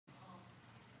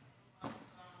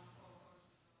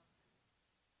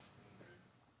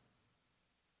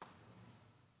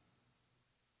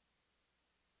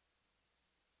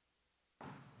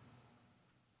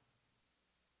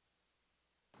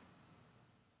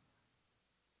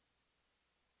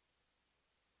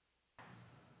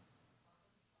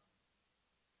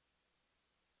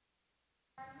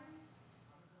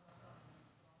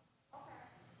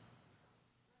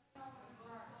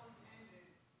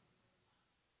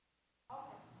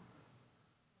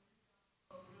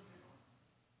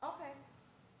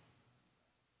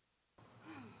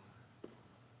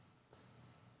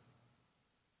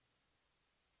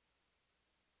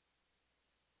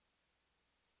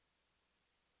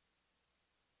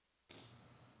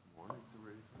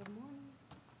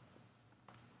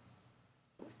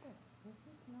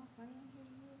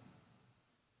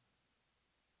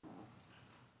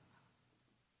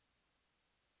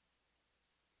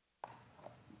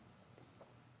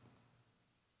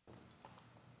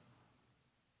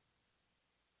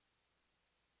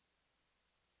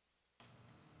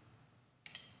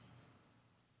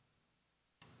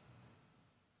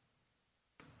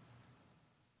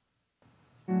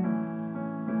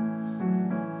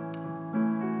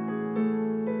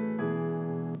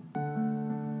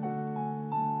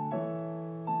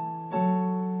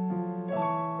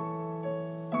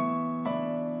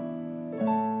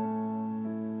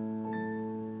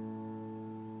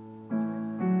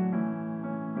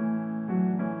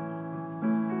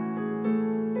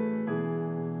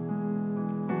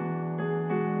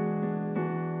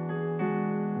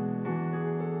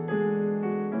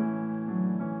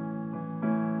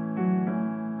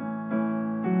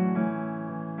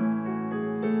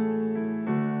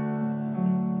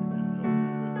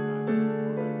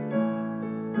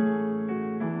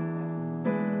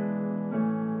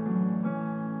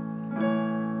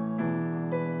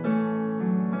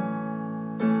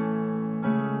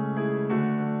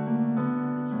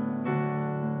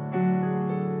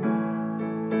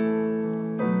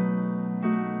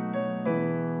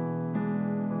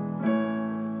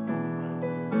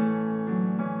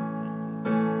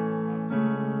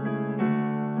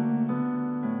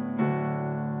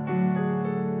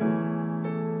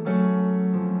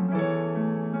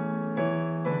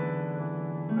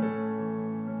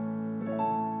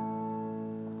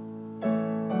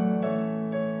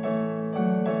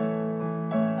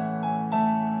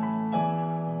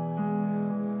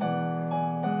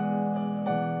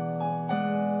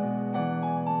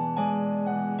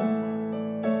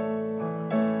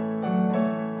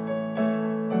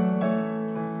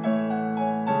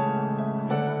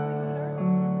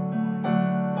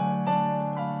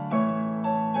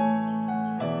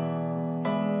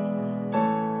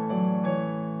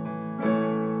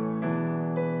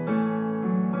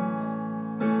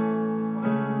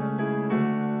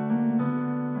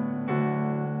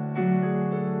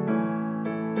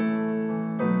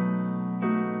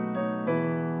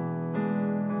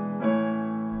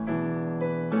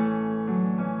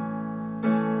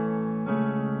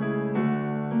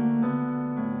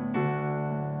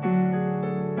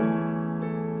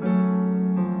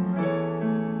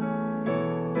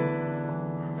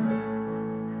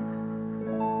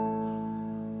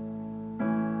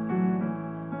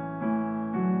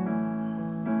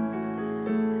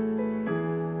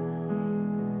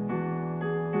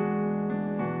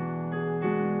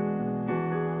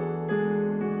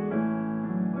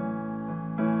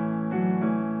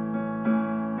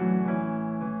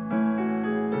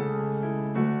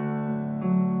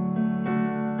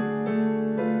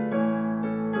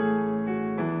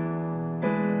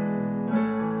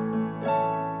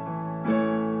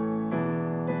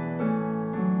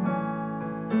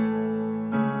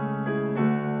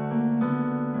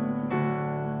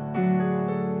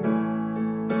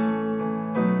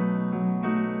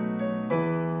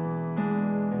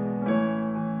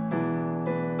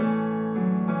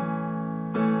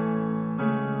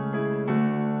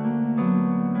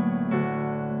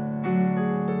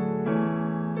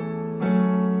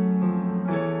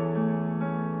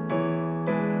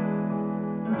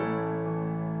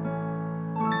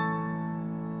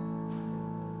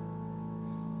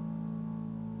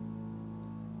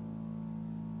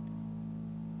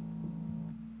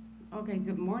Okay,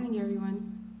 good morning,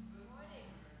 everyone.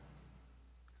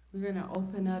 We're going to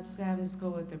open up Sabbath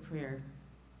School with a prayer.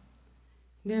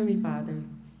 Dear Heavenly Father,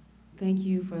 thank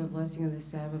you for the blessing of this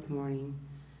Sabbath morning.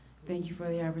 Thank you for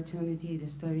the opportunity to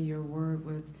study your word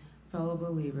with fellow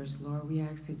believers. Lord, we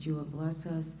ask that you would bless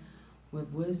us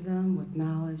with wisdom, with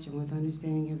knowledge, and with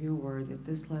understanding of your word, that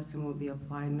this lesson will be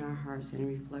applied in our hearts in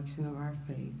reflection of our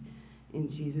faith. In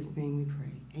Jesus' name we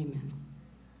pray. Amen.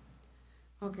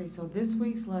 Okay, so this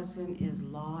week's lesson is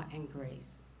Law and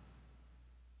Grace.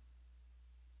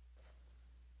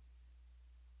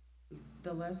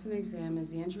 The lesson examines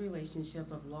the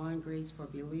interrelationship of law and grace for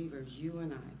believers, you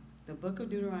and I. The book of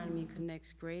Deuteronomy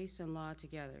connects grace and law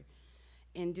together.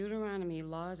 In Deuteronomy,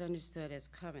 law is understood as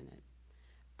covenant.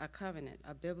 A covenant,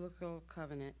 a biblical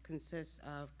covenant, consists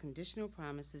of conditional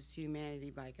promises to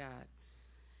humanity by God.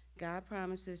 God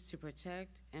promises to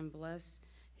protect and bless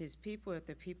his people if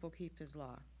the people keep his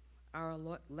law. Our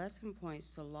lesson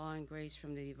points to law and grace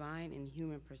from the divine and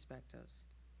human perspectives.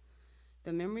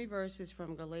 The memory verse is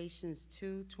from Galatians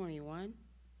 2:21.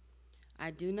 I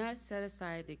do not set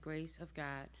aside the grace of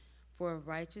God, for if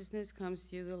righteousness comes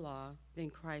through the law,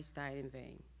 then Christ died in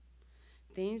vain.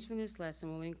 Themes from this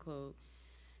lesson will include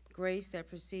Grace that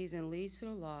precedes and leads to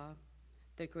the law,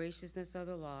 the graciousness of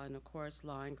the law, and of course,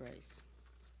 law and grace.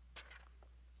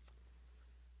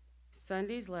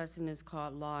 Sunday's lesson is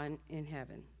called Law in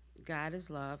Heaven. God is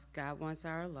love. God wants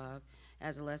our love.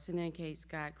 As the lesson indicates,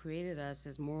 God created us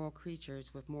as moral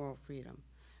creatures with moral freedom,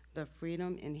 the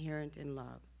freedom inherent in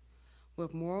love.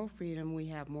 With moral freedom, we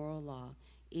have moral law.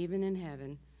 Even in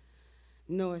heaven,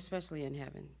 no, especially in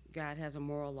heaven, God has a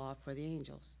moral law for the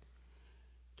angels.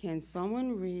 Can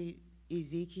someone read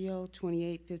Ezekiel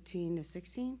 28:15 to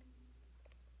 16?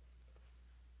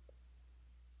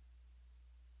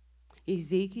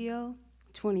 Ezekiel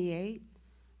 28,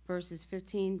 verses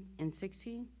 15 and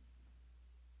 16.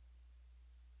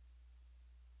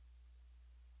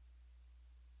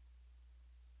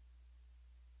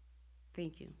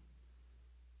 Thank you.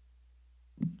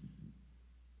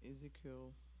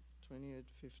 Ezekiel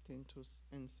 28:15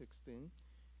 and 16.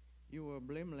 You were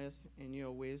blameless in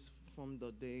your ways from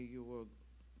the day you were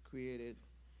created,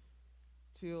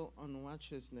 till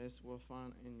unrighteousness was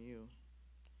found in you.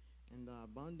 And the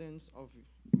abundance of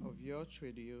your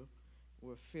trade you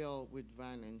were filled with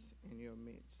violence in your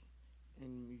midst,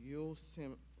 and you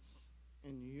sin.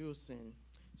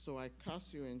 So I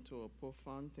cast you into a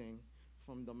profound thing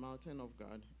from the mountain of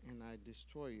God, and I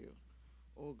destroy you,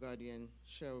 O guardian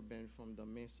cherubim from the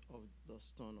midst of the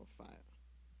stone of fire.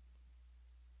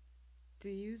 Do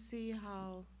you see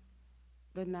how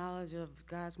the knowledge of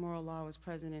God's moral law was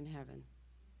present in heaven?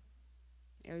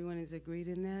 Everyone is agreed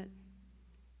in that?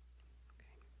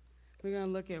 Okay. We're going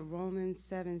to look at Romans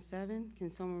 7:7. Can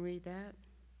someone read that?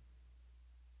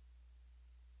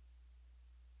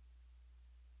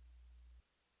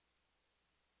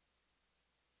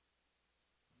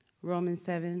 Romans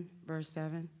 7, verse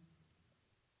 7.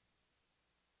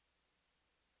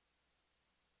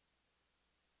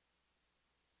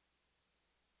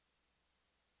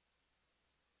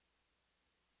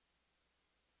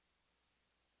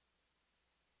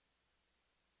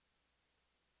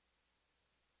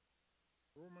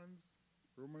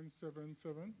 Romans 7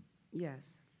 7.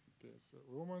 Yes. Okay, so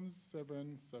Romans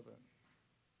 7 7.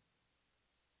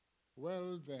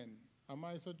 Well, then, am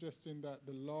I suggesting that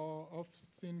the law of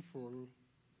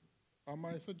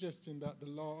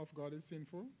God is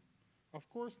sinful? Of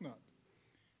course not.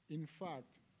 In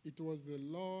fact, it was the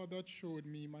law that showed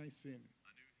me my sin.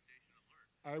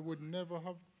 I would never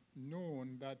have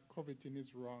known that coveting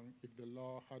is wrong if the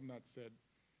law had not said,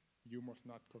 you must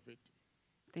not covet.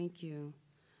 Thank you.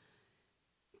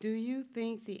 Do you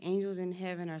think the angels in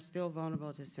heaven are still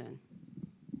vulnerable to sin?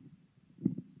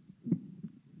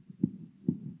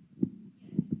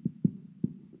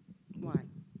 Why?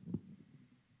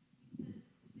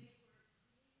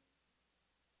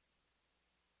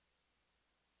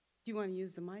 Do you want to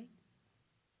use the mic?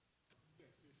 Yes,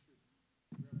 you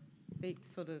should.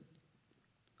 So the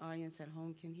audience at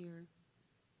home can hear?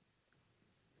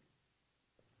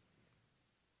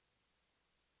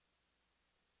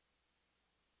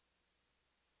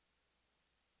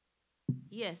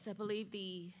 Yes, I believe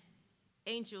the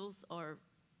angels are,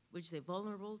 would you say,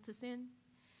 vulnerable to sin?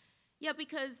 Yeah,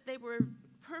 because they were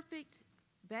perfect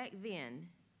back then,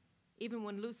 even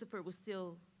when Lucifer was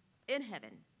still in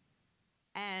heaven.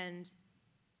 And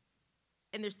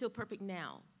they're still perfect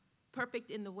now, perfect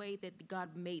in the way that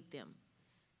God made them.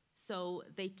 So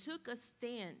they took a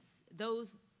stance.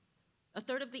 A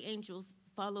third of the angels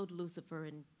followed Lucifer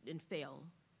and fell,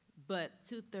 but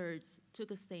 2/3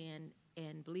 took a stand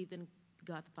and believed in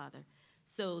God the Father.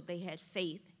 So they had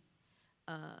faith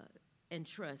and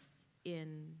trust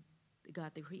in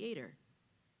God the Creator.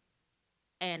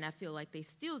 And I feel like they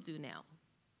still do now.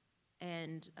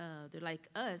 And they're like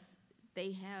us.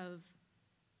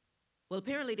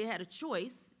 Apparently they had a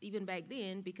choice even back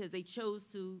then, because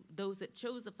those that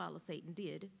chose to follow Satan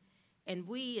did. And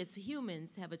we as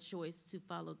humans have a choice to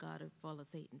follow God or follow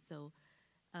Satan. So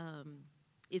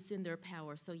it's in their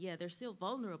power. So yeah, they're still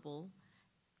vulnerable,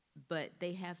 but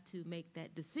they have to make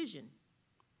that decision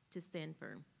to stand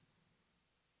firm.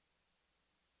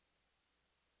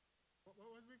 What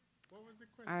was the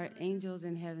question? Are angels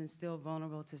in heaven still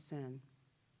vulnerable to sin?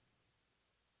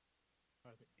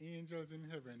 Are the angels in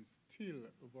heaven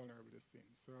still vulnerable to sin?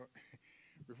 So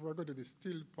before I go to the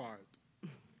still part,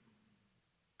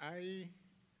 I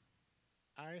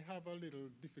have a little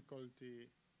difficulty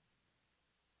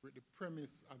with the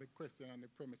premise of the question and the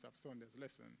premise of Sunday's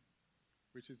lesson,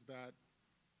 which is that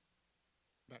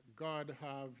God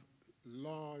have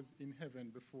laws in heaven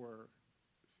before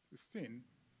sin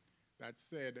that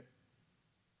said,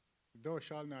 thou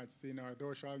shalt not sin, or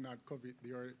thou shalt not covet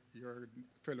your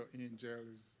fellow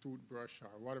angel's toothbrush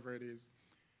or whatever it is.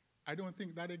 I don't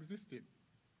think that existed.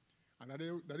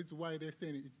 And that is why they're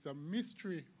saying it's a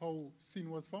mystery how sin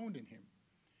was found in him.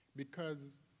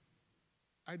 Because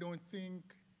I don't think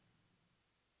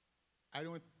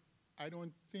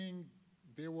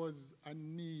there was a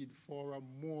need for a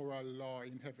moral law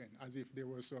in heaven, as if there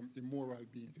were some immoral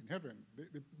beings in heaven.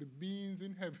 The beings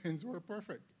in heavens were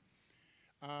perfect.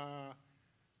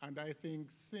 And I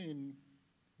think sin,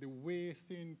 the way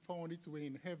sin found its way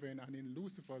in heaven and in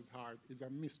Lucifer's heart, is a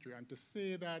mystery. And to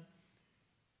say that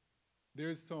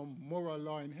there's some moral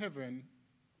law in heaven,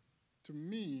 to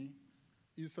me,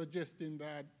 is suggesting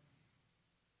that,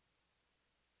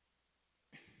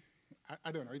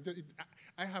 I don't know,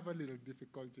 I have a little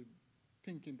difficulty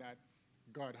thinking that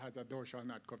God has a thou shalt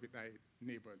not covet thy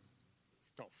neighbor's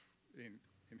stuff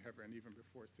in heaven, even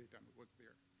before Satan was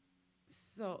there.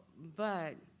 So,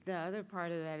 but the other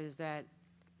part of that is that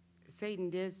Satan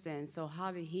did sin, so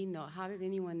how did he know? How did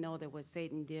anyone know that what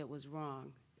Satan did was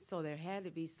wrong? So there had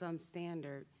to be some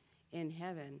standard in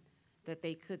heaven that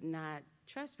they could not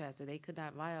trespass, that they could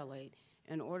not violate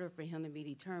in order for him to be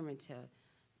determined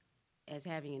as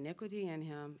having iniquity in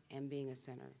him and being a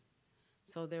sinner.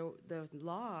 So the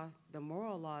law, the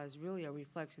moral law, is really a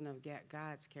reflection of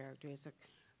God's character. It's a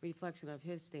reflection of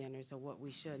his standards of what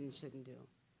we should and shouldn't do.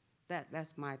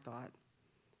 That's my thought.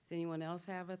 Does anyone else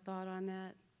have a thought on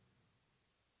that?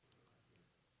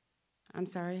 I'm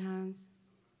sorry, Hans?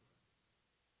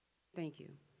 Thank you.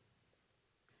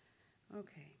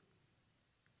 Okay.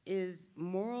 Is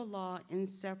moral law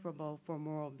inseparable for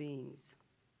moral beings?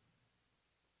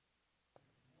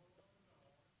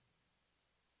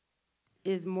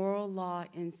 Is moral law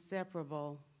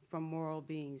inseparable from moral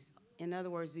beings? In other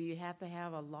words, do you have to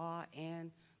have a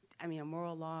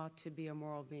moral law to be a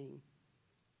moral being?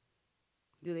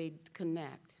 Do they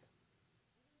connect?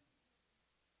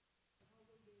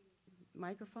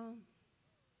 Microphone?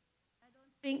 I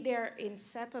don't think they're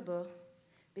inseparable,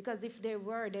 because if they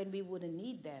were, then we wouldn't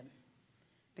need them.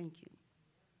 Thank you.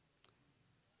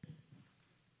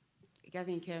 I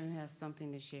think Kevin has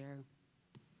something to share.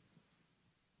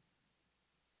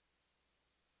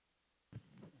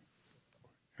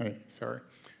 Hey, sorry.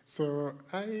 So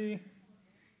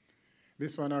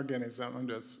this one again is, I'm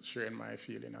just sharing my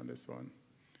feeling on this one.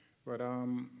 But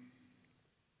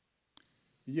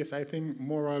yes, I think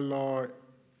moral law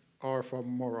are for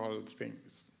moral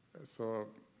things. So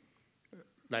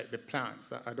like the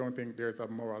plants, I don't think there's a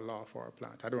moral law for a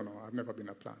plant. I don't know, I've never been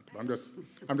a plant. But I'm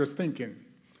just thinking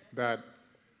that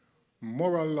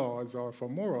moral laws are for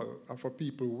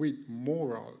people with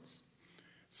morals.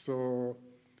 So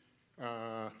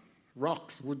there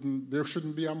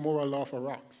shouldn't be a moral law for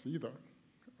rocks either.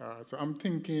 So I'm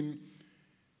thinking,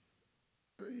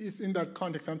 it's in that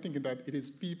context, I'm thinking that it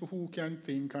is people who can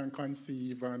think and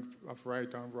conceive of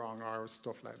right and wrong or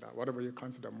stuff like that. Whatever you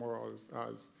consider morals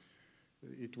as,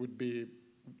 it would be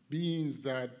beings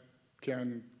that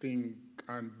can think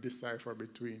and decipher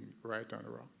between right and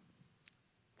wrong.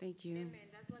 Thank you. Amen.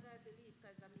 That's what I believe,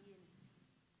 because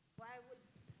why would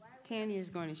Tanya is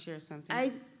going to share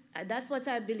something. That's what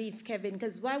I believe, Kevin,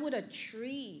 because why would a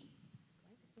tree,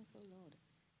 why is this thing so loud?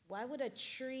 Why would a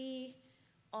tree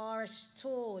or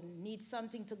stone need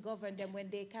something to govern them when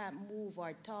they can't move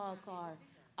or talk or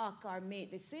act or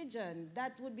make decision?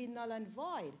 That would be null and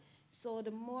void. So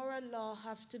the moral law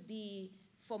have to be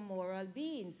for moral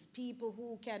beings, people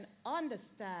who can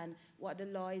understand what the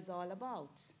law is all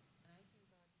about.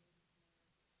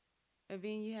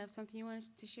 Avine, you have something you want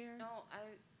to share? No,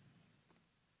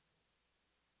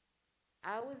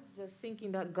 I was just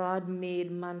thinking that God made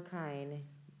mankind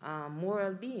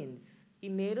moral beings. He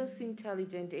made us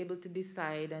intelligent, able to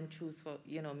decide and choose for,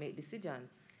 make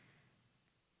decisions.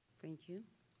 Thank you.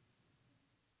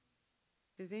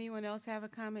 Does anyone else have a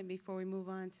comment before we move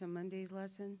on to Monday's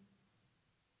lesson?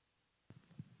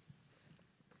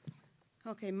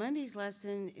 Okay, Monday's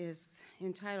lesson is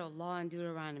entitled Law and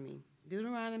Deuteronomy.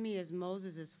 Deuteronomy is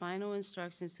Moses' final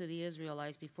instructions to the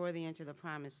Israelites before they enter the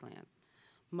Promised Land.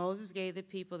 Moses gave the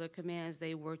people the commands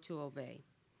they were to obey.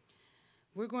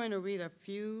 We're going to read a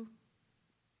few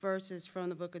verses from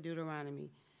the book of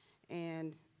Deuteronomy.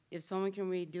 And if someone can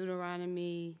read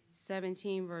Deuteronomy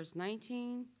 17, verse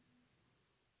 19,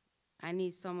 I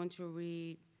need someone to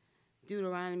read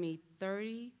Deuteronomy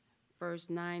 30, verse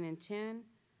 9 and 10,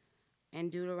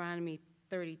 and Deuteronomy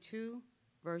 32,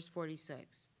 verse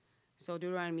 46. So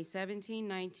Deuteronomy 17,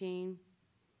 19,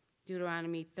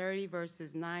 Deuteronomy 30,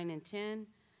 verses 9 and 10,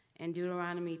 and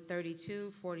Deuteronomy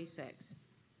 32, 46.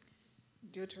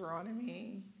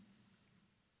 Deuteronomy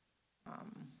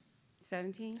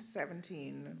 17?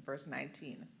 17, verse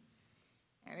 19.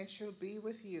 And it shall be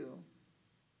with you,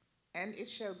 and it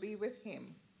shall be with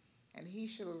him, and he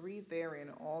shall read therein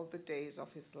all the days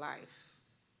of his life,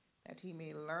 that he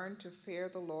may learn to fear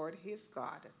the Lord his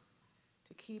God,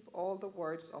 to keep all the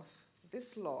words of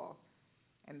this law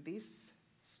and these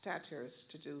statutes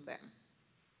to do them.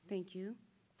 Thank you.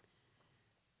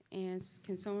 And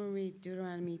can someone read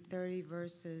Deuteronomy 30,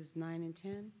 verses 9 and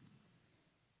 10?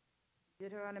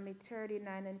 Deuteronomy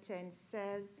 39 and 10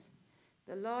 says,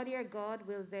 "The Lord your God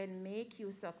will then make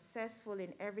you successful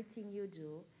in everything you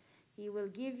do. He will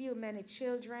give you many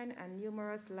children and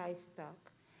numerous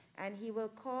livestock, and he will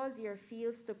cause your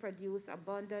fields to produce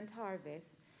abundant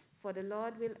harvest. For the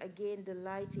Lord will again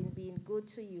delight in being good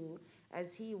to you,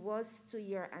 as he was to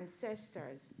your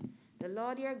ancestors. The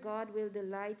Lord your God will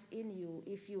delight in you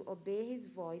if you obey his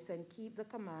voice and keep the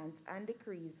commands and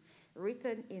decrees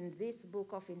written in this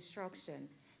book of instruction,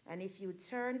 and if you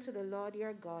turn to the Lord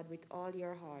your God with all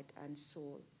your heart and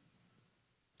soul."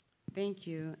 Thank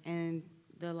you. And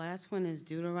the last one is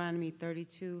Deuteronomy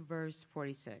 32, verse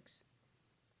 46.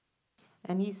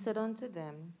 And he said unto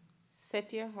them,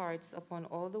 Set your hearts upon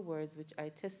all the words which I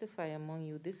testify among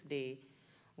you this day,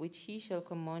 which he shall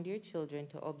command your children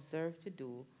to observe to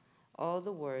do, all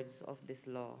the words of this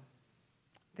law.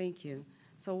 Thank you.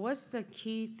 So what's the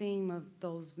key theme of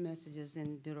those messages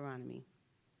in Deuteronomy,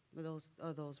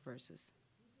 of those verses?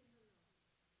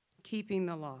 Keeping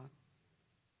the law.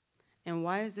 And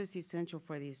why is this essential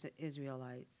for these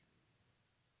Israelites?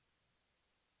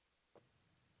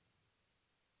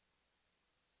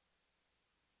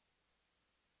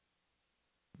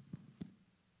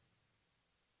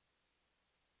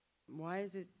 Why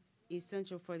is it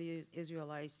essential for the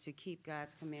Israelites to keep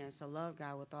God's commands, to love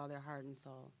God with all their heart and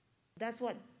soul? That's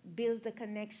what builds the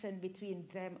connection between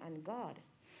them and God.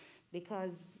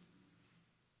 Because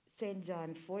St.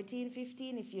 John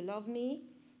 14:15, if you love me,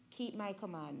 keep my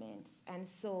commandments. And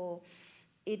so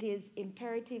it is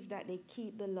imperative that they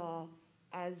keep the law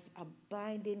as a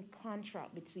binding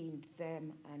contract between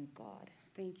them and God.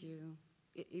 Thank you.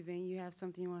 Yvonne, you have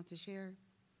something you want to share?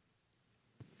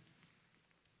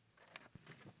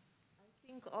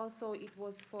 I think also it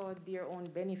was for their own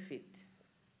benefit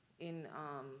in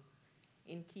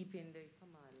keeping the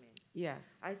commandments.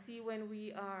 Yes. I see when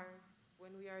we are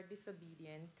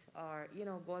disobedient or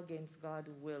go against God's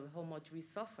will, how much we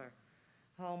suffer,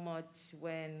 how much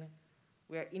when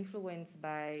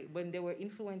they were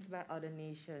influenced by other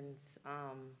nations,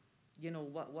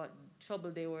 what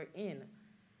trouble they were in.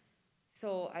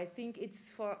 So I think it's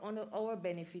for our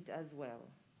benefit as well.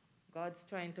 God's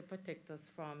trying to protect us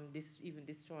from even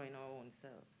destroying our own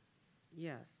self.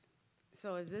 Yes.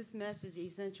 So is this message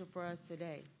essential for us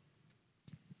today?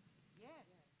 Yes.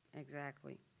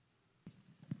 Exactly.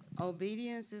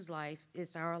 Obedience is life.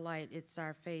 It's our light. It's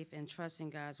our faith and trust in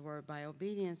God's word. By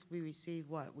obedience, we receive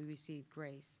what? We receive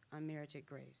grace, unmerited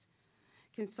grace.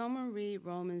 Can someone read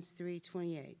Romans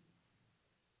 3:28?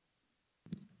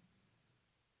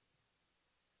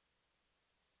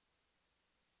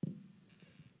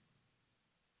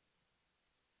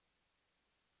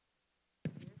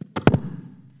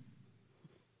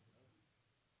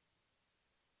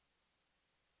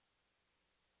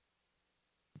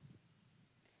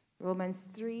 Romans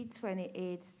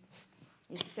 3:28,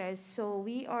 it says, "So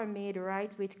we are made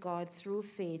right with God through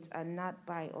faith and not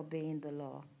by obeying the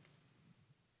law."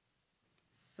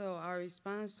 So our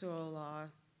response to a law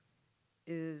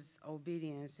is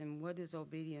obedience. And what does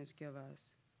obedience give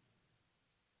us?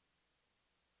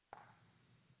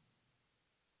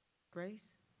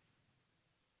 Grace?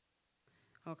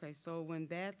 Okay, so when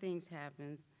bad things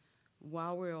happen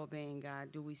while we're obeying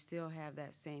God, do we still have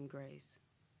that same grace?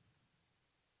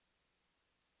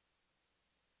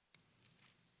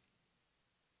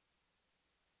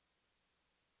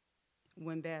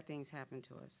 When bad things happen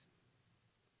to us.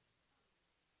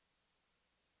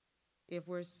 If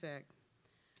we're sick,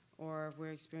 or if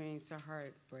we're experiencing a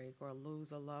heartbreak, or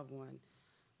lose a loved one,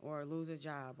 or lose a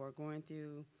job, or going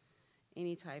through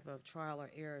any type of trial or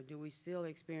error, do we still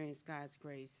experience God's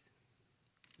grace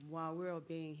while we're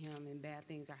obeying him and bad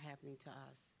things are happening to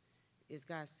us? Is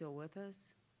God still with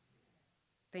us?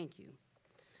 Thank you.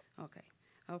 Okay.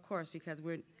 Of course, because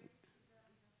we're...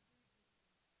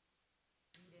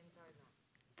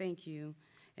 Thank you,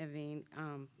 Evine.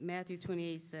 Matthew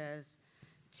 28 says,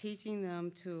 teaching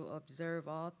them to observe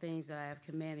all things that I have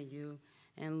commanded you,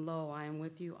 and lo, I am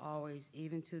with you always,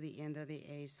 even to the end of the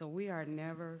age. So we are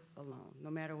never alone,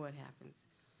 no matter what happens.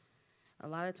 A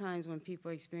lot of times when people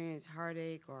experience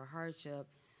heartache or hardship,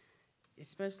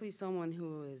 especially someone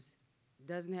who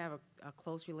doesn't have a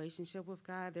close relationship with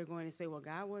God, they're going to say, well,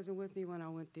 God wasn't with me when I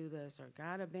went through this, or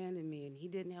God abandoned me and he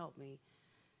didn't help me.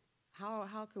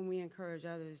 How can we encourage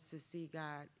others to see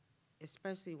God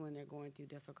especially when they're going through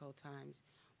difficult times,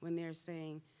 when they're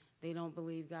saying they don't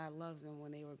believe God loves them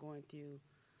when they were going through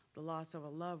the loss of a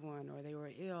loved one, or they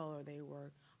were ill, or they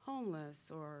were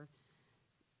homeless, or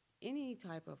any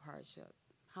type of hardship.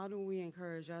 How do we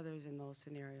encourage others in those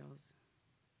scenarios?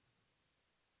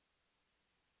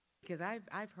 Because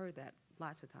I've heard that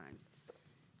lots of times.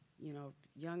 You know,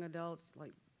 young adults,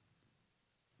 like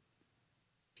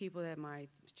people that my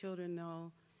children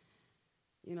know,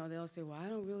 you know, they'll say, well, I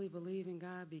don't really believe in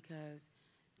God because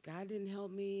God didn't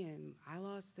help me and I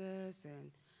lost this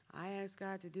and I asked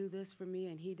God to do this for me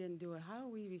and he didn't do it. How do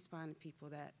we respond to people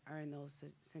that are in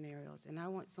those scenarios? And I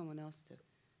want someone else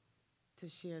to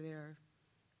share their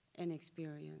an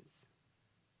experience.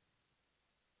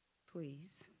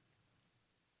 Please.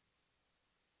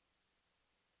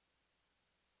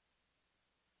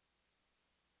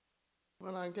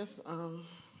 Well, I guess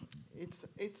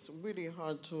it's really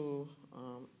hard to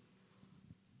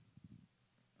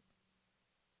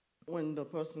when the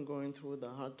person going through the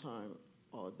hard time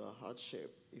or the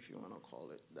hardship, if you want to call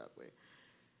it that way,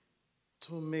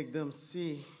 to make them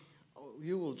see.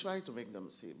 You will try to make them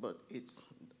see, but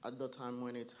it's at the time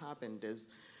when it's happened.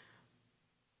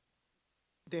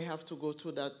 They have to go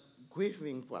through that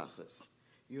grieving process.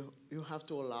 You have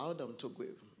to allow them to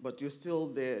grieve, but you're still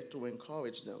there to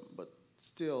encourage them. But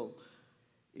still,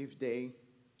 if they,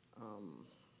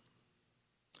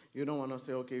 you don't want to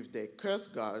say, okay, if they curse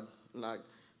God, like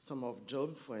some of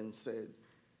Job's friends said,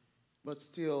 but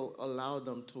still allow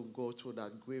them to go through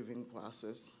that grieving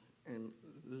process and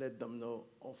let them know,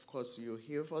 of course, you're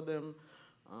here for them.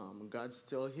 God's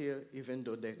still here, even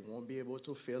though they won't be able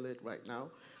to feel it right now.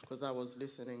 Because I was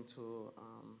listening to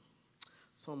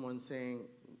someone saying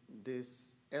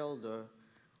this elder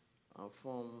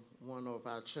from one of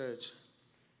our church,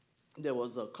 there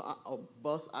was a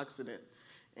bus accident,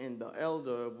 and the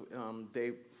elder,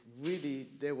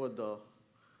 they were the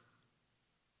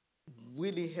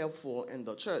really helpful in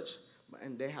the church,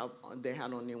 and they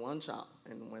had only one child,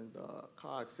 and when the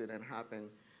car accident happened,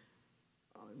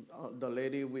 the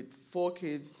lady with 4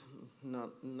 kids,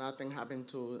 nothing happened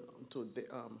to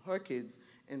her kids,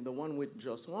 and the one with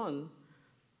just one,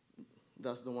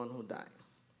 that's the one who died.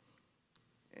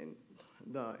 And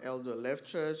the elder left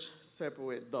church,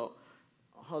 separate, the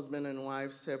husband and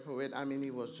wife separate. I mean,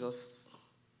 it was just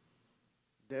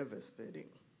devastating.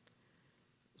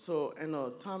 So in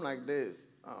a time like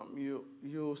this,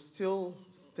 you still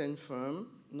stand firm,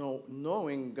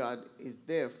 knowing God is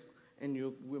there, and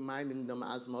you reminding them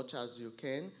as much as you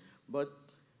can, but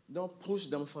don't push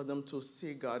them for them to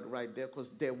see God right there, because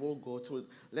they will go through.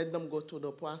 Let them go through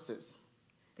the process,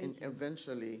 and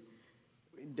eventually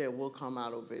they will come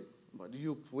out of it. But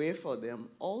you pray for them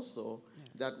also, yes,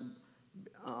 that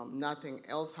nothing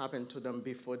else happened to them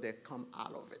before they come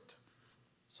out of it.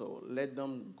 So let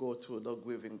them go through the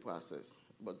grieving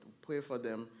process, but pray for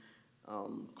them.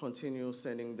 Continue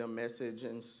sending them message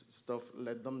and stuff.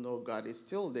 Let them know God is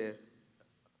still there,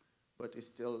 but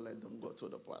still let them go through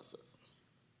the process.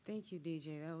 Thank you,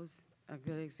 DJ. That was a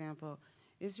good example.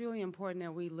 It's really important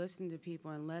that we listen to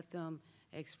people and let them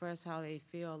express how they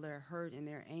feel, their hurt and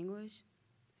their anguish.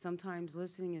 Sometimes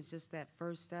listening is just that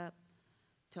first step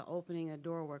to opening a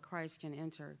door where Christ can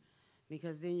enter,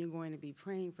 because then you're going to be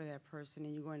praying for that person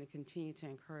and you're going to continue to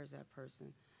encourage that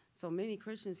person. So many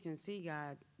Christians can see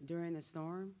God during the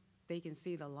storm. They can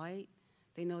see the light.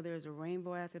 They know there's a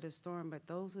rainbow after the storm, but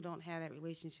those who don't have that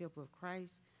relationship with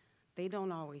Christ, they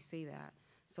don't always see that.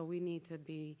 So we need to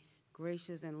be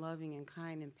gracious and loving and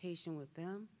kind and patient with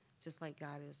them, just like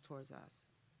God is towards us.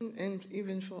 And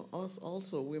even for us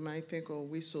also, we might think, oh,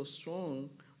 we're so strong,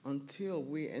 until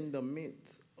we're in the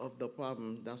midst of the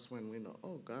problem. That's when we know,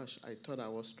 oh gosh, I thought I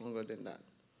was stronger than that.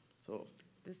 So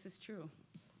this is true.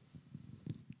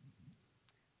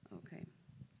 Okay.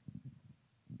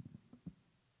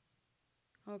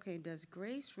 Okay, does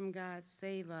grace from God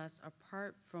save us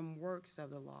apart from works of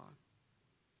the law?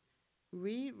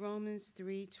 Read Romans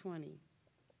 3:20.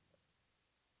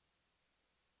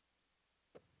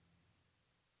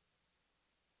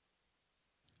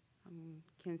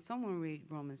 Can someone read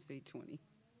Romans 3:20?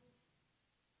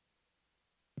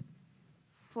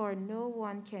 For no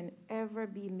one can ever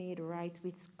be made right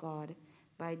with God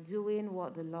by doing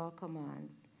what the law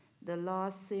commands. The law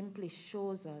simply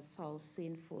shows us how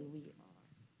sinful we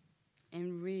are.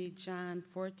 And read John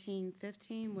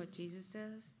 14:15, what Jesus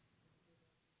says.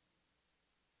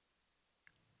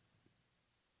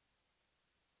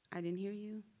 I didn't hear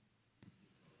you.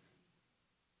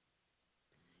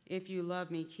 If you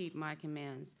love me, keep my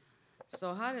commands.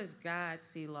 So how does God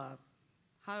see love?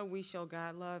 How do we show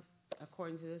God love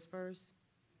according to this verse?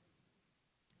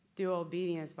 through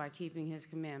obedience by keeping his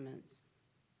commandments.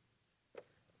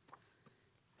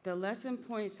 The lesson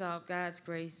points out God's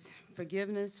grace,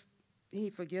 forgiveness. He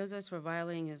forgives us for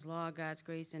violating his law. God's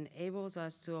grace enables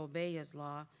us to obey his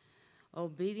law.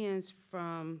 Obedience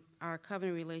from our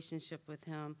covenant relationship with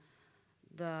him,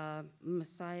 the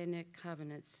Messianic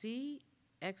covenant. See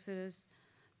Exodus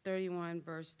 31,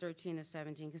 verse 13 to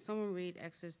 17. Can someone read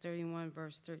Exodus 31,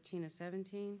 verse 13 to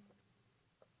 17?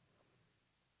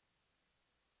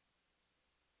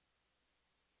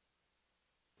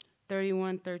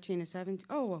 Thirty-one, 13 to 17.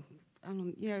 Oh,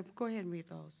 yeah, go ahead and read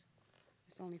those.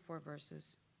 It's only 4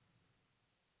 verses.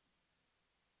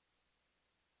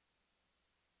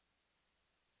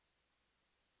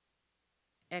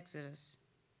 Exodus.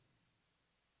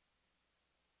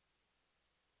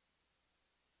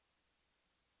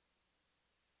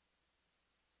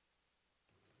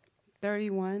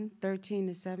 Thirty-one, 13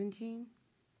 to 17.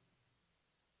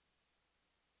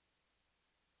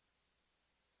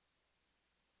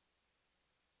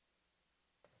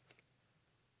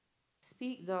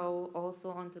 Speak thou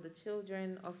also unto the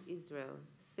children of Israel,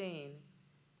 saying,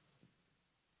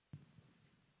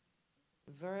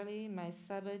 Verily my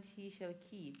Sabbath he shall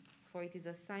keep, for it is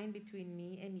a sign between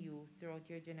me and you throughout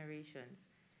your generations,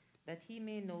 that he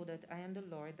may know that I am the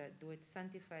Lord that doeth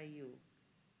sanctify you.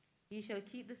 He shall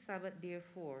keep the Sabbath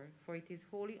therefore, for it is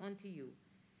holy unto you.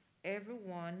 Every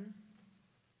one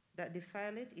that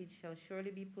defileth it shall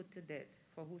surely be put to death,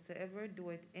 for whosoever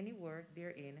doeth any work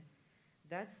therein,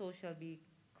 that soul shall be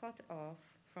cut off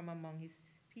from among his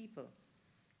people.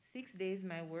 6 days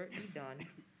my work be done,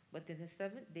 but in the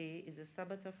seventh day is a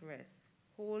Sabbath of rest,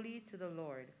 holy to the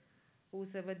Lord.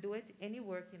 Whosoever doeth any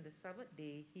work in the Sabbath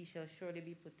day, he shall surely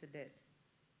be put to death.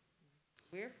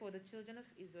 Wherefore the children of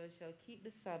Israel shall keep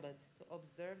the Sabbath, to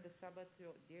observe the Sabbath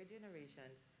throughout their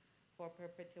generations, for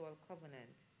perpetual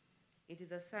covenant. It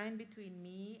is a sign between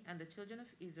me and the children of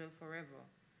Israel forever.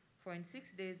 For in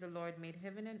 6 days the Lord made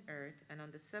heaven and earth, and on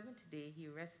the seventh day he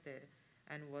rested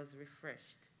and was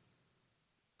refreshed.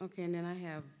 Okay, and then I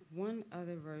have one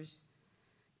other verse.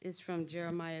 It's from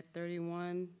Jeremiah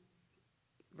 31,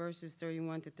 verses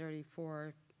 31 to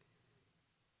 34.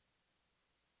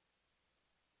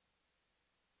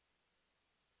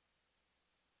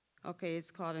 Okay,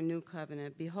 it's called a new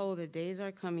covenant. Behold, the days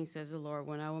are coming, says the Lord,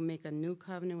 when I will make a new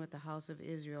covenant with the house of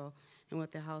Israel and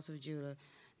with the house of Judah,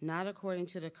 not according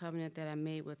to the covenant that I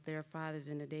made with their fathers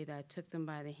in the day that I took them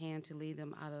by the hand to lead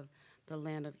them out of the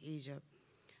land of Egypt.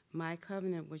 My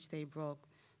covenant which they broke,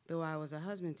 though I was a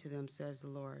husband to them, says the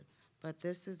Lord. But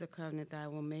this is the covenant that I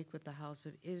will make with the house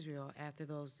of Israel after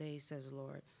those days, says the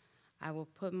Lord. I will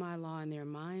put my law in their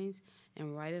minds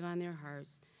and write it on their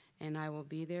hearts, and I will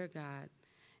be their God,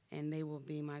 and they will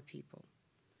be my people.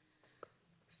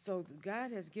 So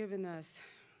God has given us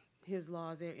his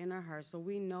laws. They're in our hearts, so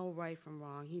we know right from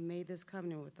wrong. He made this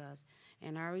covenant with us,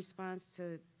 and our response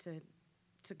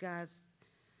to God's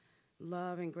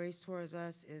love and grace towards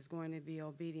us is going to be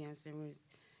obedience.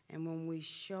 And when we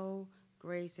show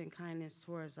grace and kindness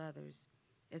towards others,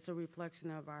 it's a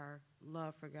reflection of our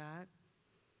love for God.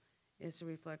 It's a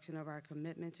reflection of our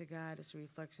commitment to God. It's a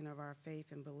reflection of our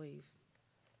faith and belief.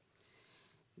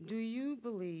 Do you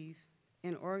believe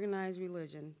in organized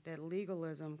religion that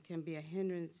legalism can be a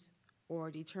hindrance or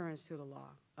deterrence to the law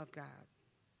of God?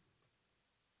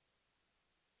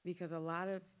 Because a lot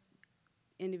of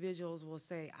individuals will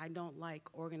say, I don't like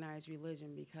organized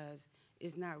religion because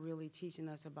it's not really teaching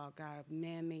us about God.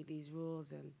 Man made these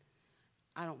rules and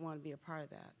I don't want to be a part of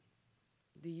that.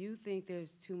 Do you think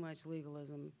there's too much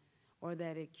legalism or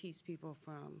that it keeps people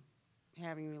from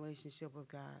having a relationship with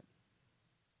God?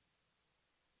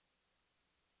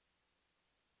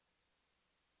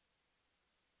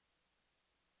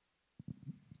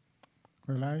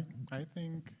 Well, I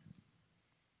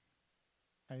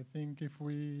think if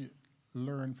we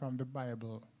learn from the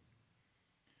Bible,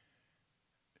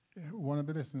 one of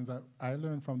the lessons that I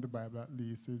learned from the Bible at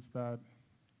least is that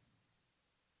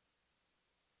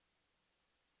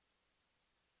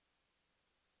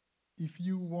if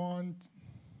you want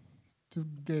to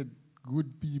get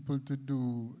good people to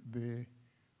do the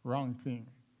wrong thing,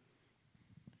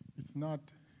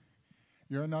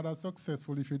 you're not as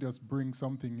successful if you just bring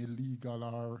something illegal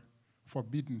or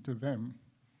forbidden to them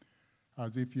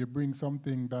as if you bring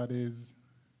something that is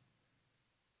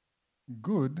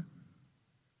good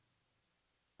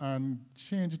and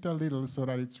change it a little so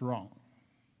that it's wrong.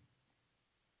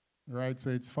 Right?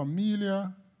 So it's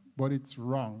familiar, but it's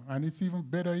wrong. And it's even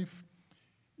better if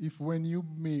when you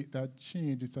make that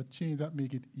change, it's a change that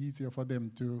makes it easier for them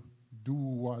to do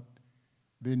what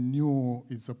they knew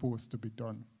is supposed to be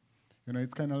done. You know,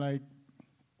 it's kind of like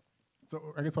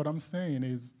So I guess what I'm saying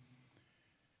is,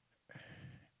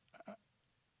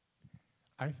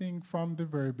 I think from the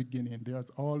very beginning, there's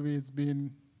always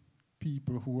been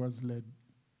people who has led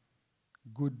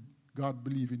good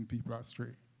God-believing people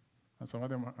astray. And some of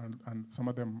them and some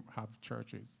of them have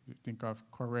churches. You think of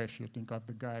Koresh, you think of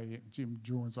the guy Jim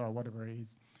Jones or whatever it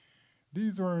is.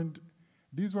 These weren't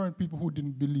people who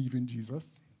didn't believe in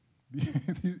Jesus.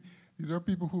 These were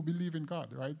people who believe in God,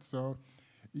 right? So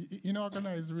in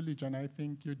organized religion, I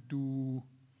think you do,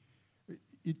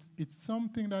 it's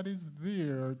something that is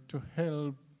there to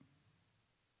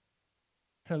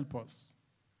help us,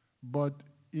 but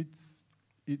it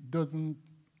doesn't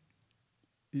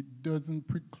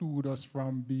preclude us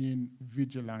from being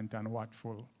vigilant and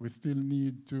watchful. We still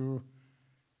need to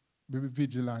be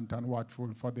vigilant and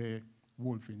watchful for the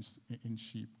wolf in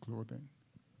sheep clothing.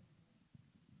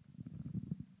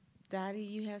 Dottie,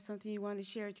 you have something you want to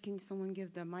share? Can someone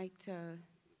give the mic to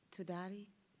Dottie?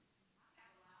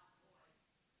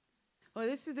 Well,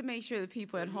 this is to make sure the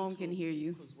people at home can hear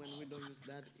you. Because when we don't use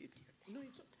that, it's they're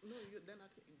not.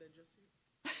 They're just.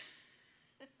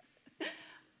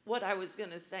 What I was going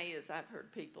to say is I've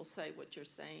heard people say what you're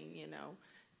saying,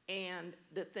 and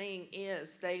the thing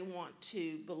is they want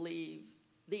to believe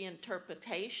the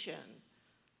interpretation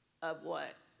of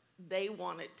what they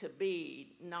want it to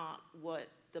be, not what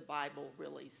the Bible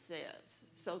really says.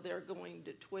 So they're going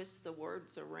to twist the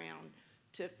words around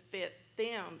to fit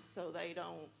them so they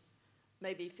don't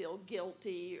maybe feel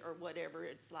guilty or whatever.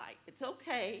 It's like, it's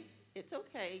okay,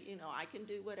 I can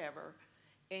do whatever.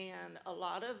 And a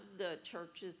lot of the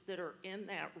churches that are in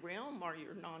that realm are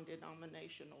your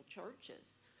non-denominational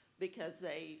churches because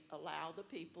they allow the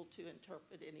people to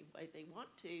interpret any way they want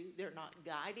to. They're not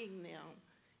guiding them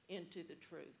into the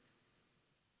truth.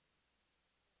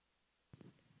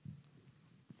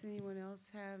 Does anyone else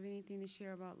have anything to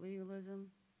share about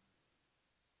legalism?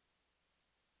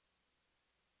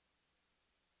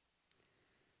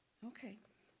 Okay,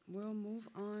 we'll move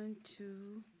on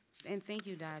to, and thank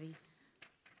you, Dottie.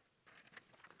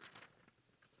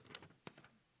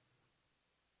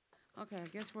 Okay, I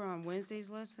guess we're on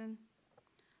Wednesday's lesson,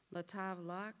 Latav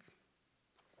Lach.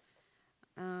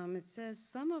 It says,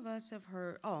 some of us have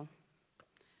heard, a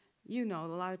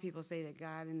lot of people say that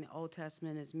God in the Old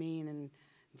Testament is mean and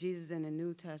Jesus in the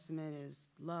New Testament is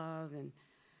love. And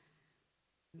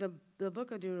the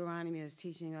book of Deuteronomy is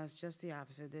teaching us just the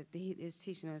opposite, that he is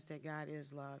teaching us that God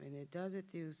is love. And it does it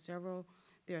through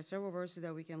there are several verses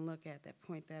that we can look at that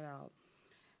point that out.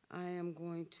 I am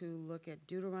going to look at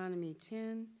Deuteronomy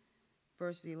 10,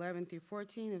 verses 11 through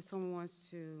 14, if someone wants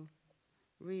to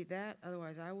read that.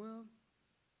 Otherwise, I will.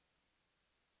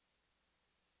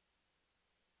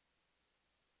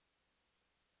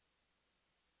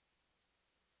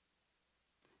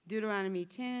 Deuteronomy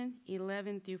 10,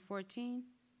 11 through 14.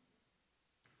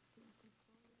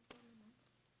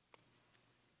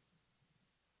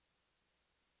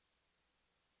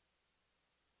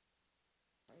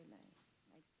 Very nice.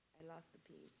 I lost the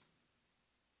page.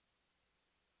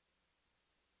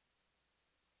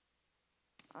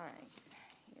 All right,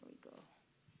 here we go.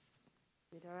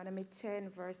 Deuteronomy 10,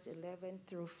 verse 11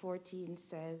 through 14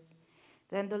 says,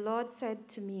 Then the Lord said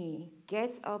to me,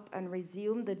 Get up and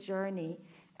resume the journey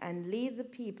and lead the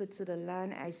people to the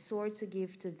land I swore to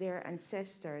give to their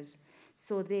ancestors,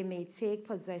 so they may take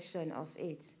possession of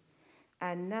it.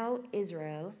 And now,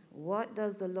 Israel, what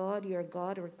does the Lord your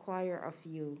God require of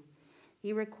you?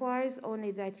 He requires only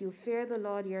that you fear the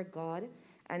Lord your God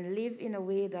and live in a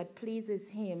way that pleases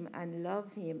him and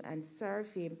love him and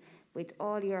serve him with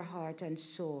all your heart and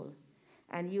soul.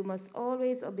 And you must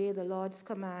always obey the Lord's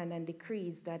command and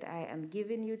decrees that I am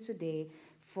giving you today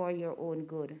for your own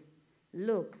good.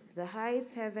 Look, the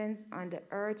highest heavens and the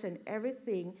earth and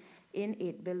everything in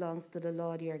it belongs to the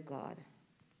Lord your God.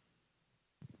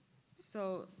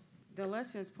 So the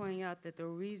lesson is pointing out that the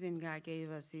reason God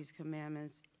gave us these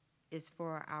commandments is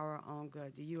for our own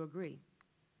good. Do you agree?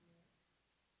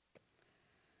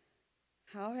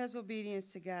 How has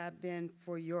obedience to God been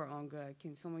for your own good?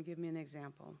 Can someone give me an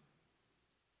example?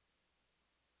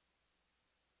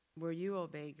 Where you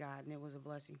obeyed God and it was a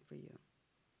blessing for you.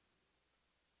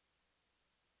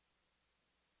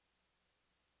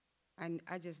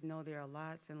 I just know there are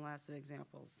lots and lots of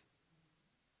examples.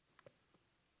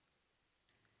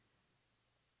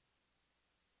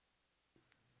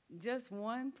 Just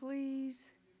one,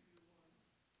 please.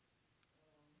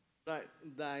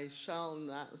 Thy shall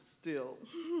not steal.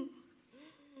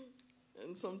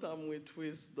 And sometimes we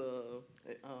twist the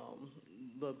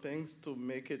things to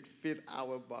make it fit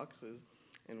our boxes,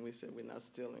 and we say we're not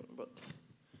stealing. But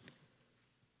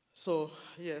so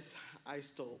yes, I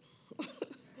stole.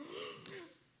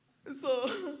 So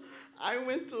I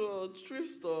went to a thrift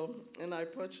store and I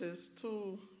purchased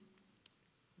two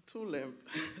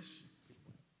lamps.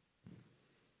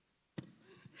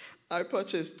 I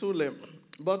purchased two lamps.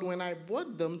 But when I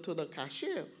brought them to the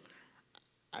cashier,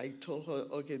 I told her,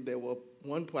 okay, there were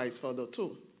one price for the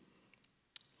two.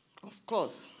 Of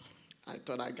course, I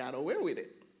thought I got away with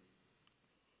it.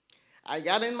 I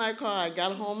got in my car, I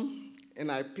got home,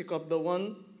 and I picked up the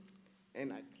one,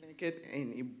 and I clinked it,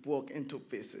 and it broke into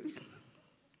pieces.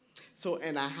 So,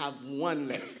 and I have one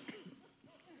left.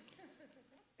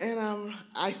 And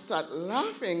I start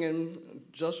laughing, and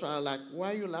Joshua like,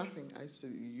 why are you laughing? I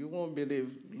said, you won't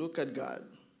believe, look at God.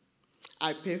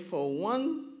 I pay for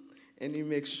one, and he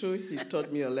makes sure he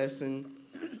taught me a lesson.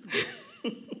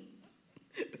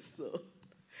 So,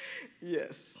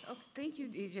 yes. Oh, thank you,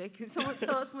 DJ. Can someone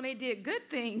tell us when they did good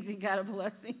things and got a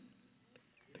blessing?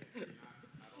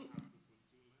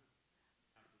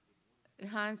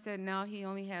 Hans said now he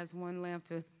only has one lamp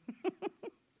to.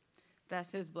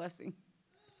 That's his blessing.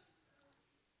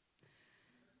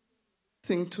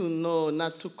 Thing to know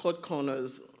not to cut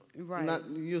corners. Right. Not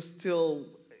you still.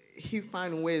 He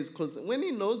find ways because when he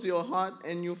knows your heart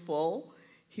and you fall,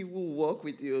 he will walk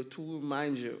with you to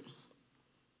remind you.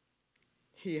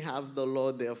 He have the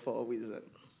Lord there for a reason.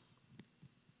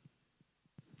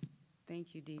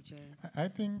 Thank you, DJ. I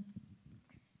think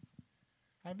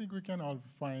we can all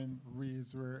find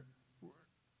ways where.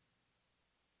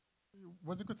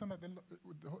 Was the question that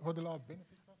how the law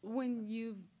benefits us? When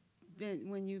you've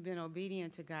been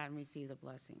obedient to God and received a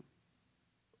blessing.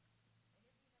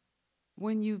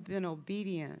 When you've been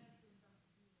obedient.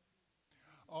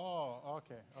 Oh,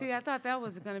 okay. See, I thought that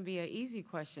was going to be an easy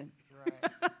question.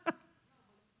 Right.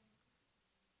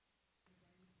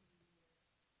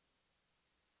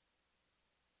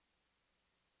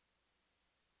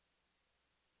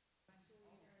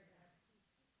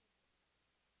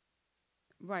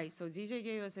 Right, so DJ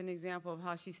gave us an example of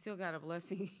how she still got a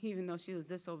blessing even though she was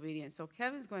disobedient. So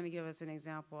Kevin's going to give us an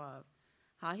example of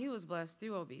how he was blessed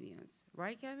through obedience.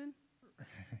 Right, Kevin?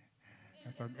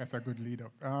 That's a good lead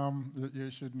up. You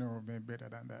should know me better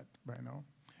than that by now.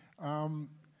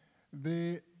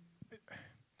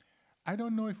 I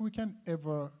don't know if we can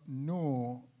ever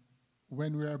know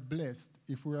when we are blessed,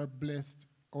 if we are blessed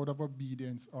out of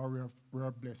obedience or we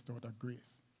are blessed out of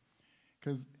grace.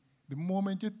 Because the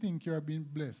moment you think you are being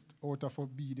blessed out of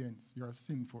obedience, you are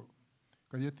sinful.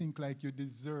 Because you think like you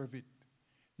deserve it.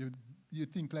 You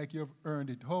think like you have earned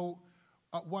it.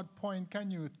 At what point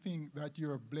can you think that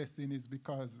your blessing is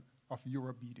because of your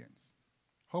obedience?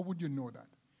 How would you know that?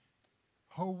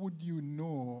 How would you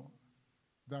know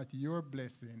that your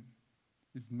blessing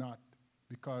is not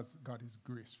because God is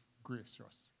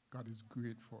gracious, God is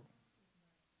grateful?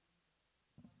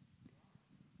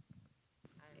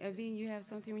 Evine, you have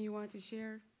something you want to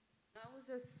share? I was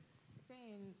just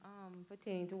saying,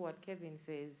 pertaining to what Kevin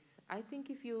says, I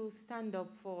think if you stand up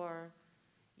for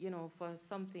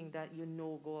something that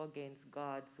go against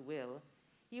God's will,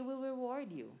 He will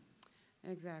reward you.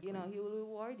 Exactly. He will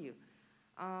reward you.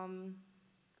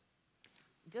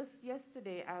 Just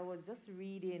yesterday, I was just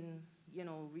reading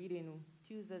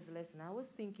Tuesday's lesson. I was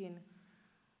thinking,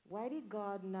 why did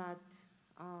God not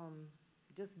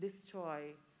just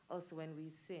destroy us when we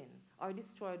sin or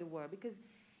destroy the world? Because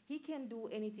He can do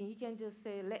anything. He can just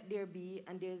say, let there be,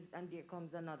 and there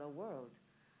comes another world.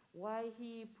 Why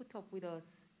He put up with us,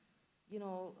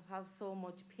 have so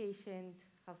much patience,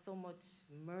 have so much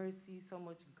mercy, so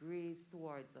much grace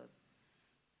towards us.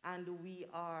 And we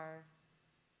are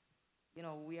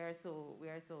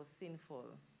so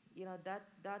sinful.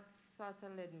 That sort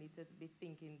of led me to be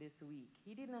thinking this week.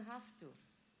 He didn't have to.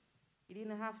 He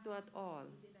didn't have to at all.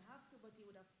 He didn't have to, but he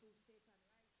would have proved Satan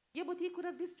right. Yeah, but he could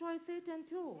have destroyed Satan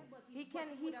too. Yeah, but he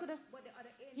could have. But the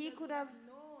other angels He could have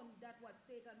known that what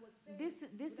Satan was saying This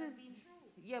would have is been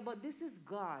true. yeah, but this is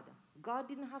God. God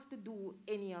didn't have to do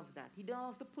any of that. He didn't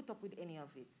have to put up with any of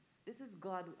it. This is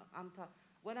God.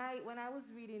 When I was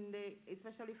reading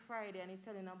especially Friday, and he's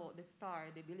telling about the star,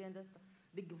 the billions of stars,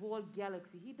 the whole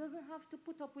galaxy, He doesn't have to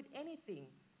put up with anything.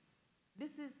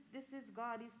 This is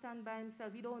God. He stands by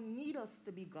Himself. He don't need us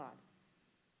to be God.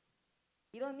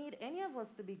 He don't need any of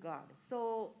us to be God.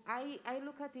 So I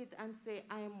look at it and say,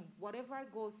 whatever I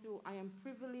go through, I am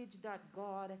privileged that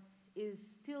God is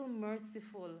still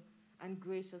merciful and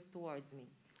gracious towards me.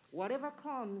 Whatever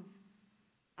comes,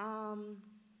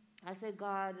 I say,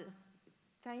 God,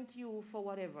 thank you for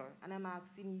whatever, and I'm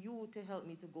asking you to help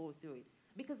me to go through it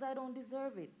because I don't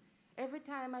deserve it. Every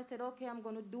time I said, okay, I'm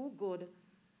going to do good,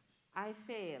 I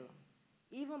fail.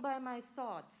 Even by my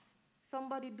thoughts,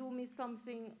 somebody do me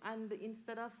something, and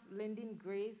instead of lending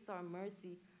grace or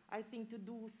mercy, I think to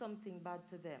do something bad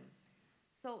to them.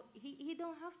 So he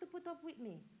don't have to put up with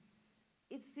me.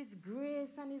 It's his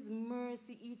grace and his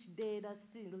mercy each day that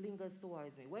still lingers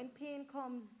towards me. When pain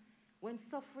comes, when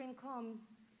suffering comes,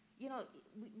 you know,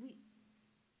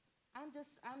 I'm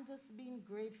just being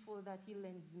grateful that he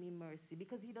lends me mercy,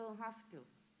 because he don't have to.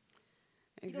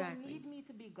 He don't need me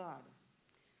to be God.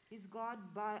 He's God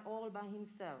all by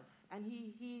himself. And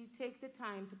he takes the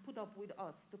time to put up with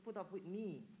us, to put up with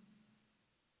me.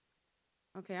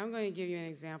 Okay, I'm going to give you an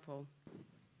example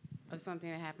of something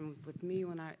that happened with me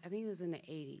when I think it was in the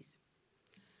 80s.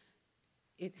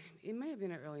 It may have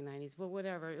been the early 90s, but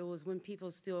whatever. It was when people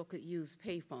still could use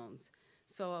payphones.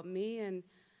 So me and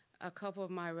a couple of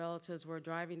my relatives were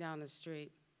driving down the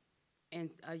street, and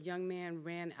a young man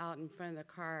ran out in front of the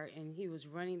car, and he was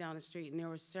running down the street, and there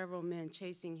were several men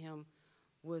chasing him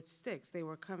with sticks. They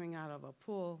were coming out of a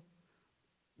pool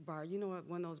bar. You know what?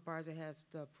 One of those bars that has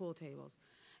the pool tables.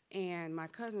 And my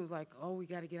cousin was like, oh, we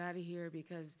got to get out of here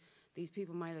because these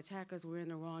people might attack us. We're in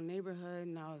the wrong neighborhood.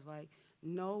 And I was like,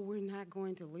 no, we're not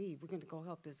going to leave. We're going to go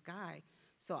help this guy.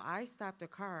 So I stopped the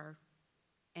car,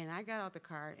 and I got out the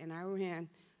car, and I ran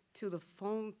to the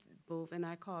phone booth, and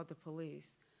I called the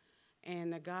police.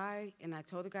 And I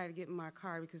told the guy to get in my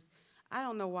car, because I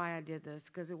don't know why I did this,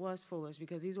 because it was foolish,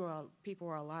 because these people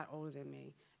were a lot older than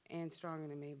me and stronger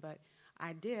than me. But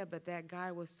I did, but that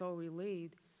guy was so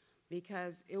relieved,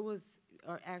 because it was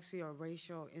actually a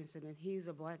racial incident. He's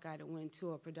a black guy that went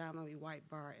to a predominantly white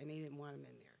bar, and they didn't want him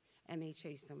in there, and they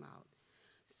chased him out.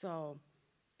 So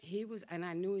and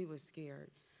I knew he was scared.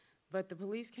 But the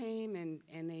police came,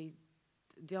 and they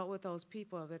dealt with those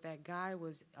people, that guy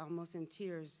was almost in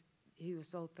tears. He was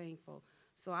so thankful.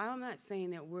 So I'm not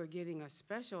saying that we're getting a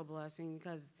special blessing,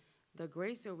 because the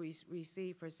grace that we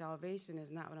receive for salvation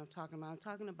is not what I'm talking about. I'm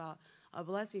talking about a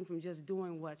blessing from just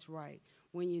doing what's right.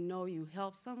 When you know you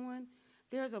help someone,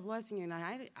 there's a blessing. And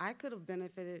I could have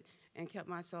benefited and kept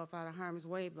myself out of harm's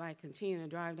way by continuing to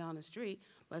drive down the street,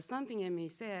 but something in me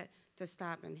said to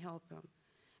stop and help him.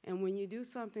 And when you do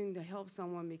something to help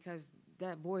someone because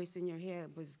that voice in your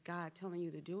head was God telling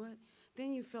you to do it,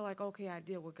 then you feel like, okay, I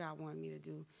did what God wanted me to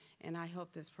do, and I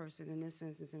helped this person in this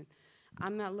instance. And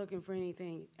I'm not looking for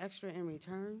anything extra in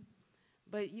return,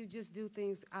 but you just do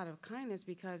things out of kindness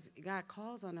because God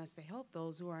calls on us to help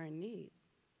those who are in need.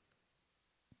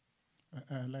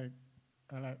 I like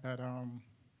that,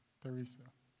 Teresa.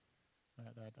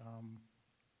 Like that.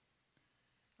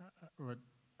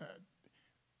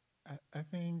 I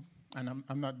think, and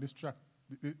I'm not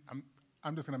distracted.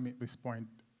 I'm just going to make this point,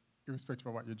 irrespective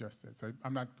of what you just said. So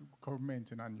I'm not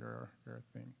commenting on your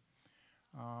thing.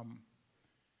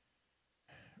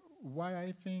 Why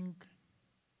I think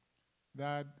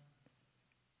that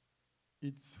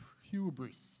it's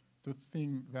hubris to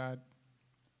think that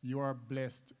you are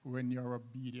blessed when you're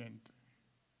obedient,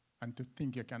 and to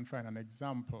think you can find an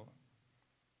example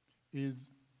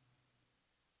is,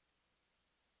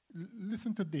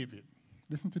 listen to David.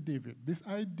 Listen to David. This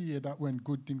idea that when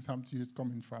good things happen to you is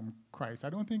coming from Christ,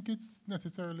 I don't think it's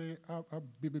necessarily a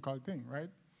biblical thing, right?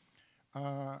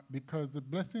 Because the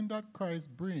blessing that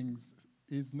Christ brings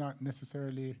is not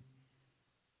necessarily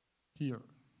here.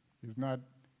 It's not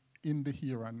in the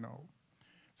here and now.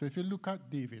 So if you look at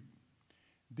David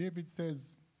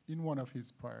says in one of his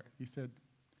prayers, he said,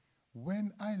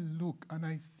 when I look and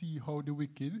I see how the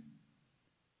wicked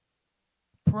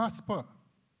prosper,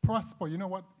 you know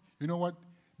what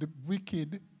the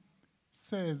wicked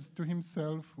says to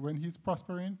himself when he's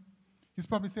prospering? He's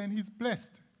probably saying he's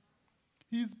blessed.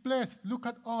 He's blessed. Look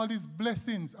at all these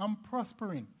blessings. I'm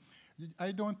prospering.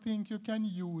 I don't think you can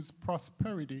use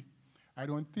prosperity. I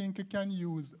don't think you can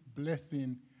use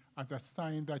blessing as a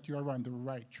sign that you are on the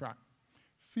right track.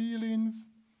 Feelings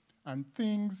and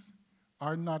things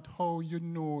are not how you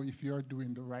know if you're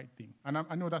doing the right thing. And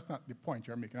I know that's not the point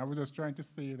you're making. I was just trying to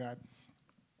say that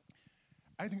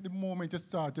I think the moment you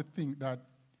start to think that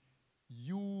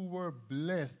you were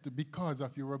blessed because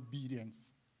of your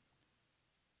obedience,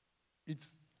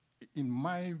 it's, in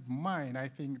my mind, I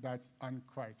think that's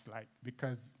un-Christ-like,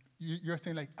 because you're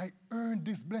saying, like, I earned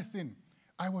this blessing.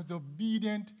 I was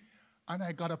obedient, and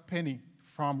I got a penny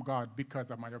from God because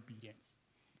of my obedience.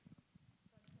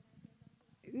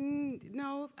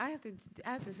 No, I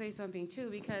have to say something too,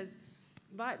 because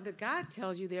God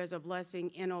tells you there's a blessing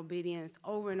in obedience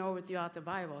over and over throughout the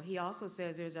Bible. He also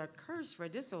says there's a curse for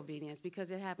disobedience,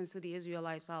 because it happens to the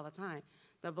Israelites all the time.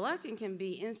 The blessing can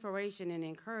be inspiration and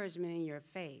encouragement in your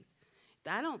faith.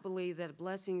 I don't believe that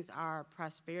blessings are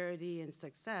prosperity and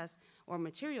success or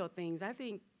material things. I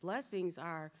think blessings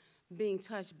are being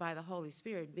touched by the Holy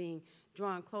Spirit, being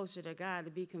drawn closer to God,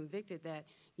 to be convicted that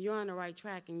you're on the right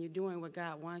track and you're doing what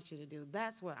God wants you to do.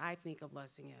 That's what I think a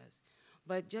blessing is.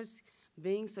 But just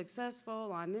being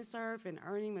successful on this earth and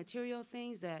earning material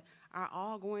things that are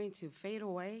all going to fade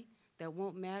away, that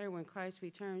won't matter when Christ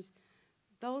returns,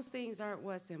 those things aren't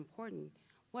what's important.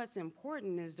 What's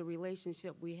important is the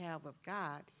relationship we have with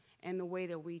God and the way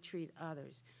that we treat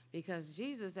others. Because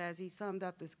Jesus, as he summed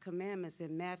up his commandments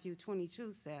in Matthew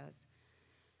 22, says,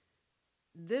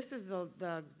 this is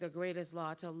the greatest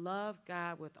law, to love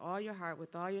God with all your heart,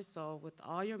 with all your soul, with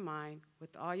all your mind,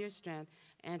 with all your strength,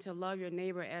 and to love your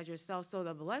neighbor as yourself. So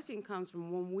the blessing comes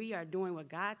from when we are doing what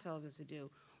God tells us to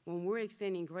do, when we're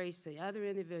extending grace to other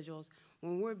individuals,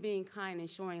 when we're being kind and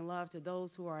showing love to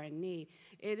those who are in need.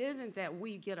 It isn't that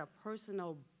we get a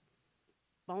personal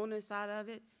bonus out of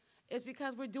it. It's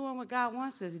because we're doing what God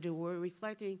wants us to do. We're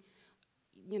reflecting,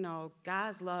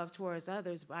 God's love towards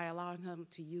others by allowing him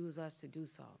to use us to do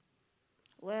so.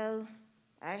 Well,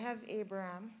 I have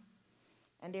Abraham,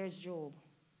 and there's Job.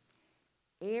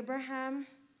 Abraham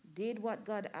did what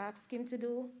God asked him to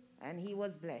do, and he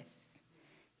was blessed.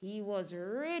 He was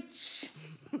rich.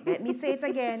 Let me say it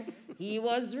again. He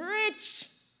was rich.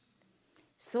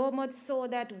 So much so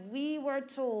that we were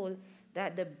told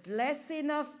that the blessing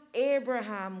of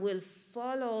Abraham will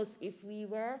follow us if we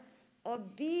were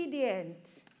obedient.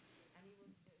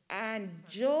 And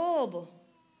Job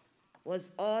was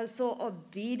also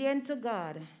obedient to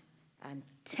God. And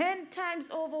 10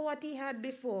 times over what he had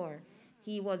before,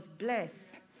 he was blessed.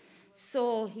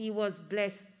 So he was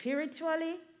blessed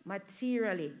spiritually,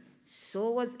 materially.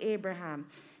 So was Abraham.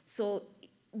 So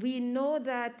we know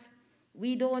that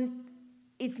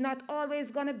it's not always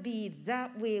going to be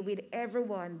that way with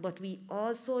everyone, but we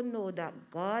also know that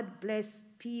God blessed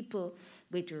people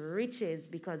with riches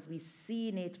because we've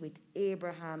seen it with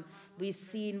Abraham, we've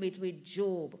seen it with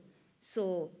Job.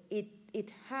 So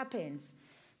it happens.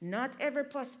 Not every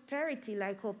prosperity,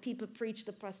 like how people preach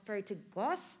the prosperity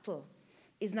gospel,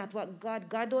 is not what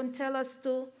God don't tell us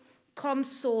to come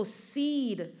sow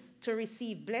seed to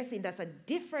receive blessing. That's a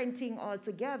different thing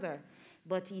altogether.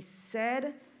 But he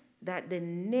said that the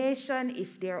nation,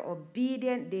 if they're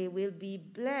obedient, they will be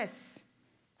blessed.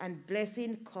 And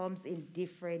blessing comes in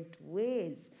different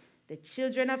ways. The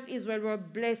children of Israel were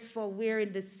blessed for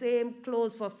wearing the same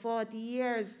clothes for 40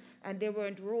 years, and they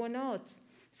weren't worn out.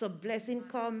 So blessing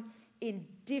comes in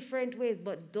different ways,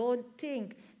 but don't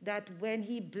think that when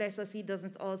he blesses us, he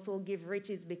doesn't also give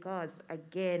riches, because,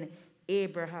 again,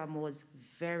 Abraham was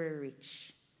very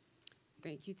rich.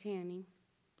 Thank you, Tanny.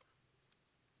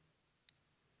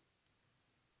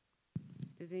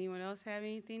 Does anyone else have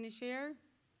anything to share?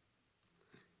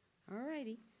 All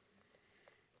righty.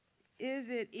 Is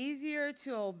it easier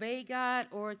to obey God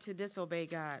or to disobey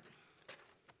God?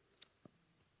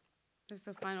 That's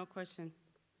the final question.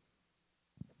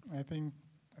 I think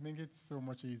it's so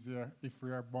much easier if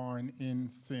we are born in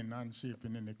sin and shaped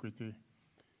in iniquity.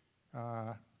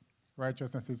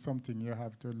 Righteousness is something you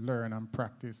have to learn and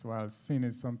practice, while sin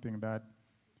is something that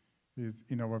is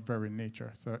in our very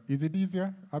nature. So is it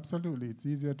easier? Absolutely. It's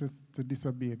easier to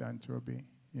disobey than to obey,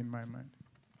 in my mind.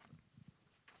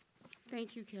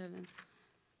 Thank you, Kevin.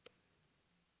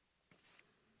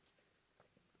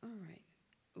 All right.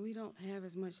 We don't have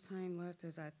as much time left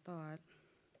as I thought.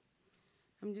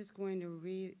 I'm just going to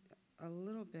read a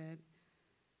little bit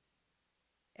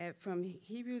from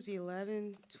Hebrews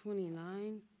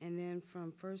 11:29, and then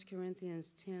from 1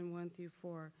 Corinthians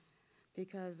 10:1-4,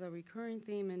 because a recurring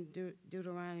theme in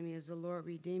Deuteronomy is the Lord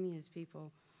redeeming his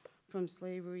people from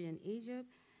slavery in Egypt,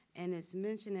 and it's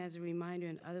mentioned as a reminder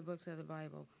in other books of the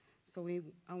Bible. So I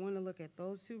want to look at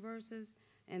those two verses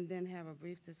and then have a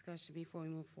brief discussion before we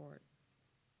move forward.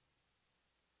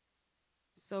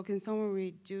 So can someone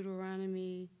read Hebrews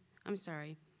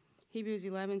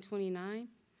 11:29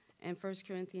 and 1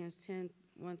 Corinthians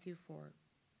 10:1-4.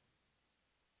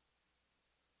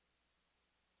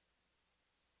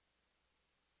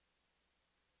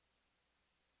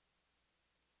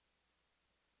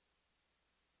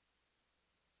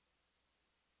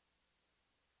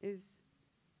 I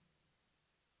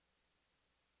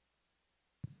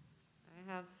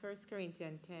have 1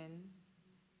 Corinthians 10,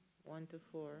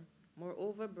 1-4.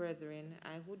 Moreover, brethren,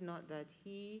 I would not that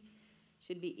he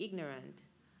should be ignorant,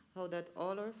 how that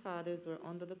all our fathers were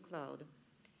under the cloud,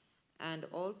 and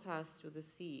all passed through the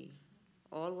sea.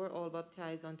 All were all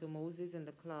baptized unto Moses in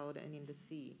the cloud and in the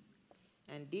sea,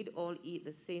 and did all eat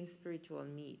the same spiritual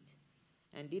meat,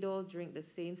 and did all drink the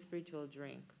same spiritual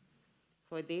drink.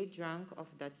 For they drank of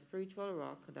that spiritual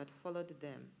rock that followed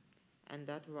them, and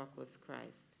that rock was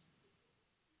Christ.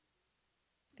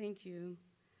 Thank you.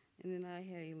 And then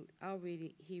I'll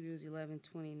read Hebrews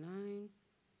 11:29.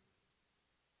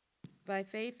 By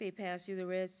faith they passed through the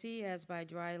Red Sea as by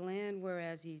dry land,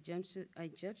 whereas the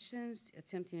Egyptians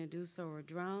attempting to do so were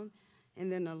drowned.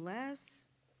 And then the last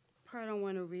part I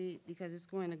want to read, because it's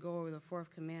going to go over the fourth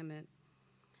commandment,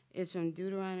 is from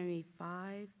Deuteronomy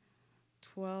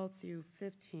 5:12 through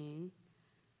 15.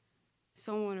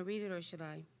 Someone want to read it, or should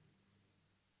I?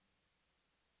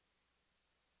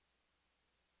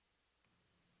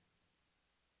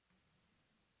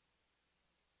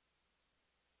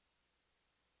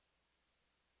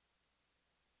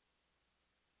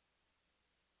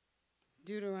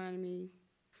 Deuteronomy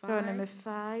 5. Deuteronomy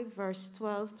 5, verse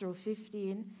 12 through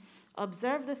 15.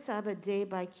 Observe the Sabbath day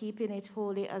by keeping it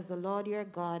holy as the Lord your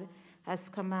God has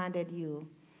commanded you.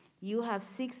 You have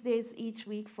 6 days each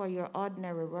week for your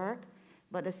ordinary work,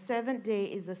 but the seventh day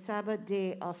is the Sabbath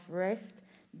day of rest,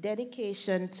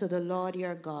 dedication to the Lord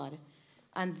your God.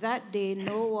 On that day,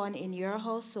 no one in your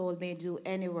household may do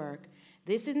any work.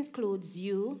 This includes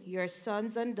you, your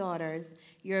sons and daughters,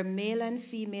 your male and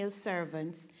female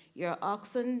servants, your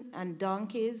oxen and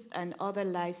donkeys and other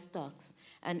livestock,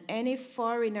 and any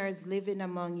foreigners living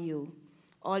among you.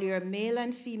 All your male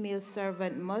and female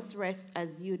servants must rest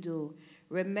as you do.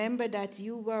 Remember that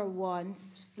you were once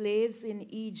slaves in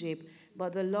Egypt,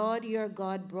 but the Lord your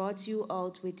God brought you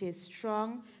out with his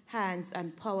strong hands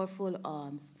and powerful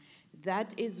arms.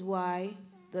 That is why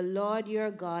the Lord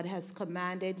your God has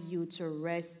commanded you to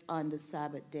rest on the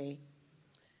Sabbath day.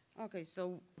 Okay,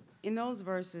 so in those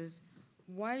verses,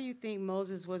 why do you think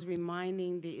Moses was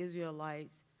reminding the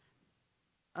Israelites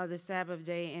of the Sabbath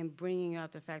day and bringing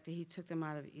up the fact that he took them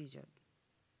out of Egypt?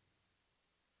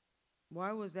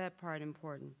 Why was that part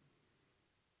important?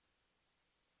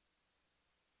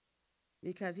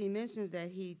 Because he mentions that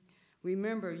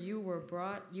remember, you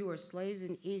were slaves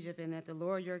in Egypt, and that the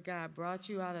Lord your God brought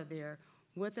you out of there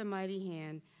with a mighty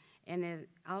hand and an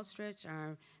outstretched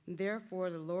arm. Therefore,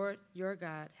 the Lord your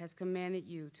God has commanded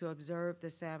you to observe the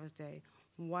Sabbath day.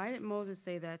 Why did Moses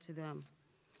say that to them?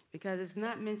 Because it's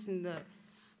not mentioned, the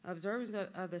observance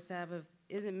of the Sabbath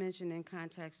isn't mentioned in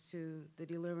context to the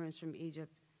deliverance from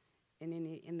Egypt and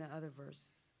in the other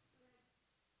verses.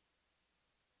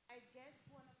 I guess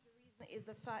one of the reasons is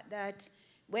the fact that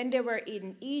when they were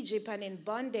in Egypt and in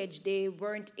bondage, they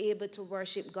weren't able to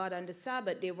worship God on the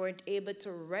Sabbath. They weren't able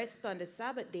to rest on the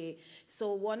Sabbath day.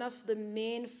 So one of the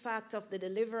main facts of the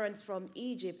deliverance from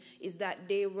Egypt is that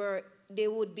they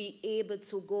would be able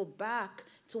to go back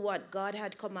to what God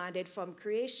had commanded from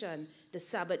creation, the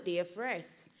Sabbath day of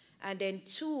rest. And then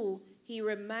 2, he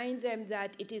reminds them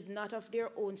that it is not of their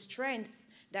own strength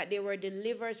that they were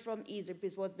delivered from Egypt.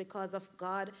 It was because of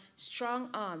God's strong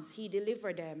arms. He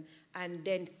delivered them. And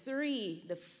then 3,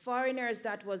 the foreigners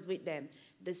that was with them.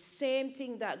 The same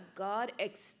thing that God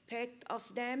expect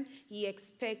of them, he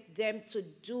expect them to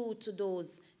do to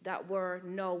those that were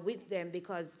now with them,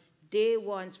 because they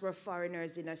once were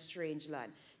foreigners in a strange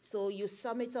land. So you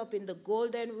sum it up in the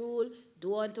golden rule: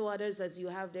 do unto others as you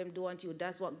have them do unto you.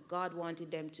 That's what God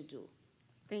wanted them to do.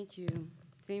 Thank you.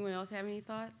 Does anyone else have any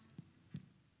thoughts?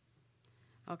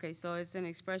 Okay, so it's an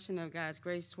expression of God's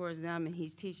grace towards them, and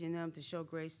he's teaching them to show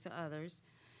grace to others.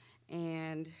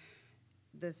 And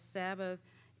the Sabbath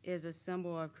is a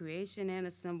symbol of creation and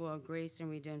a symbol of grace and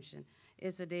redemption.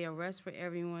 It's a day of rest for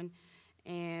everyone,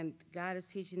 and God is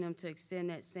teaching them to extend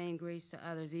that same grace to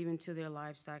others, even to their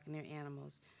livestock and their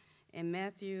animals. In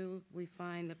Matthew, we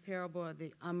find the parable of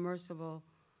the unmerciful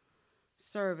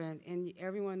servant, and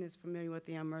everyone is familiar with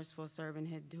the unmerciful servant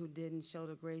who didn't show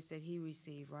the grace that he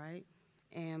received, right?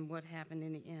 And what happened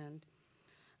in the end.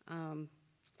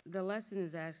 The lesson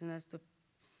is asking us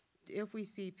if we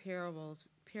see parallels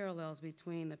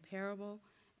between the parable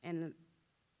and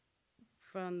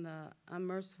from the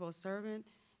unmerciful servant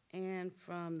and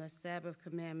from the Sabbath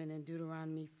commandment in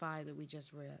Deuteronomy 5 that we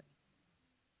just read.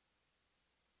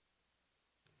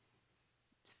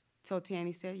 So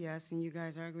Tanny said yes, and you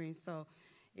guys are agreeing. So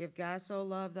if God so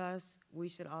loved us, we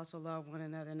should also love one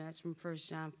another, and that's from 1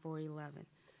 John 4:11.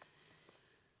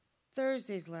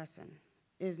 Thursday's lesson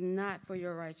is not for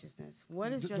your righteousness.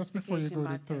 What is Just before you justification go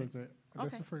by to faith? Thursday, Okay.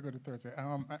 just before you go to Thursday,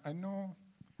 I know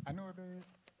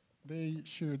they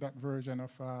share that version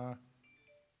of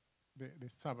the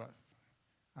Sabbath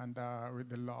and with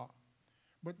the law,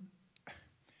 but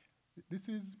this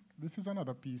is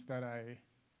another piece that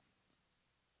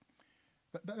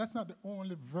that's not the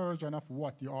only version of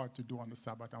what you ought to do on the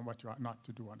Sabbath and what you ought not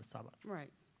to do on the Sabbath.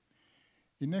 Right.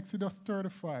 In Exodus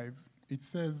 35, it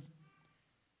says,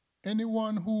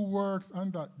 anyone who works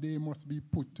on that day must be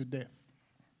put to death.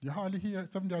 You hardly hear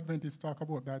Seventh-day Adventists talk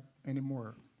about that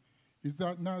anymore. Is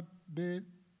that not the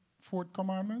fourth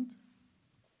commandment?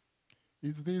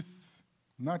 Is this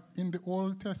not in the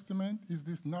Old Testament? Is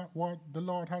this not what the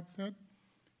Lord had said?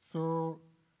 So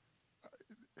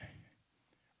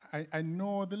I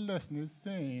know the lesson is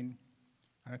saying,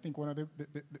 and I think one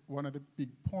of the big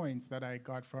points that I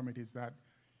got from it is that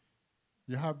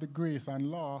you have the grace and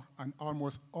law, and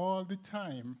almost all the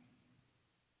time,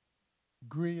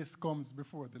 grace comes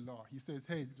before the law. He says,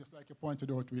 hey, just like you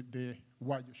pointed out with the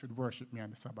why you should worship me on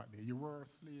the Sabbath day. You were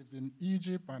slaves in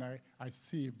Egypt, and I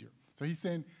saved you. So he's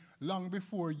saying, long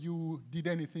before you did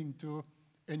anything to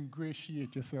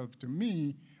ingratiate yourself to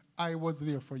me, I was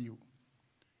there for you.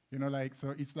 You know, like,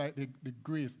 so it's like the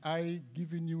grace. I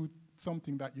given you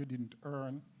something that you didn't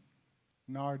earn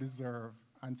nor deserve,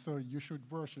 and so you should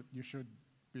worship. You should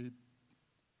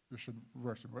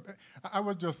worship. But I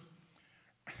was just,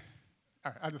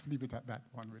 all right, I'll just leave it at that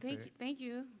one with Thank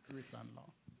you. grace and law.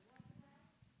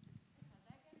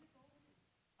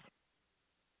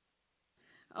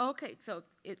 Okay, so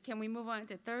can we move on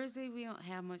to Thursday? We don't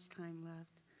have much time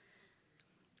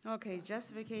left. Okay,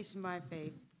 justification by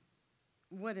faith.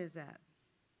 What is that?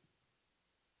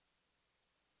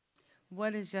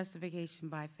 What is justification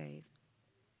by faith?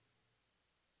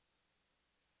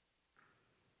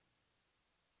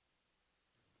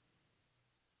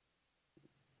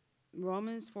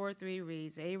 Romans 4:3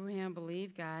 reads, Abraham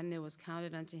believed God and it was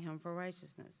counted unto him for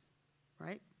righteousness,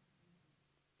 right?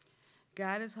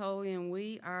 God is holy and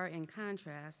we are, in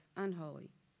contrast,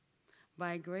 unholy.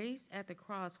 By grace at the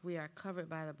cross, we are covered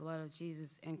by the blood of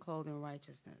Jesus and clothed in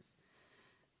righteousness.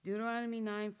 Deuteronomy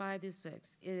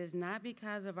 9:5-6. It is not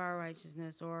because of our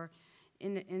righteousness or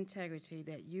in the integrity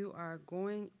that you are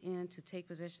going in to take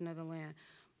possession of the land,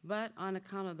 but on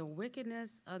account of the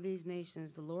wickedness of these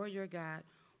nations, the Lord your God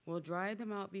will drive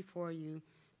them out before you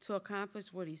to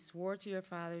accomplish what he swore to your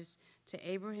fathers, to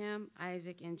Abraham,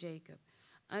 Isaac, and Jacob.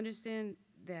 Understand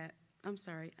then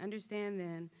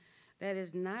that it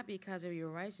is not because of your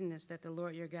righteousness that the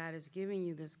Lord your God is giving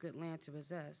you this good land to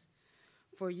possess,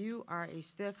 for you are a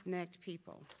stiff-necked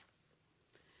people.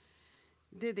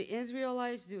 Did the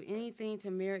Israelites do anything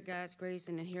to merit God's grace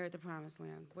and inherit the promised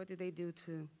land? What did they do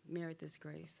to merit this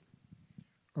grace?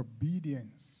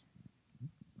 Obedience.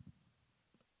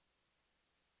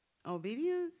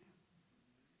 Obedience?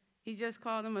 He just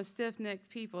called them a stiff-necked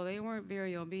people. They weren't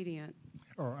very obedient.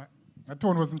 Oh, my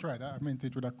tone wasn't right. I meant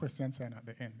it with a question sign at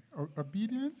the end.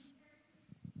 Obedience?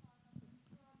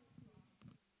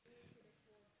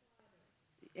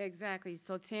 Exactly.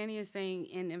 So Tanya is saying,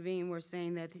 and Naveen were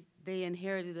saying that they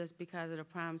inherited us because of the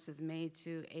promises made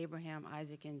to Abraham,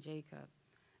 Isaac, and Jacob,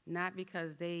 not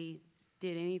because they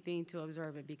did anything to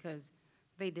observe it, because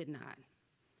they did not.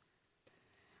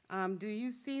 Do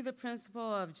you see the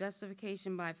principle of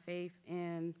justification by faith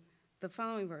in the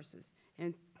following verses?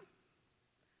 And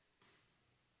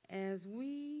as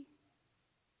we,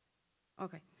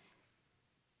 okay,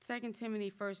 2 Timothy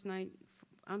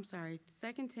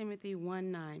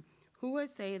 1:9, who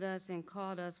has saved us and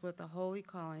called us with a holy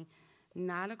calling,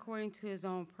 not according to his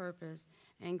own purpose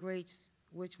and grace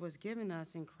which was given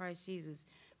us in Christ Jesus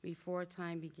before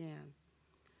time began.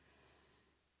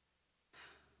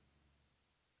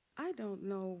 I don't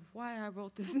know why I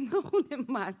wrote this note in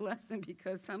my lesson,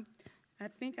 because I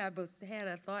think I had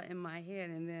a thought in my head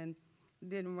and then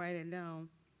didn't write it down.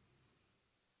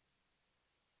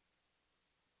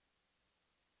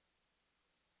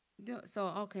 So,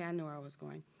 okay, I know where I was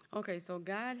going. Okay, so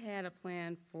God had a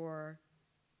plan for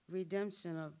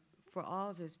redemption for all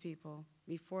of his people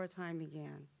before time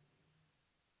began.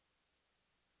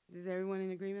 Is everyone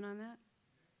in agreement on that?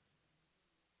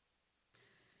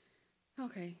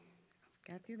 Okay,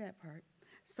 got through that part.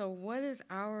 So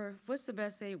what's the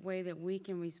best way that we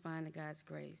can respond to God's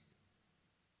grace?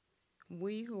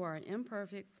 We who are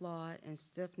imperfect, flawed, and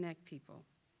stiff-necked people.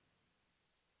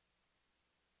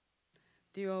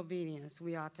 Through obedience,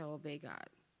 we ought to obey God.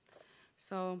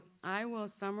 So I will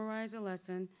summarize the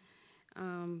lesson.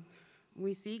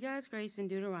 We see God's grace in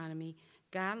Deuteronomy.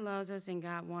 God loves us and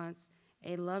God wants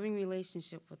a loving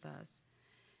relationship with us.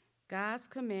 God's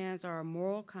commands are a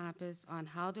moral compass on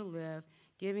how to live,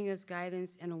 giving us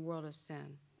guidance in a world of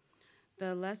sin.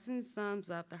 The lesson sums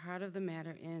up the heart of the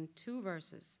matter in 2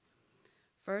 verses.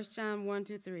 1 John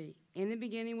 1-3. In the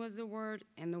beginning was the Word,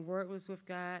 and the Word was with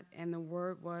God, and the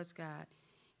Word was God.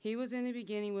 He was in the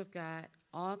beginning with God.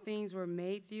 All things were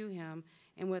made through him,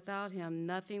 and without him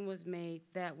nothing was made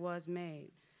that was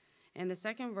made. And the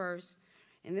second verse,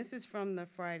 and this is from the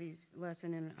Friday's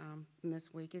lesson from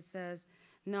this week, it says,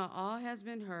 now all has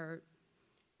been heard.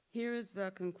 Here is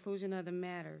the conclusion of the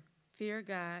matter. Fear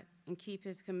God and keep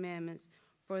his commandments,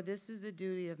 for this is the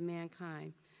duty of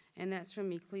mankind. and that's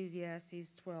from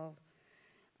Ecclesiastes 12.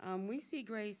 We see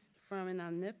grace from an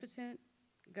omnipotent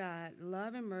God,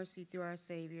 love and mercy through our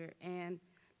Savior, and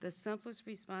the simplest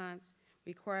response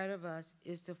required of us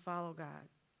is to follow God,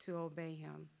 to obey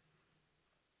Him,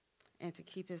 and to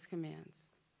keep His commands.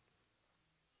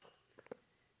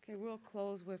 Okay, we'll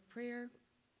close with prayer.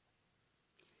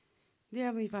 Dear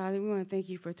Heavenly Father, we want to thank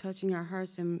you for touching our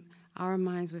hearts and our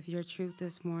minds with your truth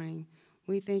this morning.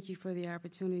 We thank you for the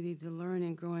opportunity to learn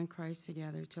and grow in Christ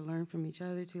together, to learn from each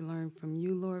other, to learn from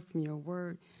you, Lord, from your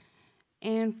word,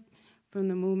 and from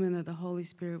the movement of the Holy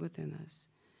Spirit within us.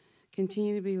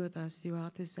 Continue to be with us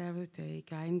throughout this Sabbath day,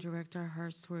 guide and direct our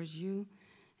hearts towards you,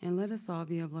 and let us all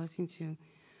be a blessing to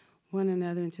one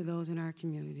another and to those in our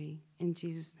community. In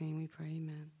Jesus' name we pray,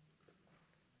 amen.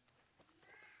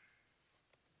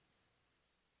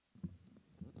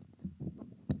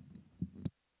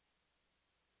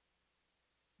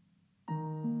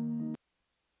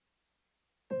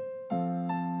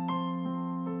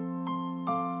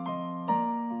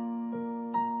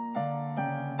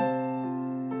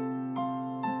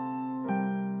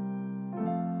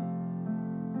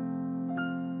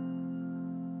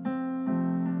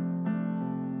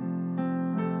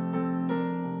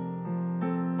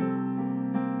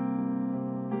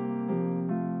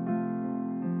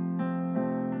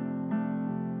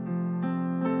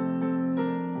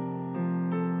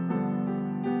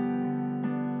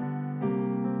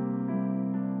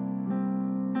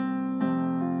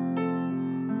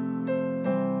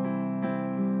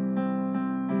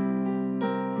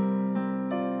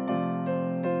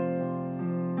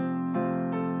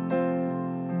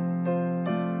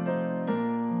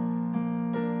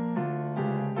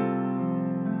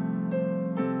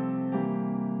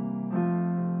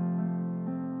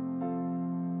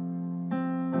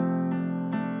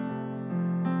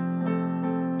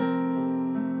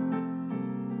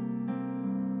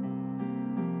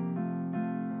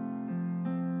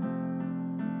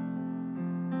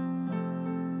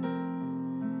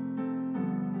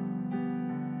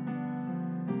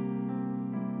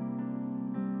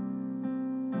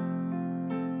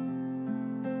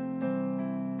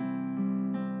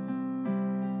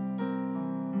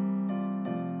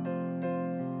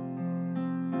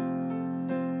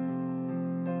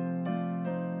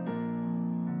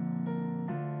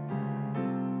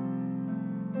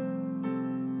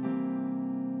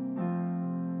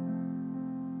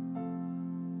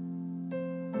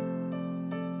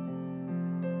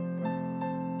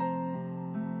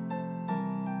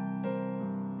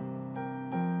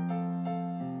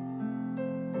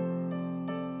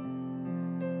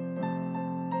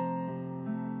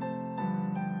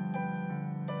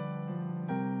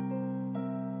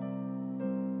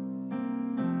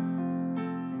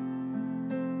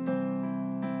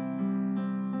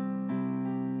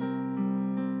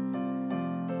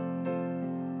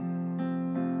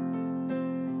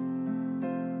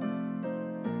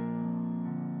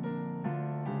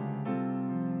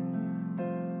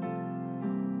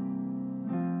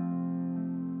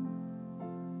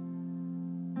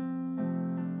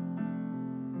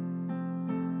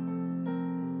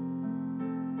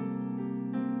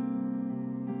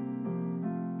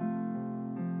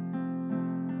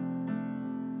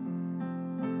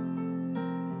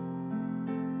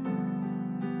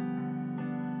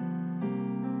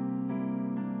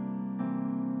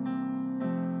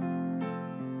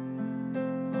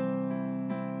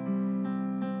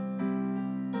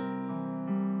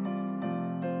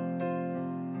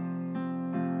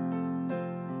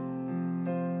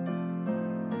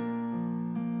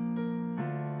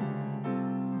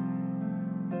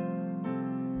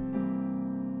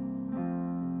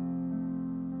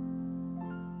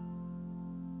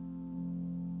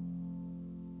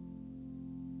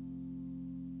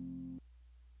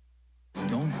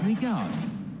 Don't freak out.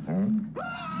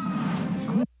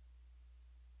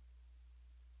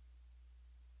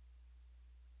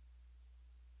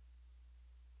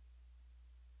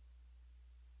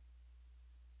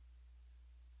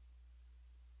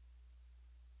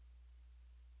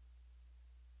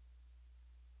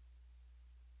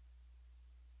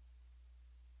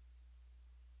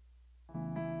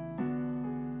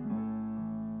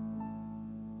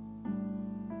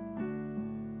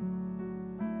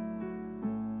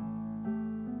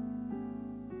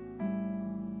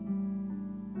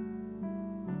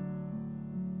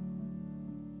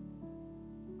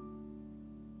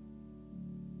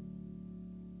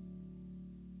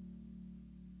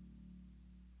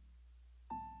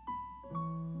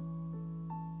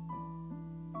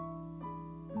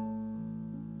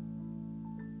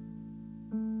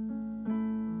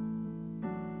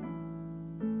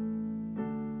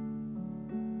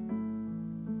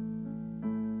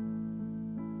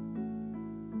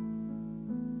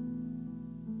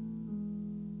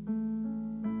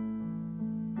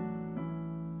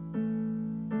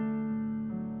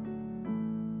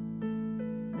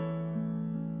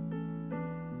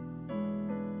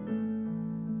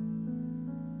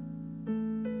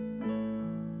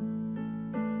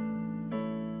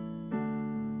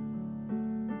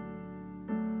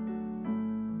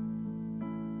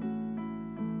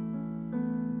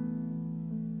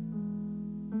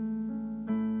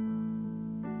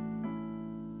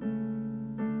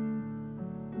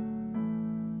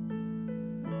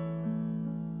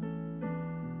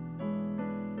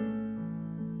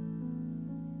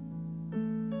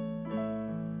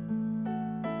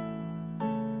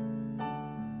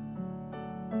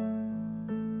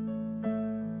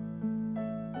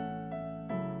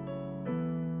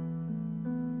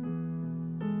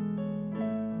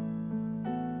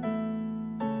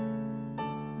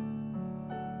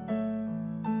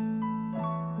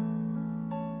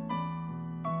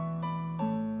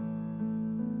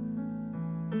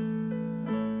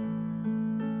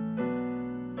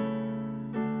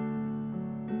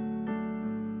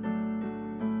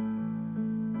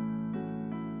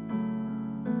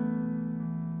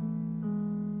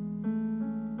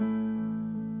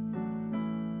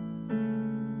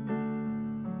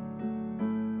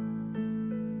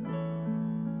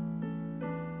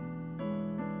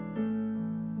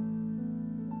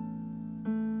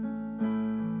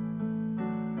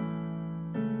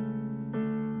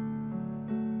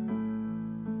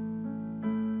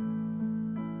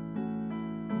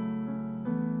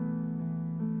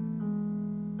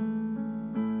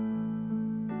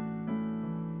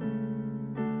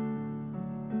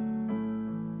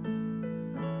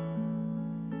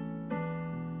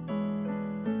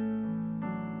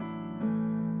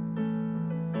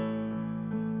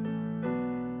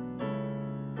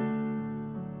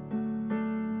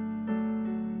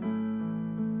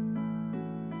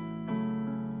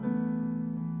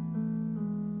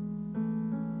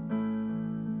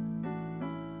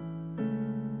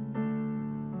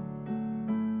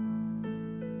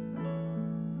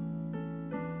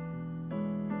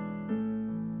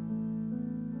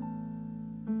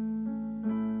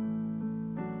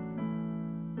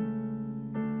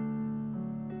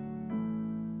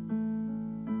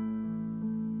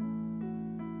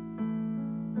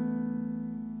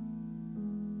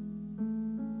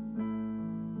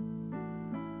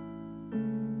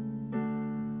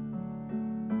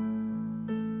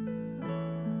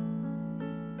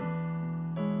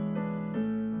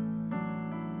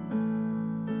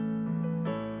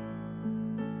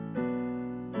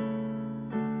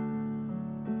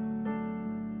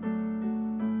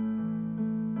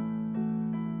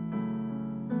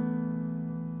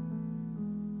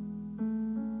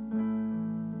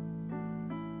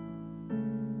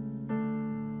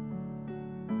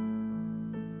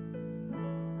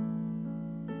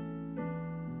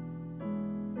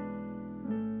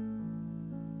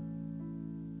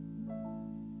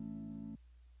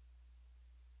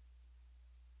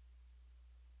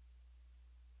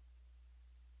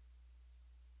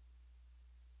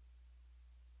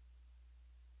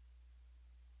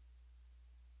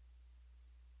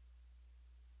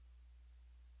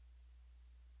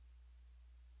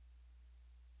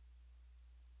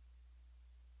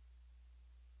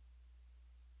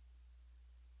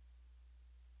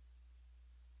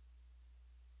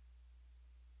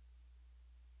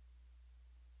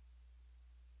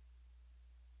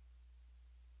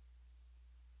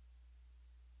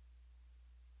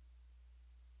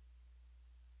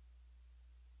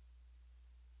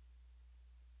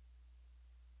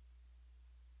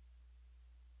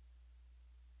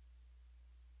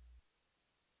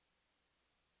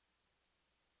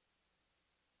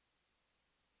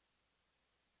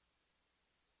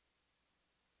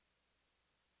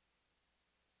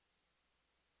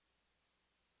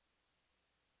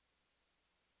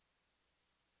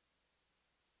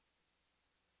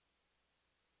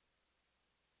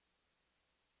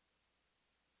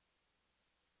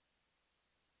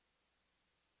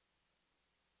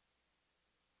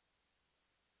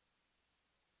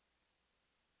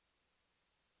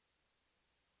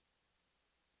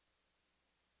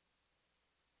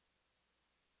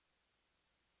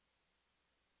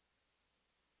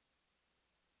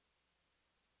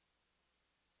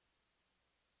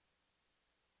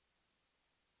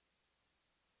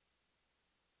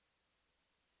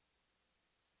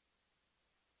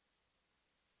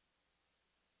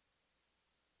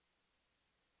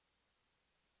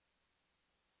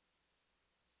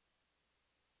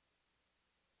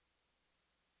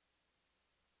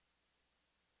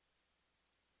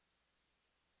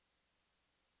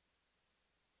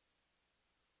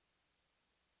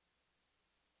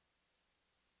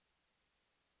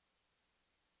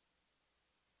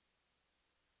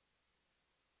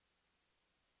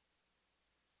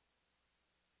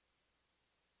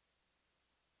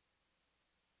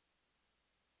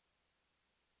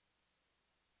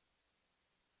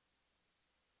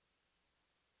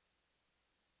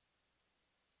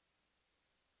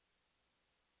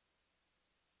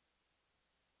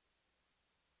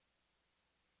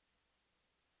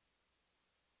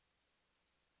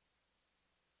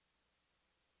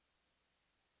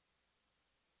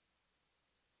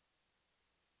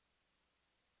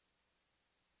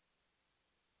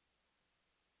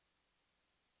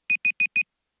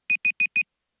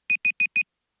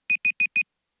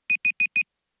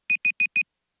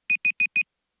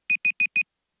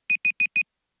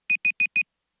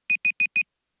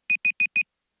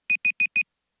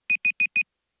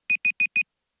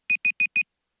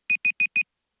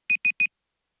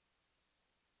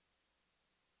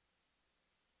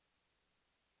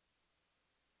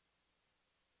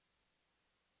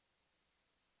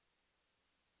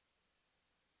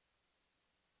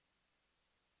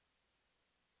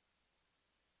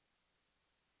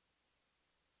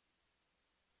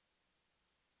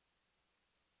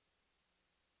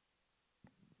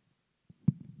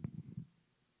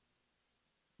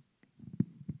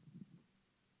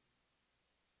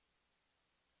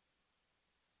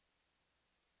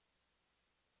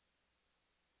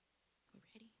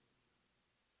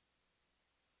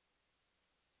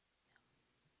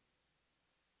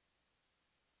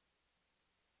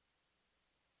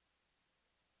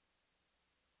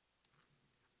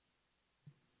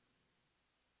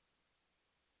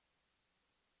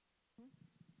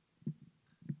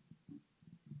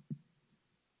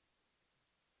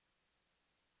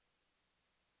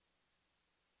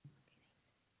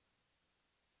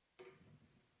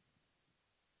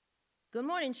 Good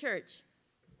morning, church.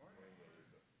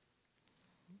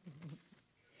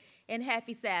 And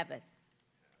happy Sabbath.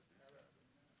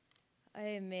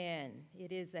 Amen.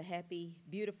 It is a happy,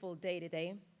 beautiful day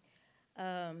today.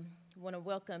 I want to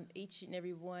welcome each and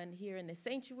every one here in the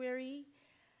sanctuary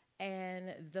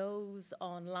and those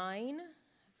online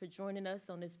for joining us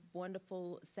on this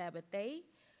wonderful Sabbath day.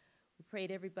 We pray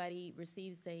that everybody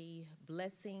receives a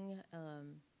blessing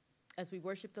as we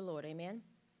worship the Lord. Amen.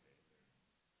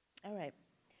 All right.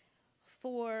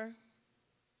 For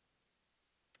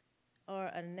our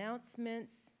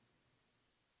announcements,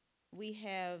 we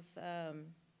had a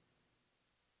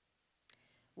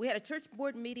church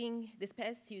board meeting this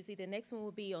past Tuesday. The next one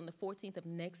will be on the 14th of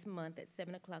next month at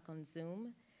 7 o'clock on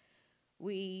Zoom.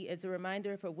 As a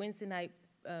reminder, for Wednesday night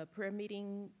prayer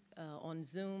meeting on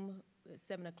Zoom at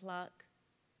 7 o'clock.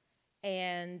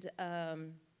 And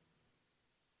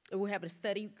we're having a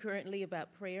study currently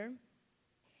about prayer.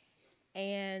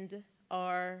 And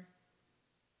for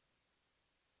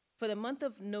the month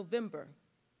of November,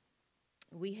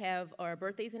 we have our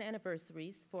birthdays and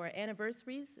anniversaries. For our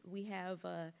anniversaries, we have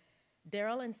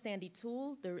Daryl and Sandy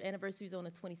Toole. Their anniversary is on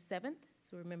the 27th,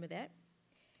 so remember that.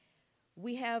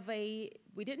 We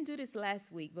didn't do this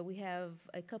last week, but we have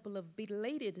a couple of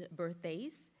belated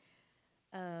birthdays.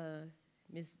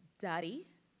 Miss Dottie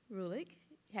Rulick,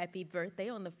 happy birthday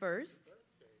on the 1st.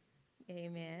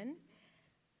 Amen.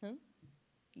 Huh?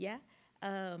 Yeah.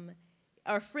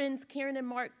 Our friends Karen and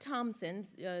Mark Thompson,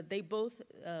 they both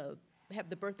have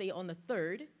the birthday on the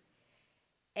 3rd.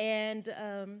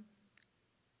 And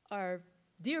our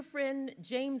dear friend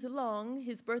James Long,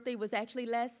 his birthday was actually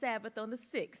last Sabbath on the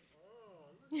 6th.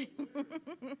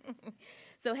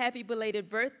 So happy belated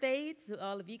birthday to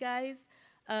all of you guys.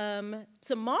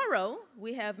 Tomorrow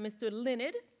we have Mr.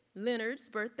 Leonard's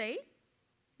birthday.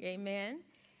 Amen.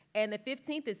 And the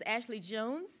 15th is Ashley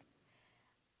Jones.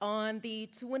 On the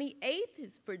 28th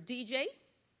is for DJ.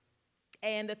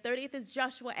 And the 30th is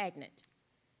Joshua Agnet.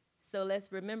 So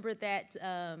let's remember that,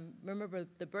 remember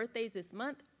the birthdays this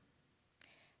month.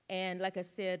 And like I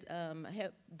said,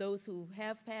 those who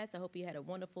have passed, I hope you had a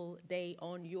wonderful day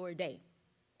on your day.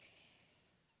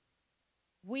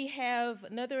 We have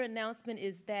another announcement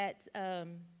is that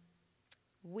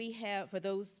we have, for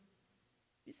those,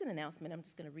 it's an announcement, I'm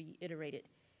just going to reiterate it.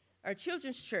 Our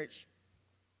children's church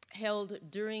held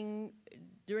during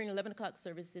 11 o'clock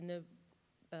service in the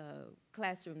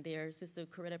classroom there. Sister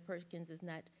Coretta Perkins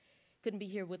couldn't be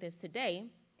here with us today,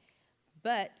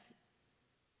 but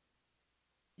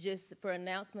just for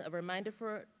announcement, a reminder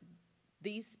for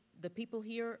the people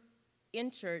here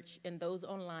in church and those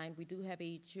online, we do have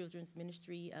a children's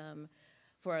ministry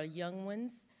for our young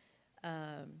ones.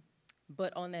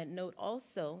 But on that note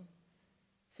also,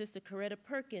 Sister Coretta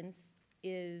Perkins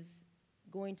is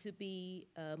going to be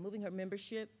moving her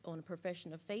membership on a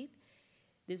profession of faith.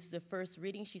 This is the first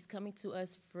reading. She's coming to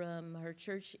us from her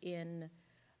church in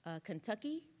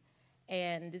Kentucky.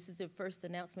 And this is the first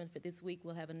announcement for this week.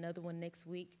 We'll have another one next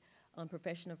week on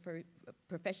profession of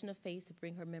faith to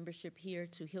bring her membership here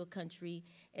to Hill Country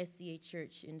SDA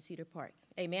Church in Cedar Park.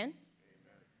 Amen?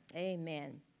 Amen.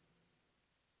 Amen.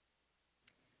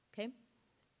 Okay.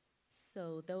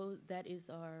 So that is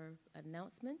our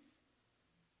announcements.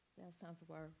 Now it's time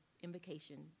for our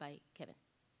invocation by Kevin.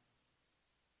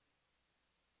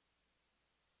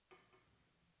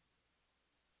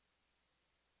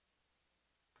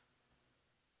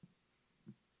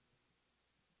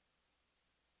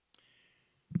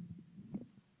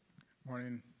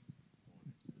 Morning.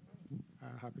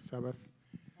 Happy Sabbath.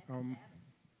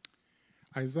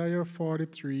 Isaiah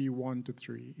 43,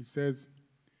 1-3. It says,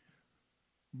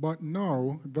 "But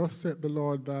now thus saith the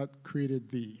Lord that created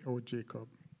thee, O Jacob,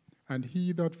 and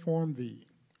he that formed thee,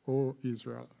 O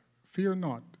Israel, fear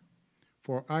not,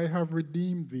 for I have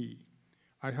redeemed thee.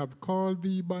 I have called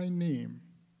thee by name.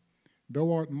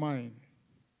 Thou art mine.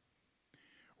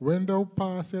 When thou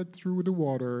passest through the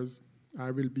waters,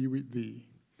 I will be with thee.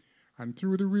 And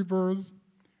through the rivers,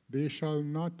 they shall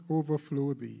not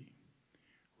overflow thee.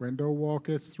 When thou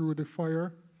walkest through the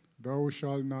fire, thou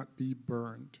shalt not be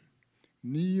burned,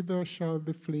 neither shall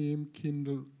the flame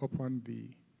kindle upon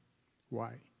thee.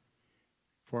 Why?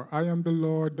 For I am the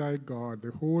Lord thy God,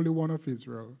 the Holy One of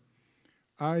Israel,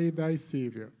 I thy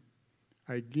Savior.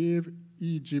 I gave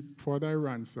Egypt for thy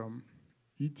ransom,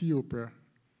 Ethiopia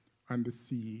and the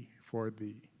sea for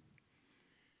thee."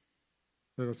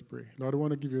 Let us pray. Lord, I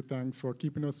want to give you thanks for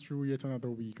keeping us through yet another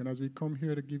week. And as we come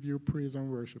here to give you praise and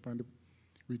worship, and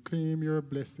we claim your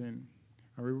blessing,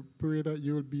 and we pray that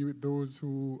you will be with those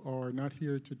who are not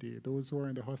here today, those who are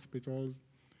in the hospitals,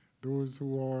 those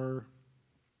who are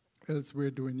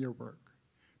elsewhere doing your work,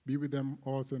 Be with them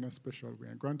also in a special way.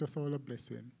 And grant us all a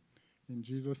blessing. In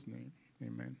Jesus' name,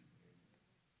 amen.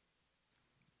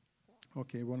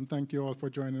 Okay, I want to thank you all for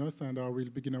joining us, and we'll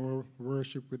begin our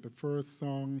worship with the first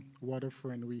song, What a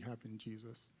Friend We Have in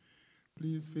Jesus.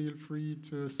 Please feel free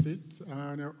to sit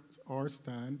or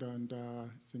stand and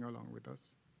sing along with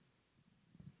us.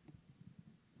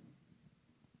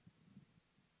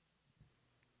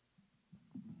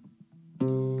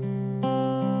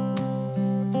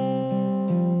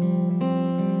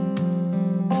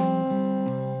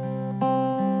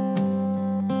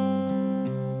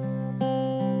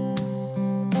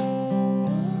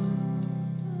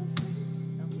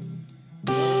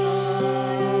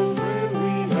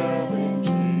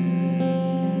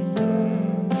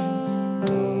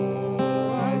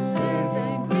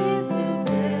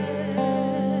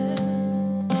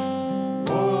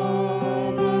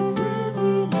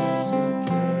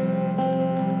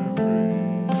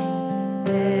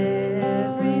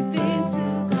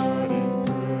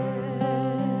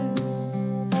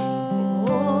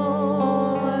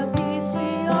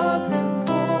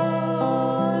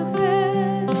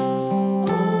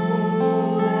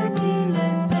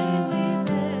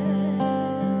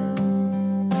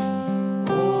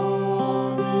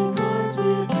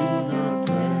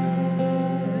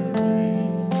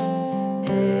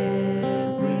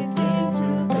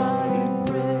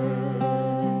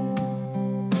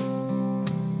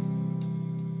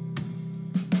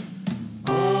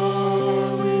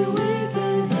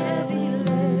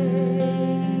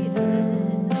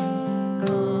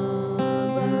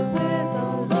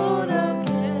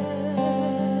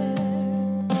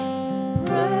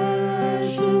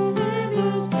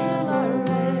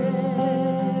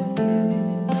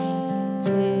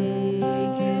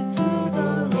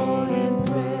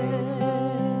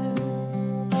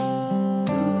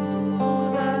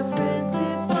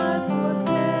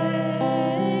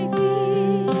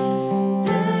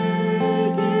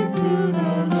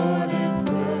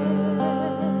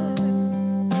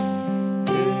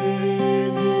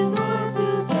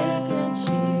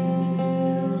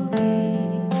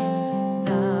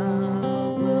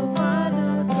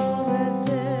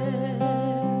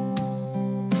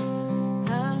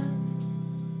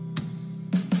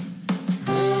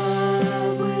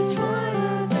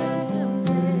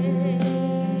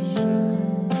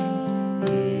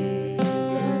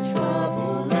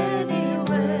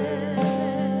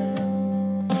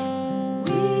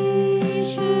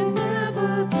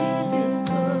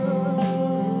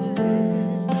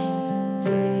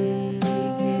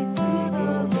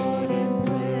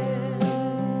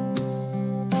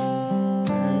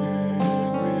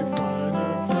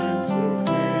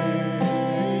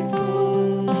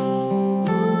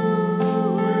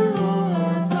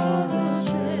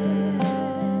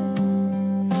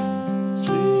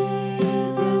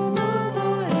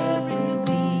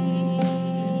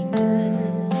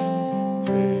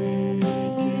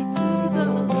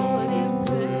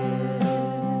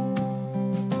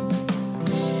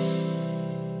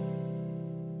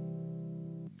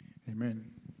 Amen.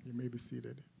 You may be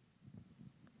seated.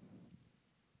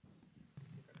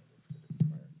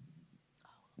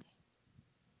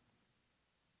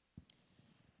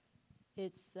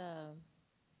 It's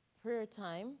prayer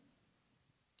time.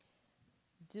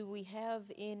 Do we have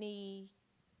any,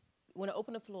 want to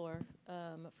open the floor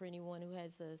for anyone who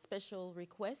has a special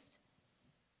request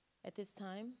at this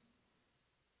time?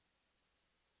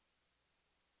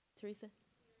 Teresa?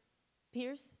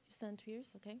 Pierce? Your son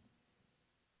Pierce, okay.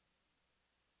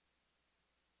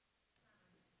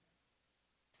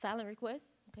 Silent request,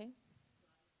 okay.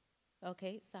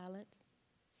 Okay, silent.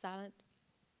 Silent.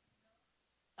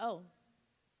 Oh.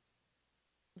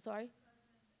 I'm sorry?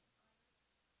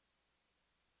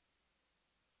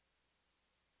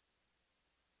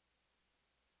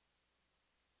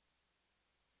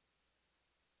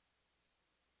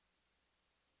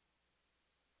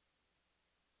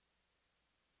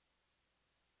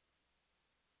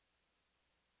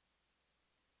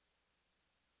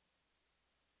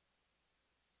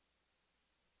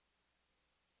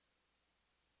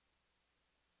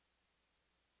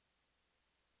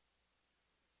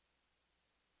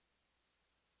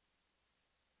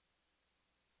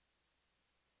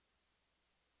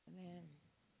 Amen.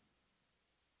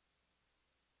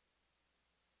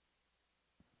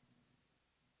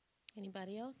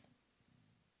 Anybody else?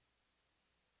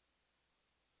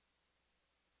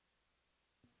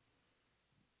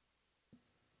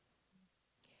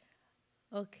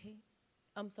 Okay.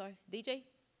 I'm sorry. DJ?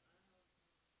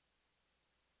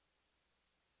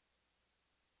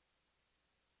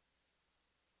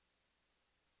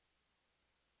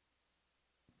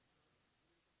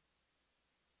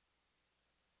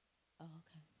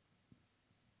 okay.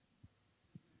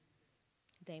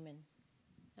 Damon.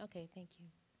 Okay, thank you.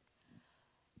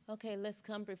 Okay, let's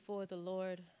come before the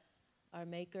Lord, our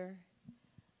Maker.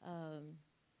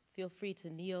 Feel free to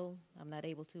kneel. I'm not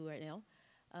able to right now.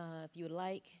 If you would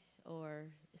like, or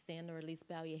stand, or at least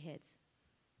bow your heads.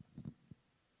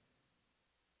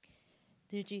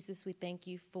 Dear Jesus, we thank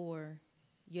you for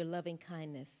your loving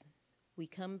kindness. We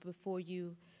come before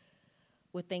you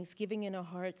with thanksgiving in our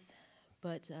hearts,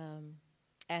 but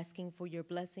asking for your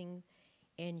blessing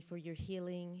and for your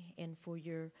healing and for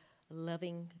your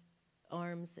loving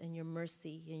arms and your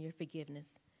mercy and your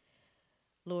forgiveness.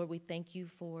 Lord, we thank you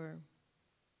for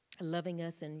loving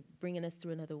us and bringing us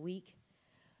through another week.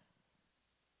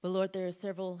 But Lord, there are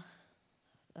several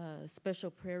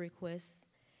special prayer requests.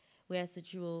 We ask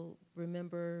that you will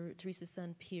remember Teresa's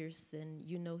son, Pierce, and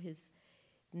you know his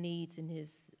needs and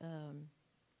his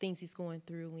things he's going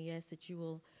through. We ask that you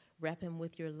will wrap him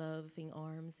with your loving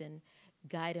arms and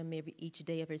guide him each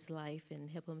day of his life and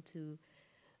help him to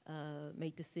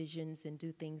make decisions and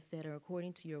do things that are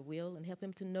according to your will, and help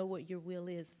him to know what your will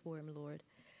is for him, Lord.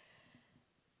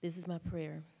 This is my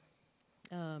prayer.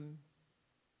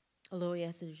 Lord, we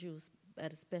ask that you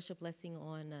add a special blessing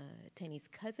on Tanny's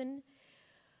cousin.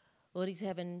 Lord, he's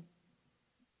having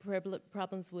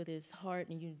problems with his heart,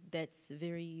 and that's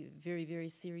very, very, very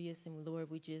serious. And Lord,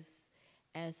 we just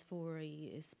ask for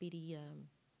a speedy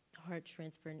heart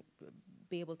transfer and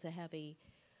be able to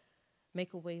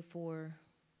make a way for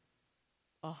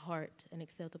a heart, an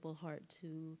acceptable heart,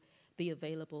 to be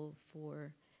available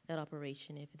for that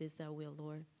operation, if it is thy will,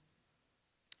 Lord.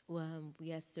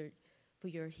 We ask for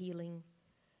your healing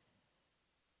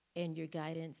and your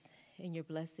guidance and your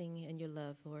blessing and your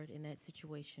love, Lord, in that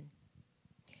situation.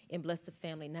 And bless the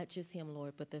family, not just him,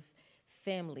 Lord, but the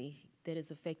family that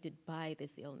is affected by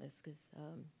this illness, because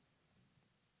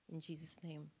in Jesus'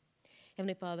 name.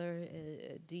 Heavenly Father,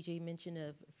 DJ mentioned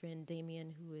a friend,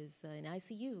 Damien, who is in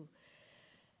ICU.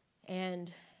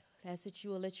 And ask that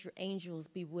you will let your angels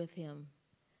be with him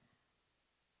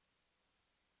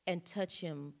and touch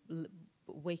him,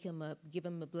 wake him up, give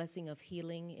him a blessing of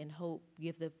healing and hope,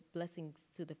 give the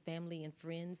blessings to the family and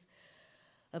friends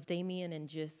of Damien, and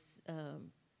just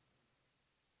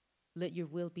let your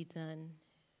will be done,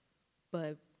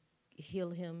 but heal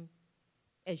him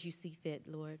as you see fit,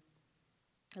 Lord.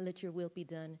 Let your will be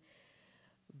done,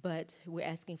 but we're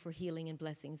asking for healing and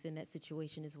blessings in that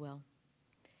situation as well.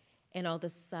 And all the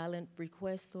silent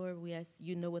requests, Lord, we ask,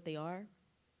 you know what they are.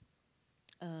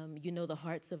 You know the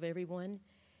hearts of everyone,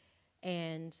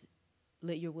 and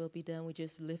let your will be done. We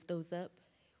just lift those up.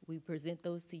 We present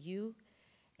those to you,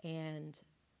 and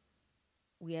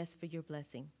we ask for your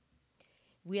blessing.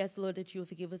 We ask, Lord, that you will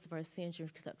forgive us of our sins, your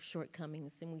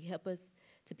shortcomings, and we help us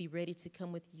to be ready to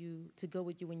come with you, to go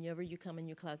with you whenever you come in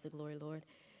your clouds of glory, Lord.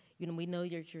 You know, we know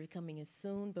that you're coming as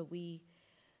soon, but we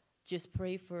just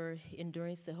pray for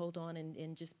endurance to hold on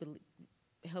and just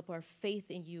help our faith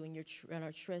in you and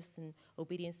our trust and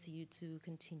obedience to you to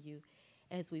continue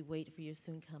as we wait for your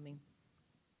soon coming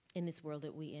in this world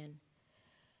that we in.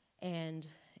 And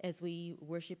as we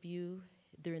worship you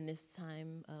during this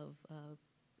time of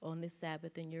on this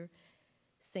Sabbath in your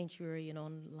sanctuary and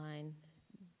online,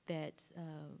 that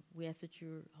we ask that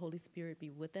your Holy Spirit be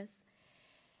with us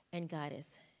and guide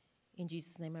us. In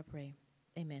Jesus' name I pray.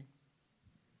 Amen.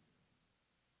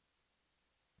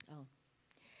 Oh.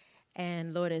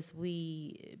 And Lord, as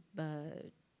we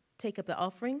take up the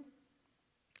offering,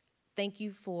 thank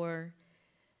you for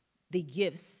the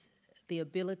gifts, the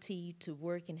ability to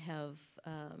work and have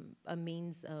a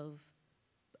means of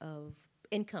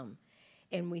income.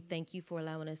 And we thank you for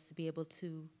allowing us to be able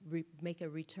to make a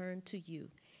return to you,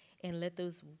 and let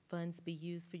those funds be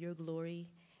used for your glory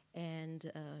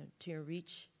and to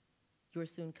reach your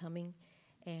soon coming,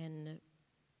 and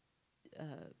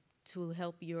to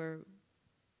help your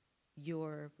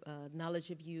knowledge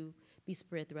of you be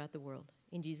spread throughout the world.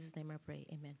 In Jesus' name I pray,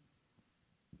 amen.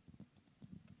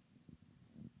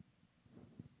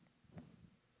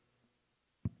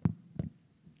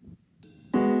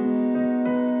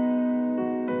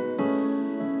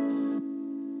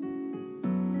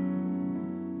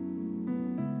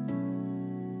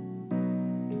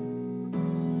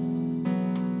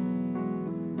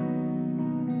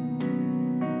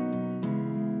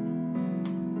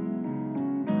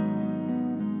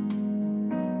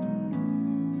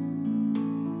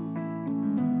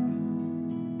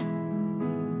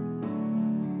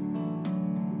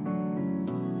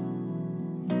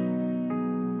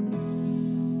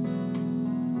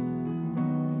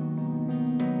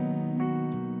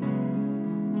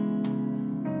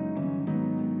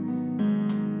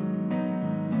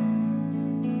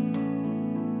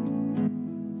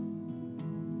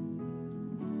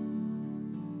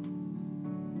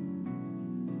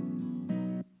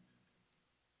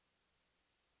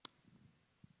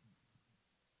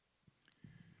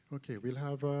 Okay, we'll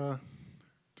have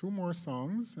two more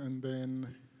songs, and then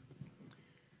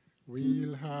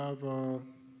we'll have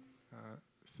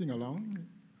sing along,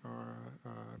 or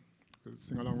we'll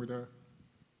sing along with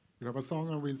we'll have a song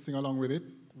and we'll sing along with it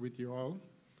with you all,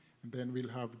 and then we'll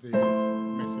have the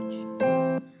message.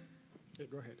 Okay,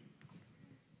 go ahead.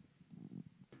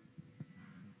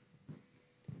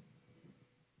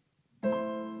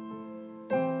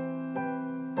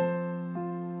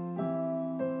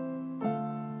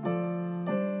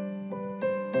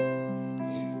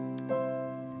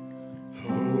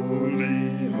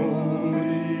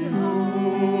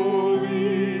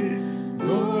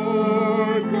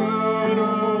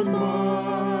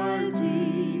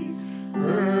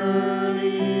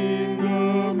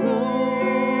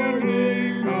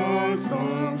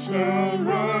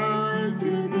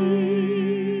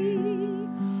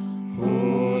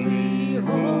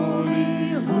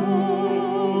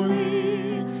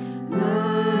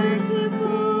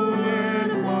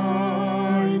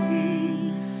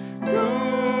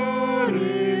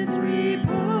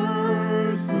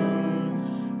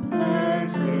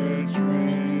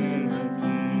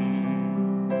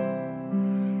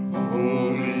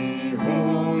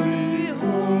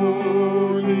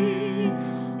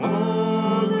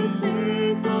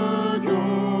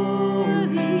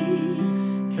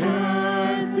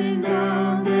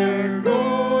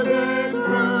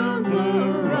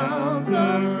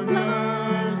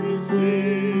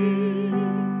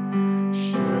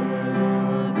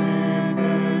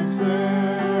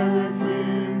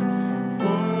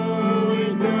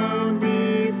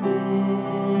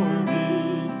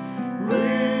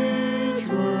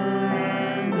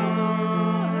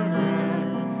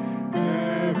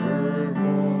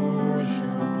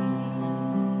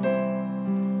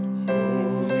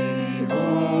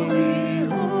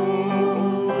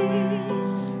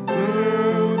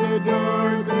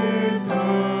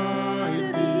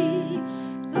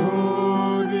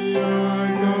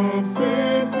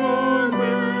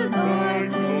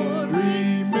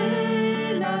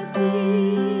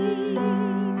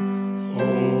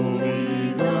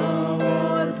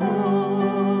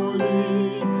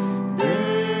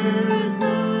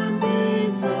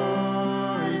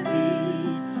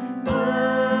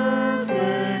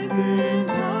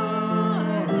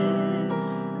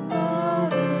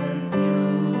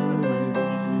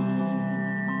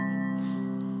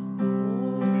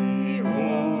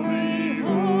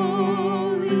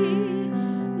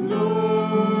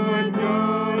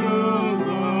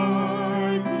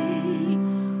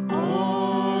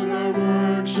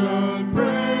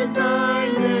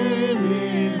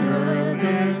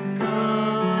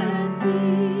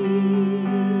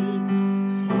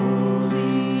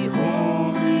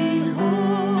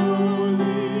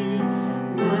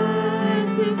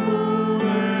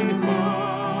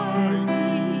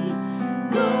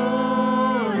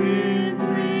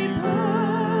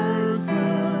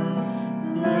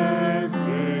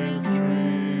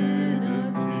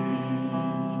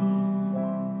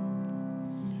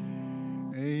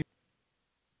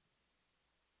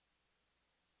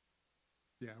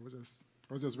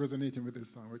 I was just resonating with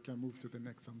this song. We can move to the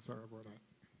next. I'm sorry about that.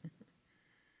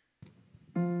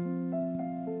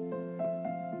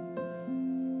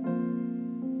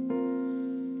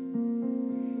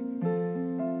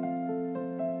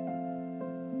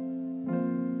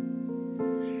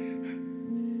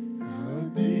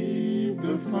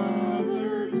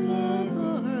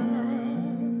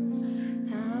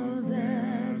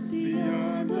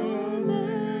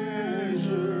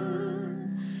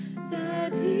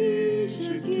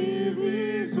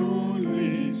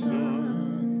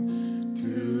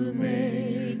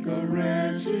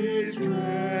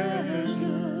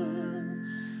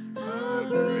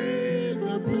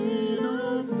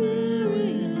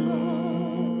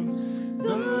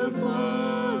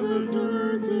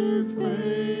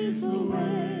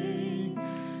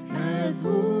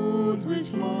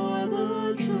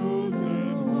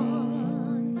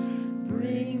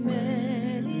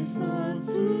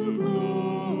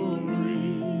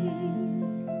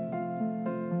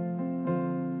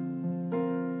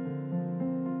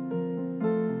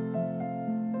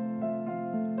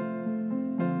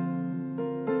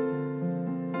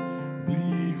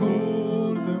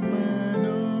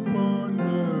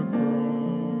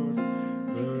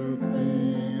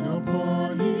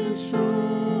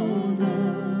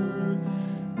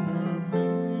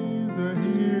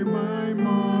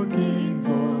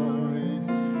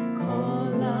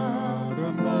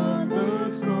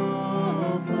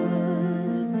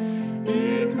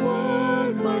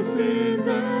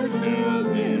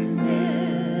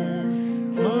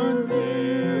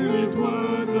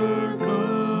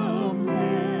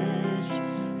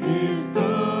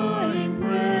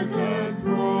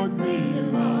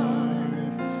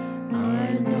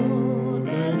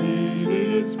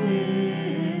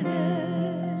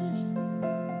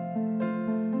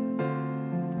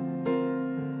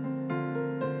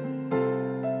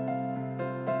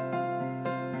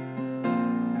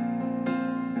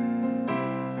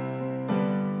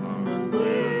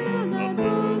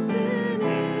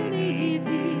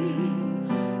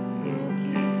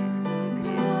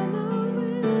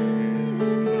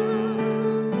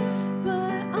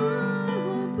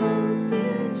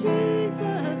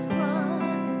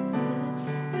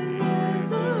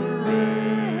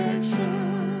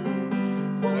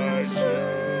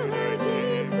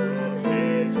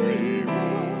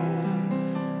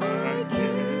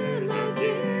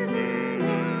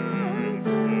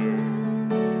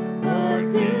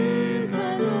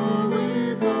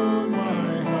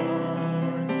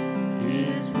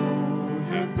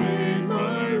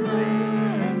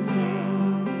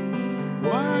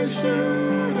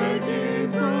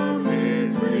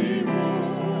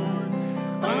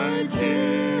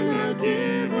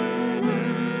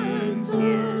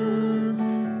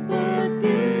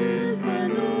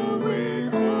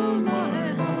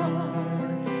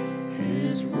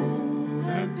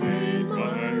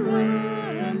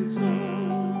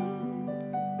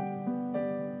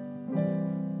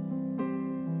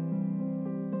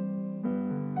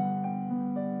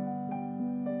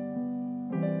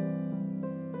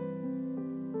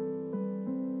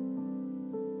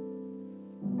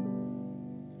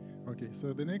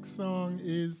 So the next song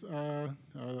is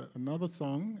another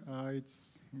song.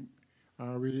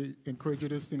 We encourage you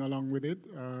to sing along with it.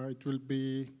 It will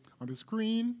be on the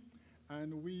screen,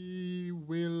 and we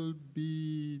will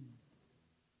be.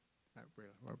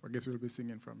 I guess we'll be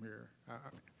singing from here.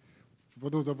 For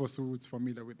those of us who's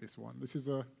familiar with this one, this is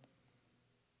a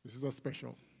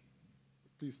special.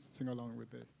 Please sing along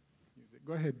with the music.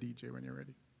 Go ahead, DJ, when you're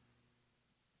ready.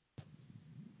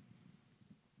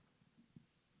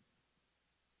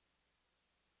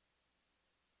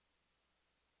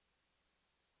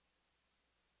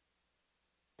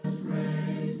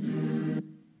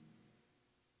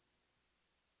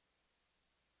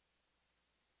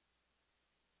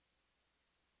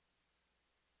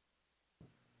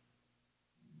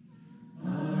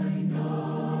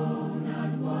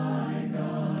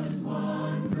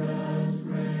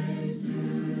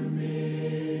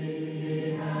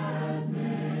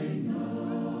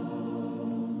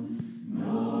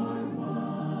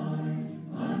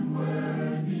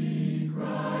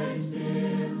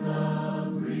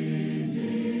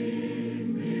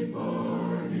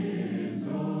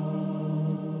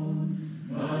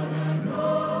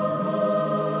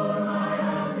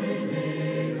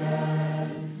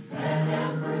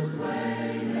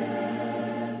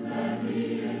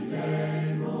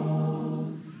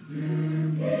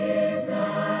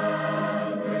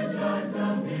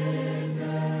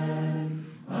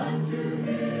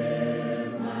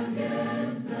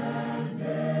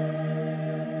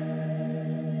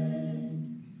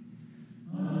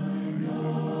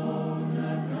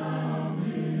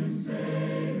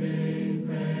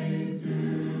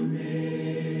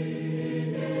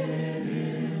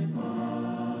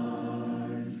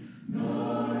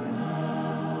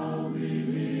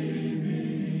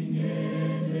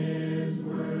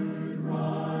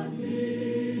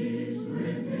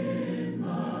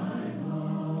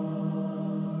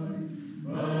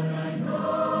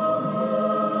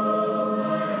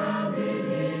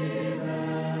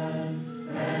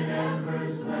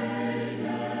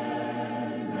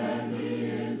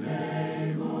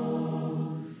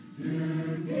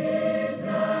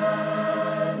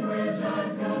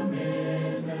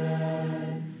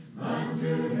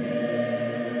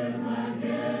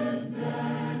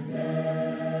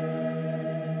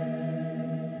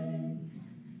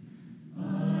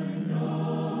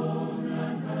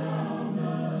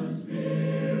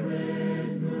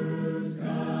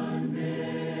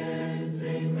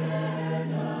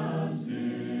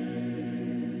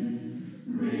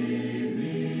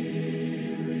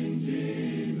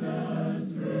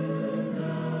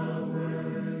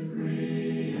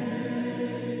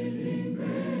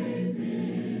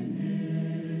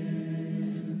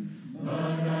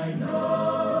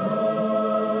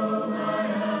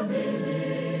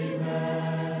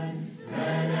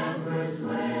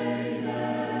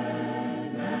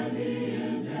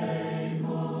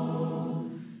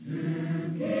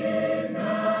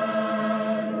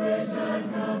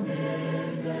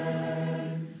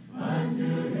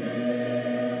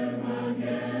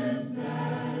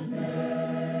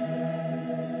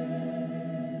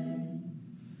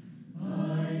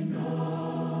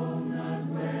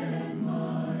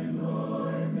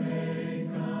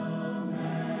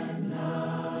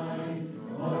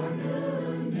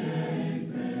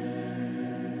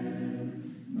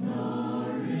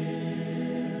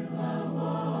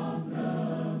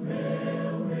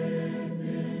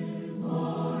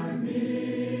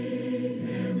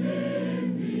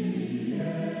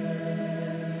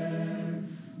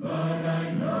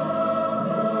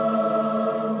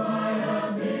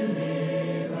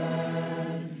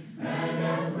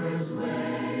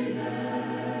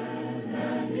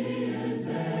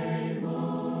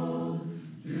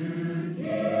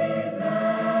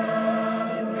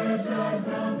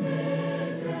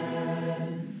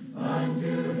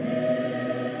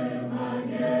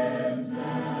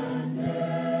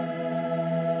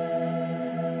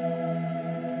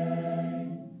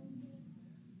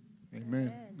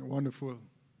 Amen. Wonderful.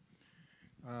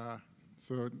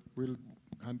 So we'll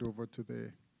hand over to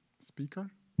the speaker.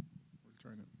 We'll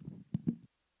join him.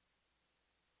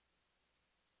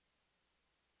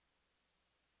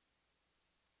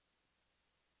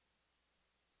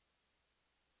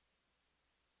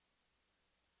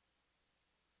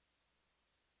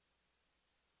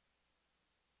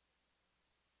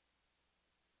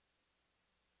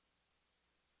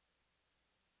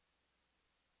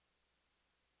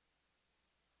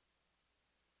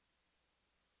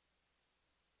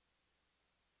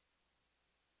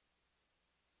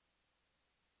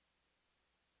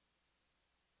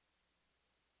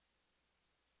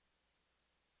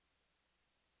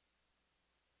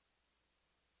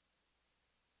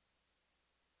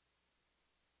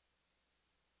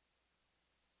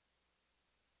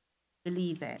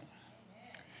 believe it.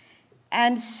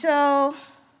 And so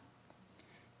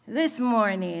this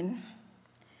morning,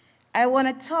 I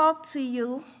want to talk to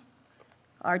you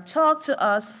or talk to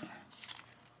us,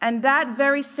 and that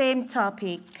very same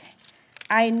topic,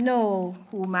 I know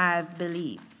whom I have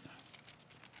believed.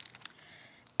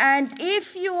 And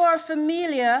if you are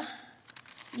familiar,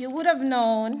 you would have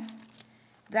known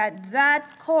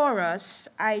that chorus,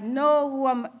 I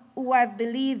know who I've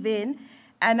believed in,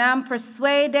 and I'm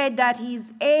persuaded that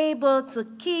he's able to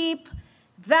keep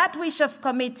that which I've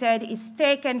committed, is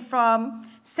taken from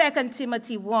 2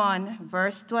 Timothy 1,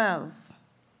 verse 12.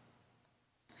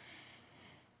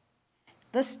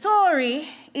 The story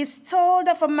is told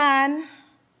of a man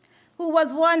who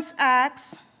was once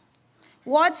asked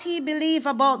what he believed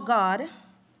about God,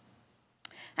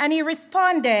 and he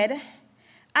responded,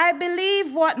 I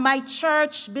believe what my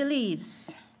church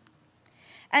believes.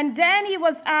 And then he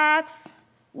was asked,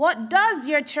 what does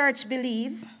your church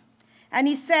believe? And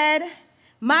he said,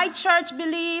 my church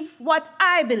believes what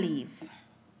I believe.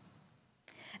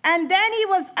 And then he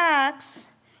was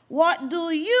asked, what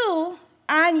do you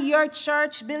and your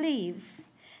church believe?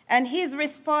 And his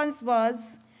response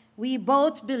was, we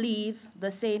both believe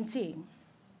the same thing.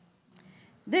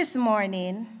 This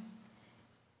morning,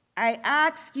 I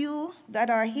ask you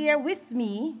that are here with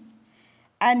me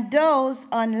and those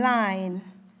online,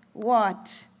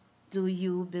 what do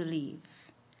you believe?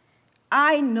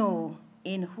 I know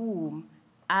in whom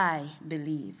I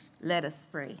believe. Let us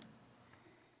pray.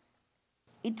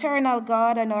 Eternal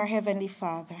God and our Heavenly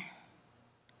Father,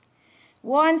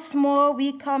 once more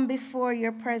we come before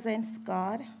your presence,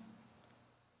 God,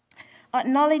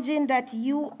 acknowledging that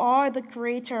you are the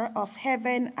creator of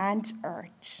heaven and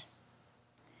earth.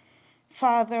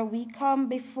 Father, we come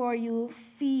before you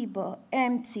feeble,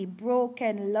 empty,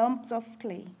 broken lumps of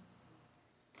clay.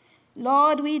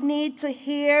 Lord, we need to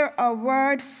hear a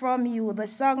word from you. The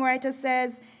songwriter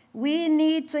says, we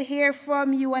need to hear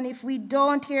from you, and if we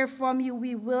don't hear from you,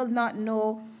 we will not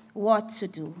know what to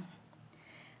do.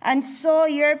 And so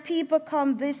your people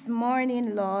come this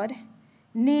morning, Lord,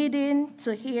 needing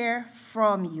to hear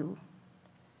from you.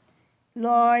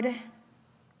 Lord,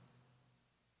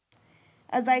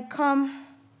 as I come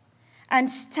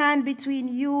and stand between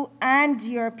you and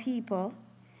your people,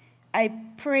 I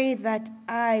pray that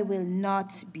I will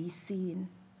not be seen.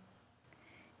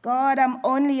 God, I'm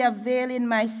only availing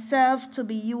myself to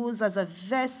be used as a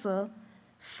vessel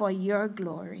for your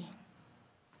glory.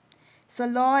 So,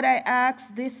 Lord, I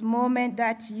ask this moment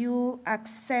that you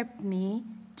accept me,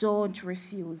 don't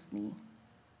refuse me.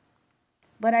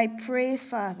 But I pray,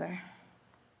 Father,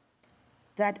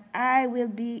 that I will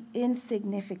be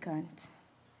insignificant,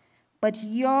 but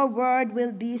your word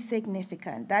will be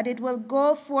significant, that it will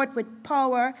go forth with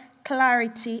power,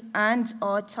 clarity, and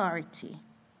authority.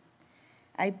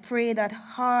 I pray that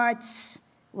hearts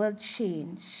will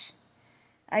change.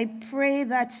 I pray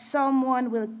that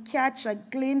someone will catch a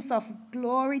glimpse of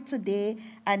glory today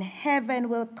and heaven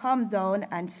will come down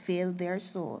and fill their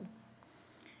soul.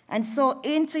 And so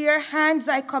into your hands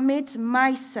I commit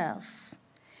myself.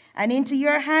 And into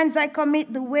your hands I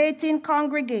commit the waiting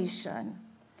congregation.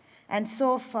 And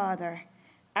so, Father,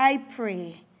 I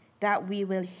pray that we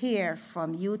will hear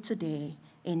from you today.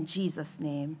 In Jesus'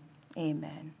 name,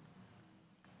 amen.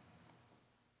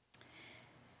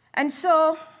 And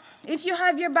so, if you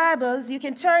have your Bibles, you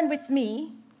can turn with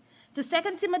me to 2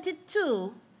 Timothy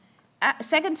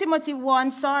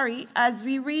 1, as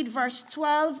we read verse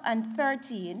 12 and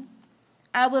 13.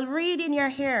 I will read in your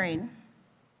hearing.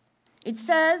 It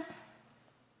says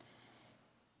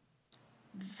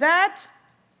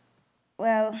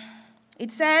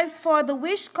for the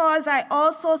which cause I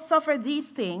also suffer these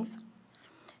things.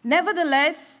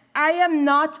 Nevertheless, I am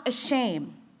not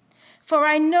ashamed. For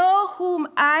I know whom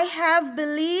I have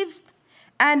believed,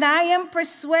 and I am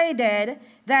persuaded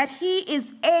that he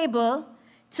is able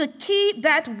to keep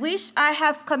that which I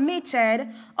have committed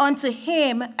unto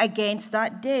him against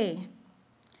that day.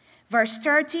 Verse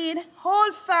 13,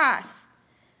 hold fast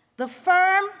the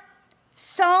firm,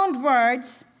 sound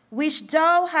words which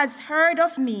thou hast heard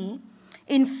of me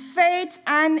in faith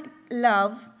and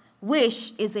love,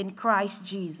 which is in Christ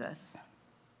Jesus.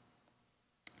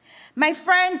 My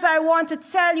friends, I want to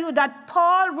tell you that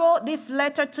Paul wrote this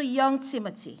letter to young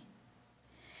Timothy.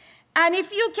 And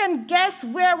if you can guess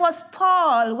where was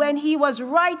Paul when he was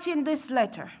writing this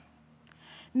letter,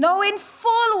 knowing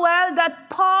full well that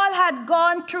Paul had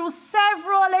gone through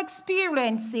several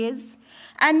experiences,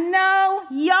 and now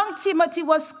young Timothy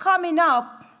was coming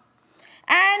up,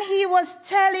 and he was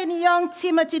telling young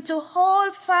Timothy to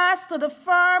hold fast to the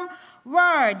firm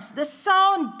words, the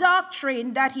sound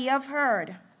doctrine that he have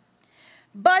heard.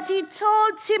 But he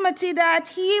told Timothy that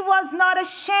he was not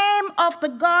ashamed of the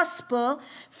gospel,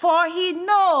 for he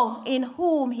knew in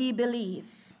whom he believed.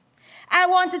 I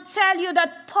want to tell you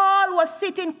that Paul was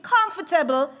sitting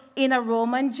comfortable in a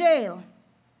Roman jail.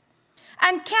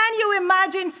 And can you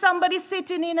imagine somebody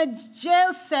sitting in a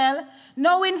jail cell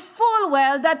knowing full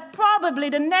well that probably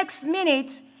the next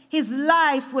minute his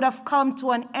life would have come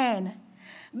to an end?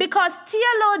 Because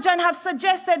theologians have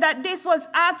suggested that this was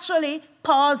actually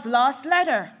Paul's last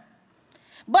letter.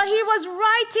 But he was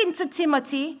writing to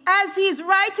Timothy, as he's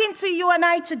writing to you and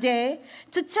I today,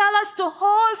 to tell us to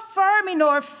hold firm in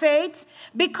our faith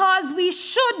because we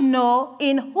should know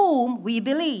in whom we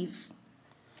believe.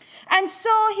 And so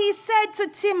he said to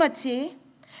Timothy,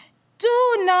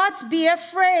 do not be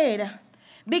afraid,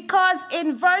 because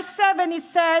in verse 7 it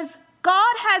says,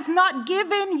 God has not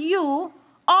given you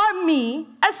or me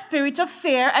a spirit of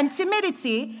fear and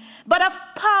timidity, but of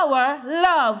power,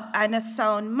 love, and a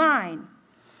sound mind.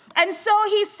 And so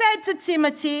he said to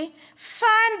Timothy,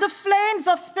 fan the flames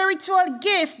of spiritual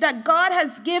gift that God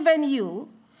has given you,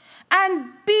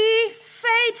 and be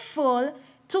faithful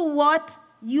to what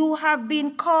you have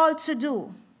been called to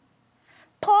do.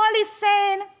 Paul is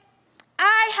saying,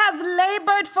 I have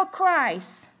labored for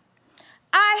Christ.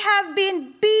 I have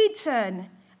been beaten.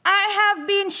 I have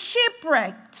been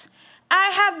shipwrecked.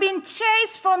 I have been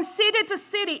chased from city to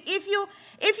city. If you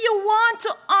want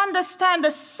to understand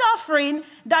the suffering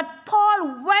that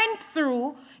Paul went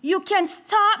through, you can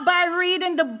start by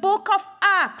reading the book of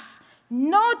Acts.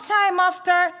 No time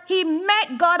after he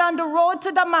met God on the road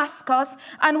to Damascus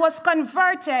and was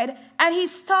converted, and he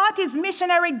started his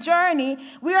missionary journey,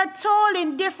 we are told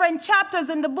in different chapters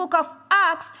in the book of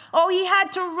Acts how he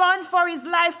had to run for his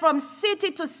life from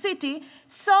city to city,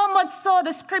 so much so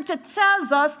the scripture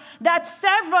tells us that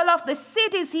several of the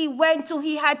cities he went to,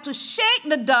 he had to shake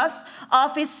the dust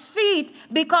off his feet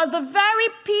because the very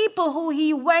people who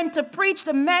he went to preach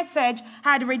the message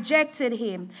had rejected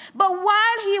him. But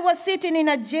while he was sitting in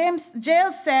a jail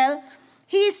cell,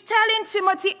 he's telling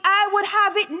Timothy, I would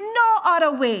have it no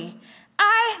other way.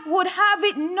 I would have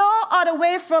it no other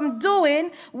way from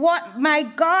doing what my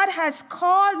God has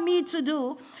called me to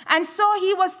do. And so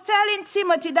he was telling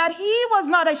Timothy that he was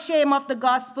not ashamed of the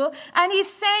gospel. And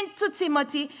he's saying to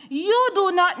Timothy, you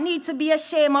do not need to be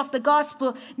ashamed of the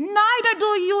gospel. Neither do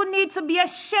you need to be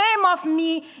ashamed of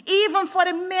me, even for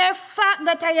the mere fact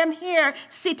that I am here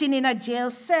sitting in a jail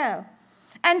cell.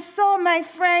 And so, my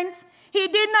friends, he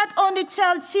did not only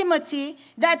tell Timothy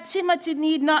that Timothy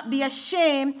need not be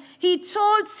ashamed, he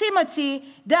told Timothy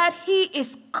that he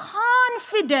is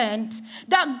confident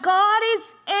that God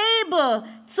is able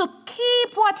to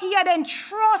keep what he had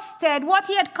entrusted, what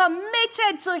he had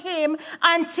committed to him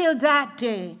until that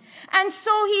day. And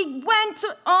so he went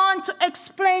on to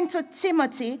explain to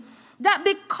Timothy that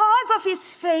because of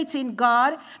his faith in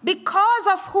God, because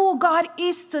of who God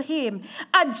is to him,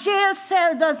 a jail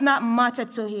cell does not matter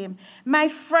to him. My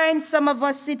friends, some of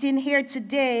us sitting here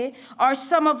today, or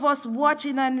some of us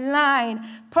watching online,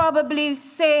 probably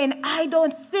saying, I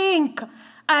don't think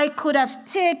I could have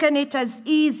taken it as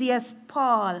easy as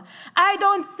Paul. I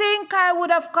don't think I would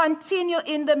have continued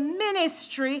in the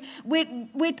ministry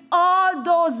with all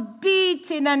those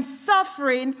beating and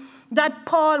suffering that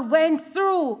Paul went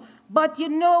through. But you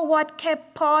know what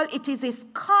kept Paul? It is his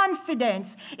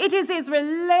confidence. It is his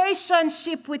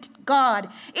relationship with God.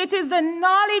 It is the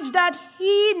knowledge that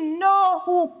he knows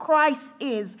who Christ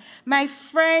is. My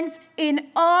friends, in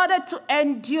order to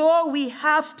endure, we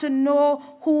have to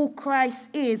know who Christ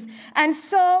is. And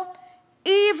so,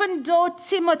 even though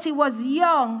Timothy was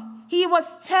young, he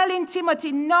was telling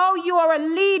Timothy, now you are a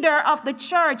leader of the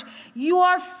church. You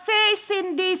are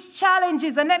facing these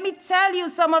challenges. And let me tell you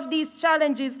some of these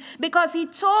challenges, because he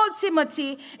told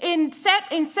Timothy in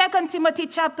 2 Timothy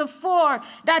chapter 4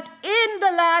 that in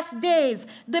the last days,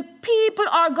 the people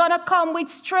are going to come with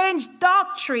strange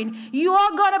doctrine. You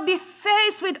are going to be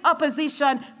faced with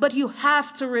opposition, but you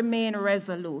have to remain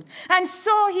resolute. And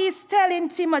so he's telling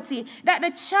Timothy that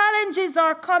the challenges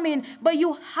are coming, but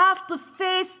you have to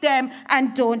face them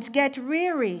and don't get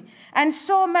weary. And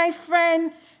so, my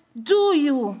friend, do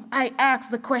you, I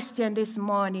ask the question this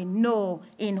morning, know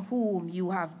in whom you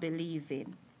have believed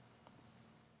in?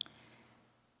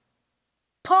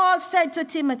 Paul said to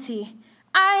Timothy,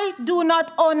 I do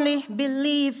not only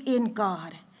believe in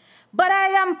God, but I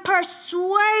am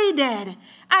persuaded,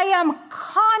 I am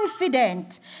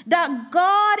confident that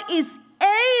God is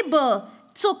able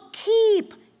to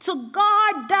keep, to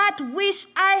guard that which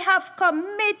I have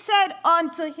committed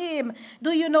unto him.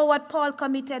 Do you know what Paul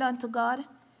committed unto God?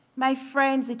 My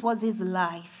friends, it was his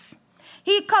life.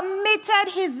 He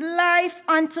committed his life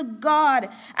unto God.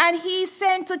 And he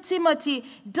said to Timothy,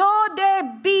 though they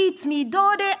beat me,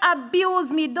 though they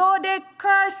abuse me, though they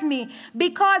curse me,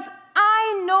 because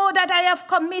I know that I have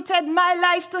committed my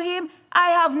life to him, I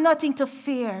have nothing to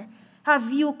fear.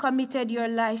 Have you committed your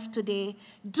life today?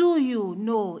 Do you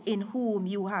know in whom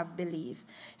you have believed?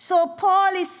 So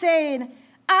Paul is saying,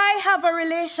 I have a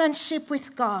relationship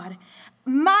with God.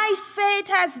 My faith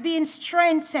has been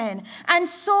strengthened, and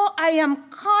so I am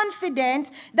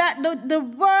confident that the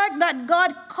work that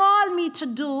God called me to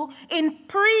do in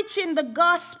preaching the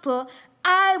gospel,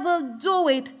 I will do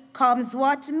it, comes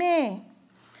what may.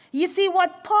 You see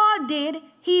what Paul did?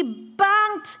 He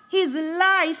banked his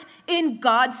life in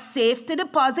God's safety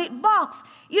deposit box.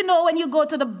 You know, when you go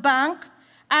to the bank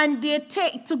and they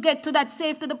take to get to that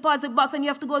safety deposit box, and you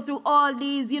have to go through all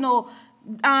these,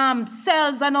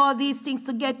 cells and all these things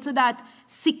to get to that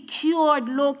secured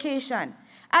location.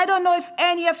 I don't know if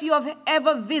any of you have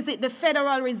ever visited the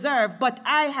Federal Reserve, but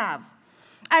I have.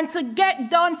 And to get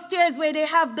downstairs where they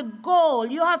have the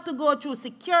gold, you have to go through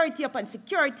security upon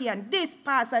security and this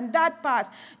pass and that pass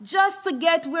just to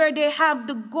get where they have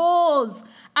the golds.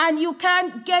 And you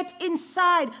can't get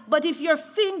inside. But if your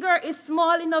finger is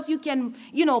small enough, you can,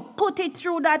 put it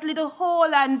through that little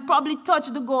hole and probably touch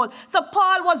the gold. So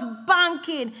Paul was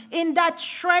banking in that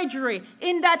treasury,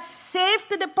 in that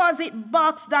safety deposit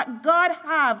box that God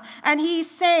have. And he's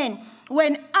saying,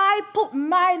 when I put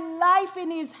my life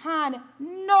in his hand,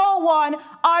 no one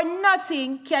or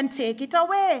nothing can take it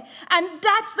away. And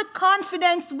that's the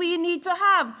confidence we need to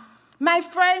have. My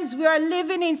friends, we are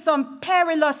living in some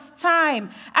perilous time,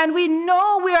 and we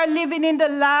know we are living in the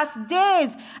last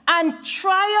days, and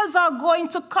trials are going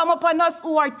to come upon us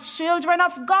who are children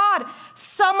of God.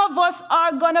 Some of us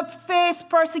are going to face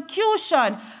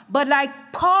persecution, but like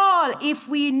Paul, if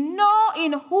we know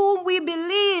in whom we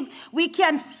believe, we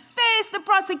can face the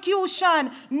persecution,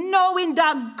 knowing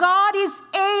that God is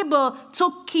able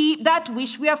to keep that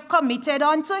which we have committed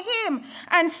unto him.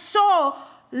 And so,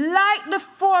 like the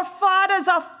forefathers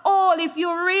of old, if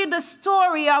you read the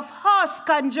story of Husk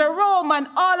and Jerome and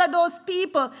all of those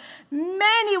people,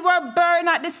 many were burned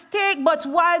at the stake, but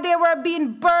while they were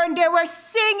being burned, they were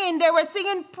singing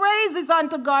praises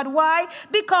unto God. Why?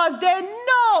 Because they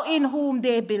know in whom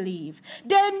they believe.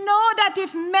 They know that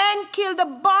if men kill the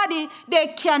body, they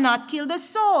cannot kill the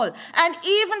soul. And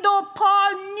even though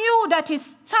Paul knew that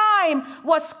his time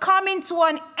was coming to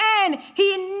an end,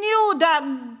 he knew that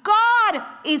God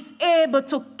is able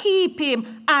to keep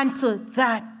him until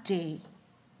that day.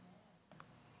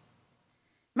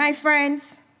 My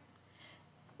friends,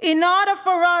 in order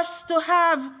for us to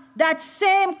have that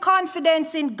same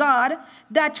confidence in God,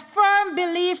 that firm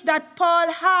belief that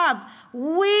Paul had,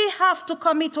 we have to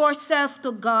commit ourselves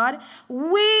to God.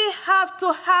 We have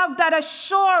to have that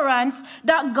assurance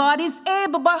that God is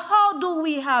able. But how do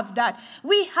we have that?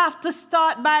 We have to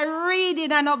start by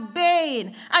reading and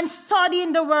obeying and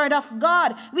studying the Word of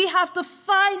God. We have to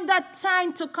find that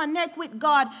time to connect with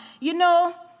God.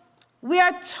 We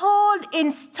are told in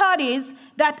studies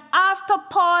that after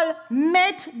Paul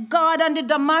met God on the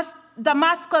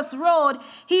Damascus Road,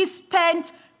 he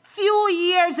spent few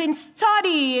years in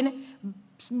studying,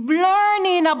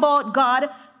 learning about God,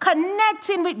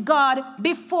 connecting with God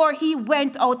before he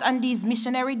went out on this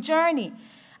missionary journey.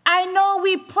 I know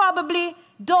we probably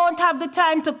don't have the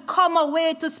time to come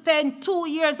away to spend 2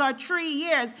 years or 3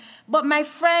 years, but my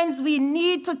friends, we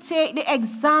need to take the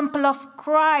example of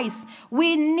Christ.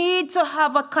 We need to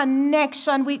have a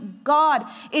connection with God.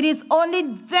 It is only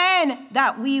then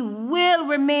that we will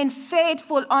remain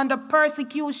faithful under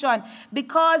persecution,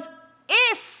 because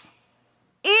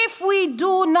if we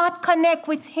do not connect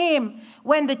with him,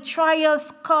 when the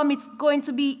trials come, it's going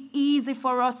to be easy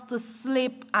for us to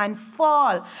slip and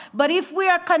fall. But if we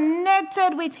are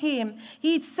connected with him,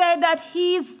 he said that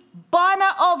his banner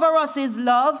over us is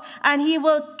love, and he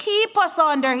will keep us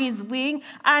under his wing,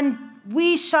 and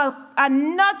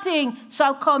nothing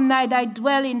shall come nigh thy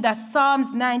dwelling. That's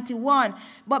Psalms 91.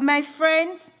 But my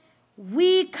friends,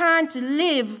 we can't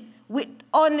live with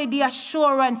only the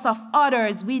assurance of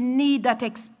others. We need that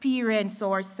experience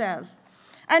ourselves.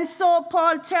 And so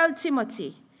Paul tells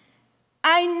Timothy,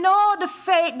 I know the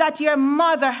faith that your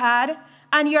mother had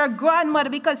and your grandmother,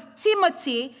 because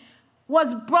Timothy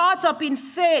was brought up in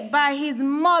faith by his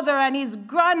mother and his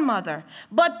grandmother.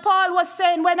 But Paul was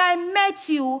saying, when I met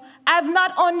you, I've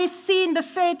not only seen the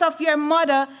faith of your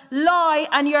mother, Loy,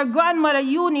 and your grandmother,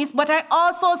 Eunice, but I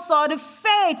also saw the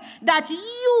faith that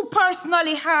you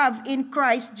personally have in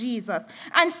Christ Jesus.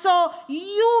 And so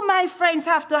you, my friends,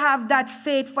 have to have that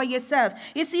faith for yourself.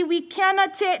 You see, we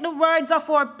cannot take the words of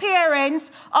our parents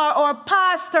or our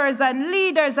pastors and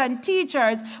leaders and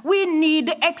teachers. We need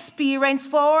the experience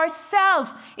for ourselves.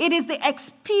 It is the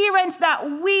experience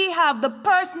that we have, the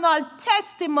personal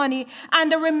testimony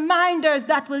and the reminders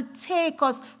that will take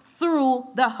us through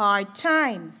the hard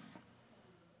times.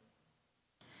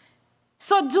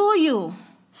 So do you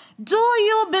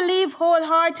believe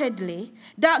wholeheartedly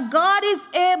that God is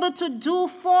able to do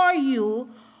for you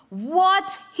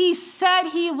what he said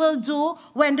he will do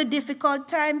when the difficult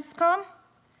times come?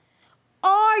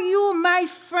 Are you, my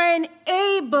friend,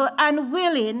 able and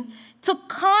willing to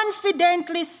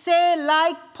confidently say,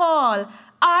 like Paul,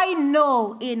 I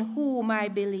know in whom I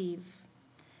believe?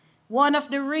 One of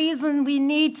the reasons we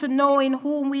need to know in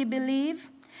whom we believe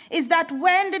is that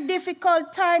when the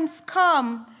difficult times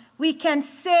come, we can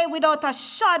say without a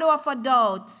shadow of a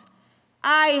doubt,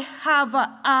 I have an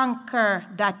anchor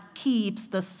that keeps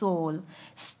the soul,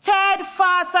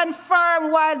 steadfast and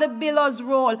firm while the billows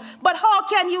roll. But how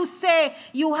can you say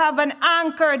you have an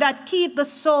anchor that keeps the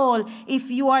soul if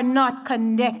you are not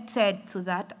connected to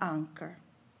that anchor?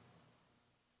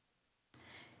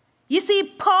 You see,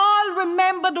 Paul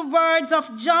remembered the words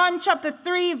of John chapter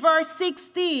 3, verse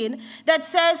 16, that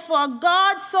says, for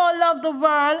God so loved the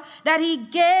world that he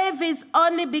gave his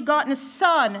only begotten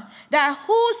Son, that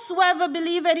whosoever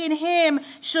believeth in him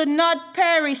should not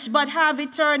perish but have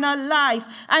eternal life.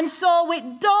 And so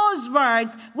with those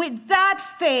words, with that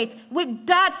faith, with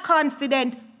that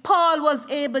confidence, Paul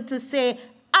was able to say,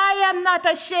 I am not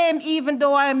ashamed even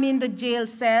though I am in the jail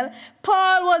cell.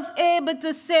 Paul was able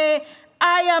to say,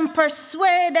 I am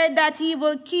persuaded that he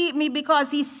will keep me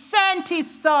because he sent his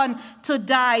Son to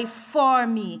die for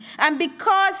me. And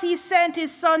because he sent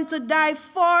his Son to die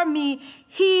for me,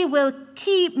 he will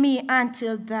keep me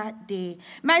until that day.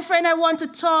 My friend, I want to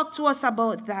talk to us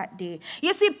about that day.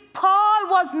 You see, Paul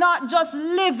was not just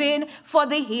living for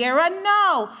the here and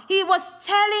now. He was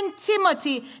telling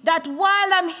Timothy that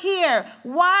while I'm here,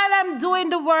 while I'm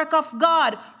doing the work of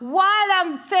God, while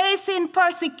I'm facing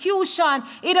persecution,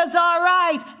 it is all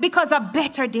right because a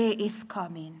better day is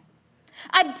coming.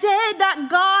 A day that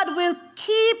God will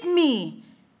keep me,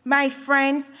 my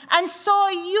friends. And so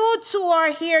you two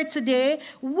are here today.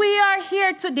 We are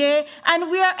here today, and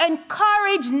we are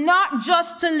encouraged not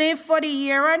just to live for the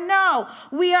here and now.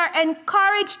 We are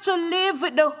encouraged to live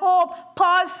with the hope.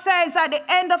 Paul says at the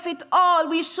end of it all,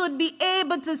 we should be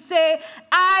able to say,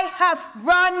 I have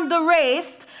run the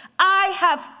race, I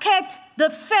have kept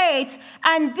the faith,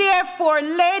 and therefore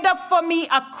laid up for me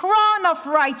a crown of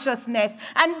righteousness.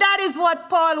 And that is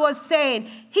what Paul was saying.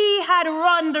 He had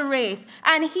run the race,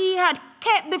 and he had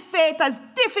kept the faith as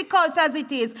difficult as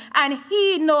it is, and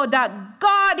he know that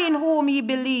God in whom he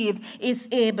believed is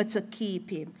able to keep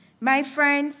him. My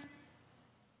friends,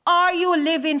 are you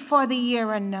living for the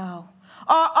here and now?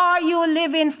 Or are you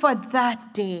living for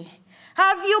that day?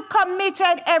 Have you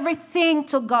committed everything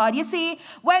to God? You see,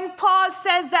 when Paul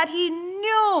says that he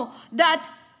knew that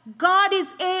God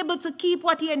is able to keep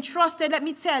what he entrusted, let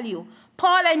me tell you,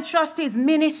 Paul entrusted his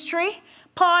ministry,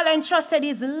 Paul entrusted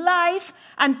his life,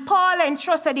 and Paul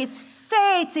entrusted his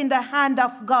faith in the hand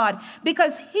of God,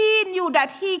 because he knew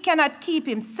that he cannot keep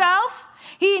himself.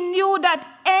 He knew that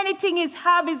anything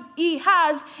he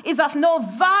has is of no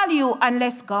value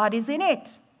unless God is in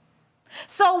it.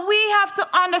 So we have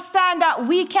to understand that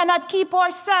we cannot keep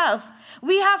ourselves.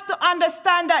 We have to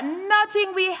understand that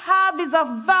nothing we have is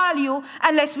of value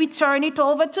unless we turn it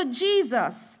over to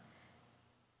Jesus.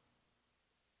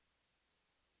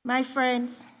 My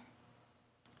friends,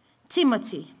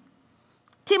 Timothy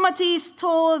is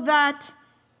told that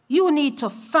you need to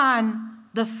fan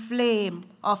the flame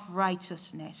of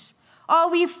righteousness. Are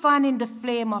we fanning the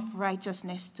flame of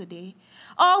righteousness today?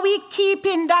 Are we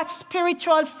keeping that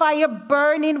spiritual fire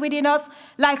burning within us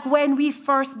like when we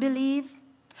first believed?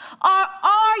 Or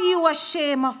are you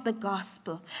ashamed of the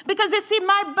gospel? Because you see,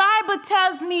 my Bible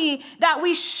tells me that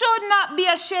we should not be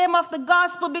ashamed of the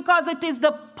gospel because it is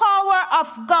the power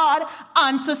of God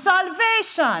unto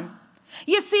salvation.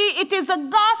 You see, it is the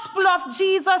gospel of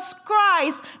Jesus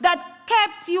Christ that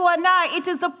kept you and I. It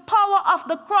is the power of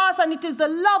the cross, and it is the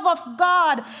love of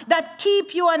God that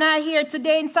keep you and I here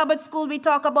today. In Sabbath school, we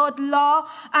talk about law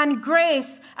and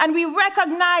grace, and we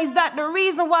recognize that the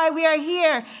reason why we are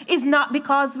here is not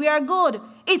because we are good.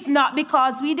 It's not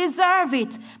because we deserve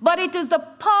it, but it is the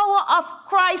power of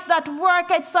Christ that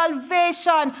worketh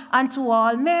salvation unto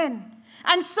all men.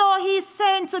 And so he's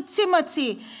saying to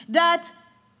Timothy that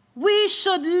we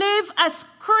should live as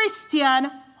Christian,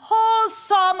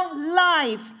 wholesome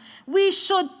life. We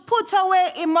should put away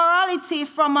immorality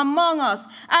from among us,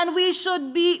 and we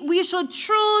should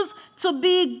choose to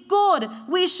be good.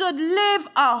 We should live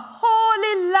a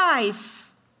holy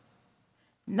life,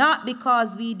 not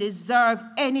because we deserve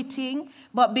anything,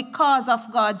 but because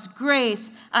of God's grace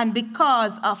and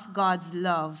because of God's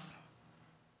love.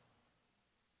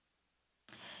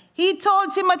 He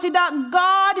told Timothy that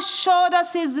God showed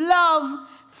us his love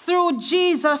through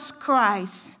Jesus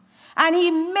Christ. And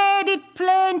he made it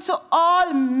plain to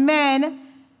all men,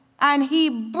 and he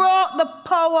broke the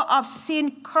power of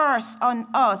sin curse on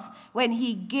us when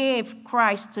he gave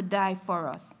Christ to die for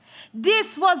us.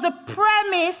 This was the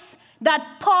premise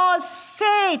that Paul's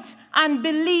faith and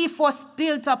belief was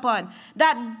built upon.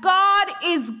 That God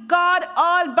is God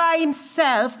all by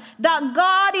himself, that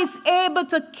God is able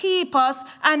to keep us,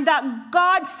 and that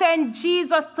God sent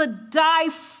Jesus to die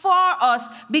for us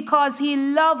because he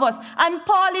loves us. And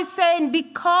Paul is saying,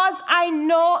 because I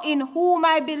know in whom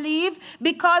I believe,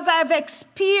 because I've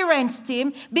experienced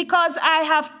him, because I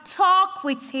have talked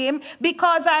with him,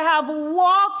 because I have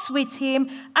walked with him,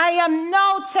 I am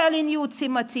now telling you,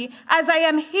 Timothy, as I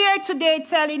am here today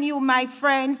telling you, my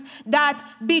friends, that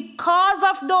because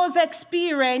of those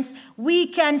experiences, we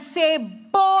can say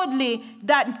boldly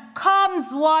that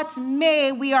comes what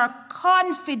may, we are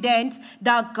confident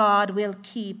that God will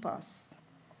keep us.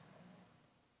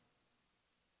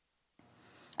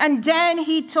 And then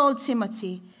he told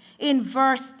Timothy in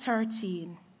verse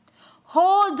 13,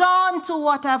 hold on to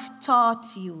what I've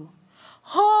taught you.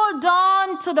 Hold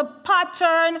on to the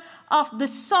pattern of the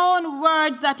sound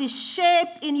words that is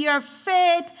shaped in your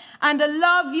faith and the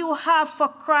love you have for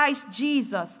Christ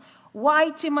Jesus. Why,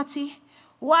 Timothy?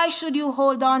 Why should you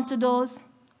hold on to those?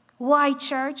 Why,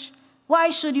 church?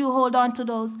 Why should you hold on to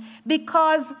those?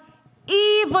 Because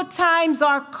evil times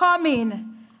are coming.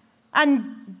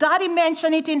 And Daddy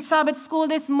mentioned it in Sabbath school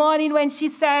this morning when she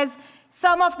says,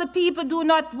 some of the people do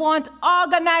not want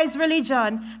organized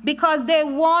religion because they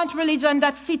want religion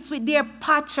that fits with their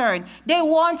pattern. They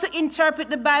want to interpret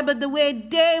the Bible the way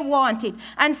they want it.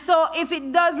 And so if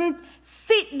it doesn't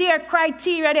fit their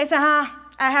criteria, they say, I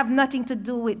have nothing to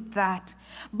do with that.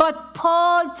 But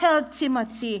Paul tells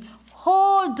Timothy,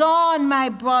 hold on, my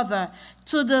brother,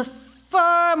 to the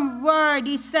firm word.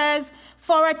 He says,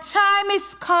 for a time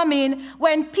is coming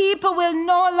when people will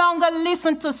no longer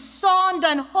listen to sound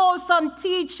and wholesome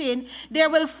teaching. They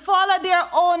will follow their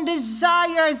own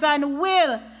desires and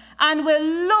will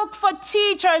look for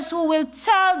teachers who will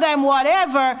tell them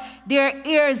whatever their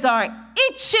ears are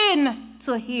itching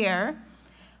to hear,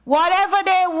 whatever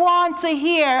they want to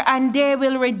hear, and they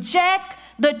will reject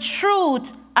the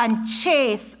truth and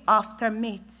chase after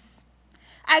myths.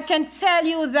 I can tell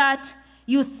you that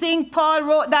you think Paul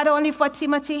wrote that only for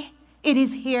Timothy? It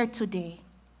is here today.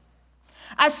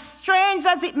 As strange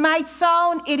as it might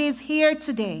sound, it is here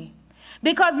today.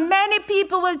 Because many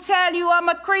people will tell you, I'm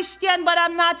a Christian, but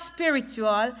I'm not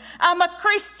spiritual. I'm a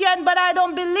Christian, but I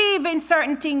don't believe in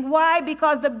certain things. Why?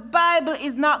 Because the Bible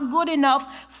is not good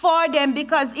enough for them,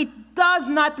 because it does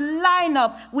not line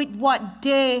up with what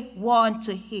they want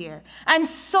to hear. And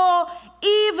so,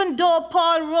 even though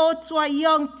Paul wrote to a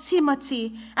young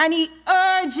Timothy, and he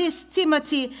urges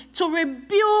Timothy to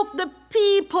rebuke the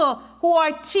people who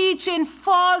are teaching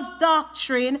false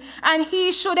doctrine, and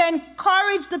he should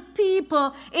encourage the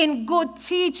people in good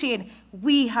teaching,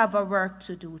 we have a work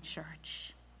to do,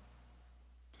 church.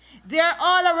 They're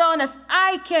all around us.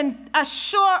 I can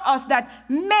assure us that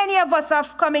many of us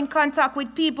have come in contact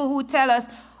with people who tell us,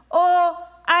 oh,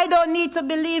 I don't need to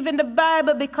believe in the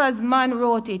Bible because man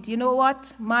wrote it. You know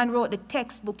what? Man wrote the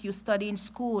textbook you study in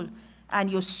school, and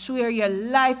you swear your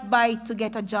life by it to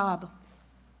get a job.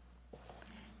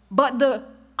 But the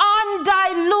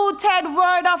undiluted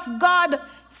word of God,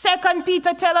 2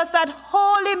 Peter tells us that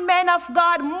holy men of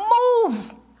God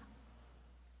move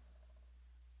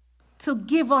to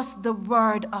give us the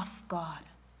word of God.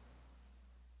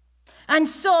 And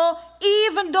so,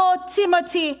 even though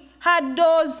Timothy had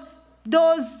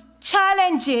those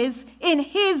challenges in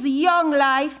his young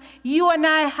life, you and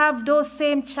I have those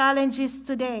same challenges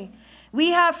today. We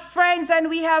have friends and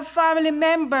we have family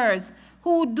members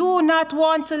who do not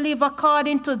want to live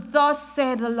according to thus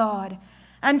said the Lord.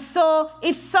 And so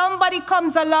if somebody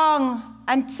comes along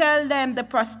and tell them the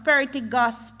prosperity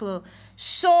gospel,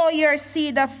 sow your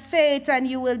seed of faith and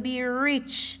you will be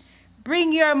rich,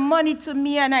 bring your money to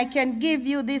me and I can give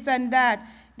you this and that,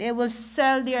 They will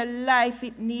sell their life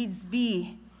if needs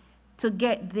be to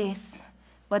get this.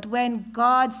 But when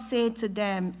God said to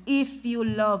them, if you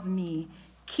love me,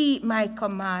 keep my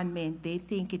commandment, they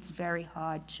think it's very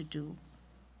hard to do.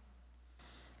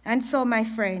 And so, my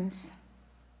friends,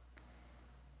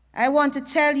 I want to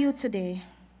tell you today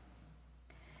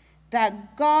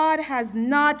that God has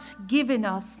not given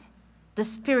us the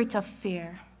spirit of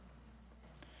fear.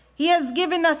 He has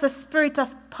given us a spirit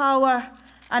of power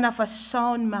and of a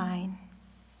sound mind.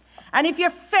 And if your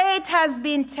faith has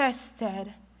been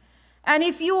tested, and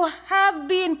if you have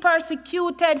been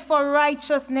persecuted for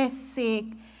righteousness' sake,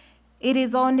 it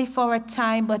is only for a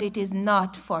time, but it is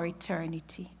not for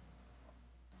eternity.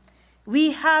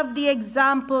 We have the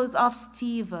examples of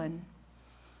Stephen.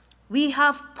 We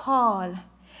have Paul.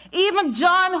 Even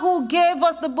John, who gave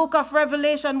us the book of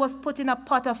Revelation, was put in a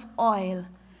pot of oil.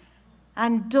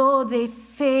 And though they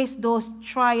faced those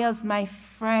trials, my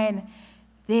friend,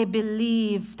 they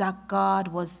believed that God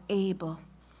was able.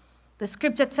 The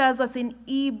scripture tells us in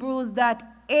Hebrews that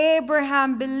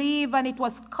Abraham believed and it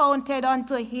was counted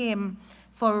unto him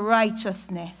for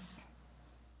righteousness.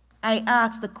 I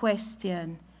ask the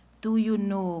question, do you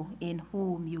know in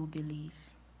whom you believe?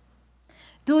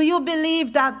 Do you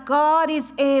believe that God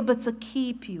is able to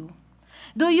keep you?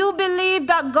 Do you believe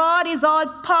that God is all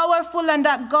powerful and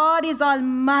that God is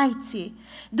almighty?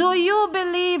 Do you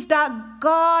believe that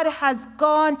God has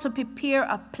gone to prepare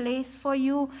a place for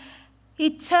you?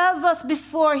 He tells us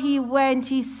before he went,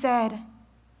 he said,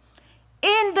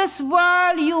 in this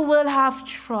world you will have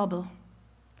trouble,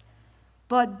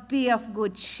 but be of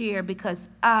good cheer because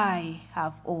I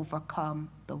have overcome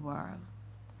the world.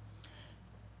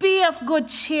 Be of good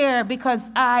cheer because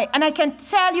and I can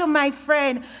tell you, my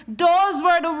friend, those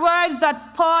were the words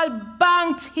that Paul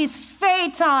banked his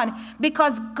faith on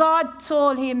because God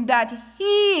told him that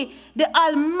he, the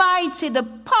Almighty, the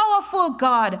powerful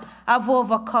God, have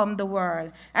overcome the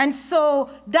world. And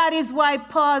so that is why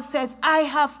Paul says, I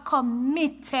have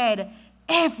committed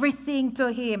everything to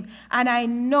him, and I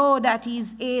know that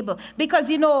he's able. Because,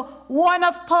 you know, one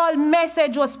of Paul's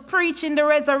message was preaching the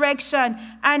resurrection,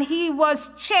 and he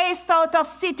was chased out of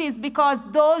cities because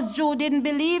those Jews didn't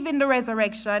believe in the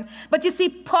resurrection. But you see,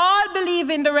 Paul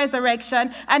believed in the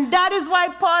resurrection, and that is why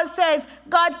Paul says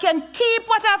God can keep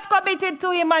what I've committed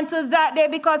to him until that day,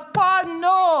 because Paul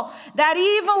knows that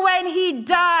even when he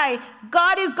died,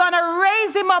 God is going to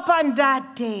raise him up on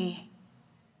that day.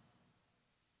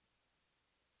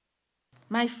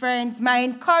 My friends, my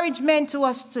encouragement to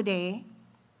us today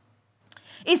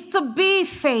is to be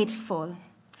faithful,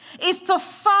 is to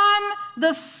fan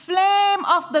the flame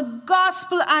of the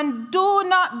gospel and do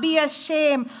not be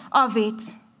ashamed of it.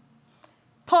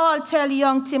 Paul tells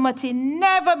young Timothy,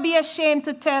 never be ashamed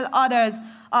to tell others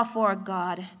of our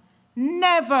God.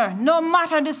 Never, no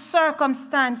matter the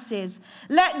circumstances.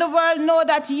 Let the world know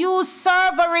that you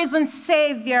serve a risen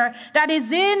Savior that is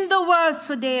in the world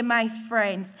today, my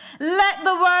friends. Let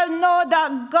the world know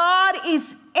that God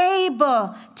is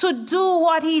able to do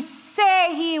what he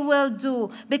say he will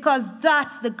do, because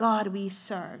that's the God we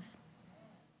serve.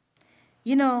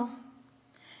 You know,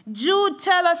 Jude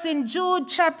tells us in Jude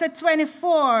chapter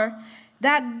 24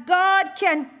 that God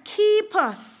can keep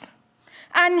us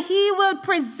and he will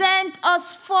present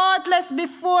us faultless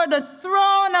before the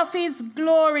throne of his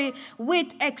glory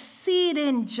with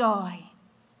exceeding joy.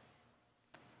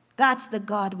 That's the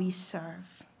God we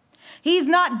serve. He's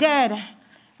not dead,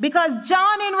 because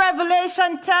John in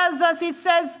Revelation tells us, he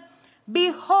says,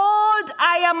 behold,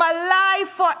 I am alive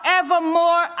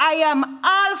forevermore. I am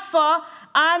Alpha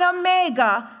and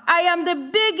Omega. I am the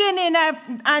beginning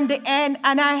and the end,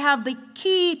 and I have the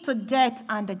key to death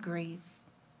and the grave.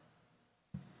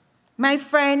 My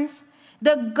friends,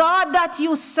 the God that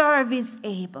you serve is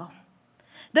able.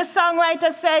 The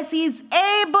songwriter says he's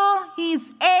able,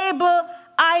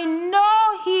 I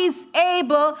know he's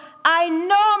able, I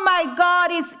know my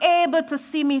God is able to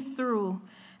see me through.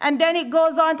 And then it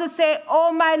goes on to say,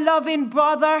 oh my loving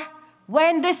brother,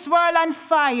 when this world on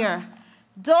fire,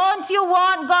 don't you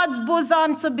want God's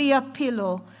bosom to be a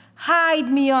pillow?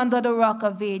 Hide me under the rock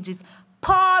of ages.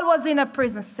 Paul was in a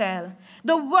prison cell.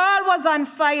 The world was on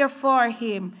fire for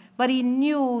him, but he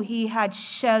knew he had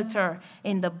shelter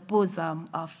in the bosom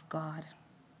of God.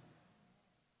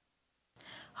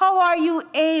 How are you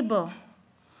able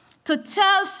to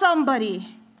tell somebody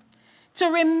to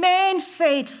remain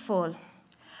faithful?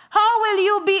 How will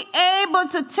you be able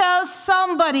to tell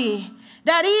somebody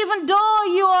that even though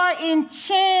you are in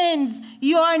chains,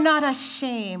 you are not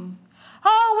ashamed?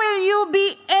 How will you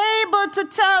be able to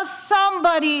tell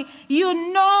somebody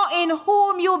you know in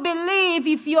whom you believe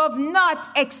if you have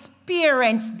not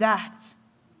experienced that?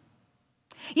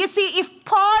 You see, if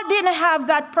Paul didn't have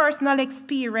that personal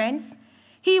experience,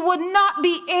 he would not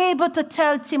be able to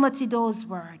tell Timothy those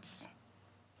words.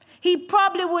 He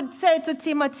probably would say to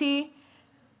Timothy,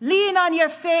 lean on your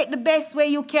faith the best way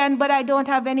you can, but I don't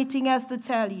have anything else to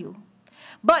tell you.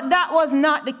 But that was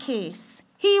not the case.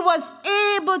 He was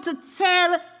able to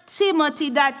tell Timothy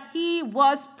that he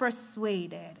was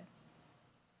persuaded.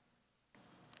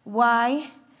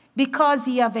 Why? Because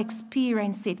he have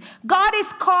experienced it. God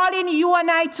is calling you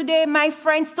and I today, my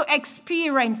friends, to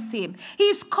experience him.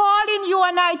 He's calling you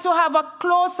and I to have a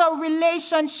closer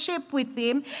relationship with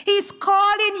him. He's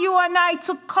calling you and I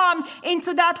to come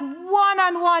into that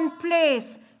one-on-one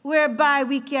place whereby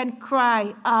we can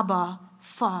cry, Abba,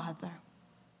 Father.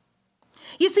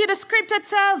 You see, the scripture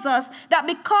tells us that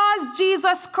because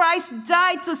Jesus Christ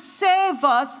died to save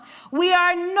us, we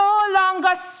are no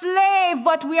longer slaves,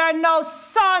 but we are now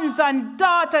sons and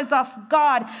daughters of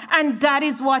God. And that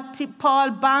is what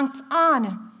Paul banked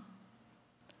on.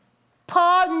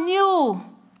 Paul knew,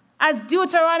 as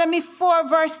Deuteronomy 4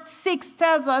 verse 6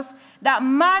 tells us, that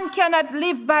man cannot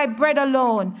live by bread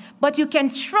alone, but you can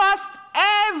trust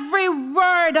every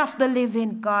word of the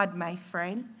living God, my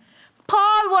friend.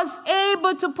 Paul was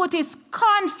able to put his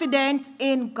confidence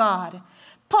in God.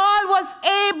 Paul was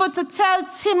able to tell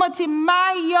Timothy,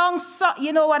 my young son,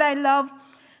 you know what I love?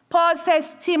 Paul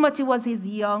says Timothy was his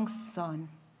young son.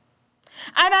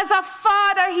 And as a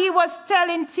father, he was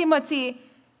telling Timothy,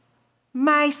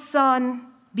 my son,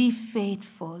 be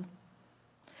faithful.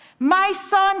 My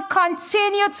son,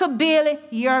 continue to build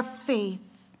your faith.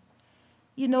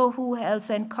 You know who else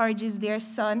encourages their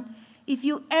son? If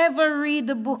you ever read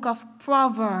the book of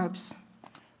Proverbs,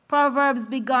 Proverbs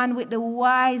began with the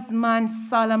wise man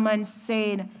Solomon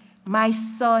saying, my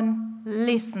son,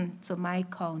 listen to my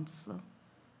counsel.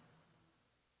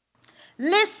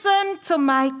 Listen to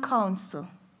my counsel.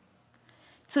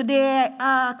 Today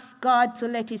I ask God to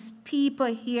let his people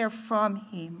hear from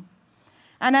him.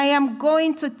 And I am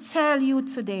going to tell you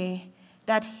today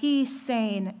that he's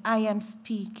saying, I am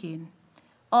speaking.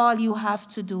 All you have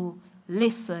to do,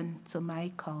 listen to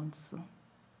my counsel.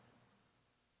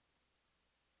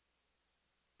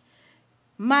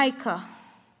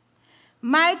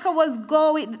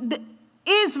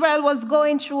 Israel was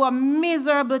going through a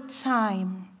miserable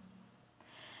time.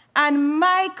 And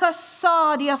Micah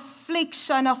saw the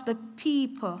affliction of the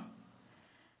people.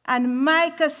 And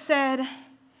Micah said,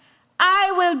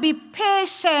 I will be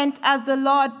patient as the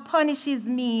Lord punishes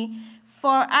me,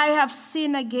 for I have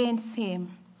sinned against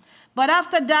him. But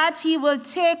after that, he will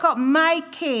take up my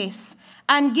case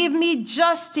and give me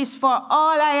justice for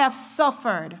all I have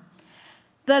suffered.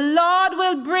 The Lord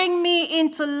will bring me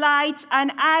into light,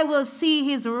 and I will see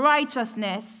his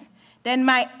righteousness. Then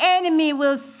my enemy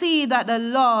will see that the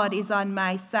Lord is on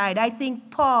my side. I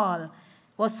think Paul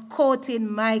was quoting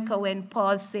Micah when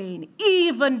Paul saying,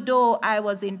 even though I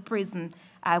was in prison,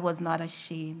 I was not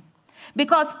ashamed.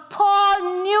 Because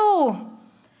Paul knew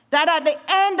that at the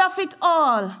end of it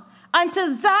all,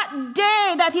 until that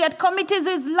day that he had committed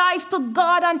his life to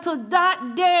God, until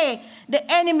that day, the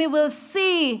enemy will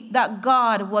see that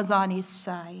God was on his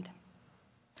side.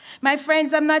 My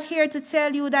friends, I'm not here to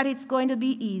tell you that it's going to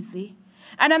be easy.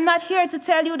 And I'm not here to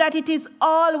tell you that it is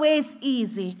always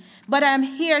easy. But I'm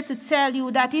here to tell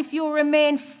you that if you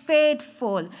remain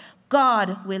faithful,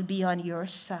 God will be on your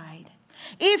side.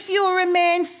 If you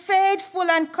remain faithful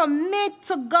and commit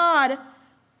to God,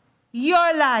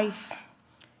 your life,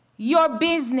 your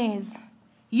business,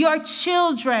 your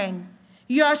children,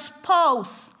 your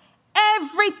spouse,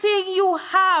 everything you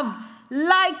have,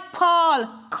 like Paul,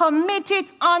 commit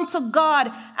it unto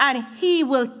God, and he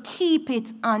will keep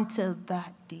it until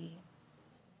that day.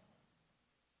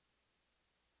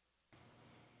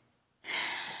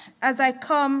 As I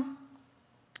come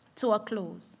to a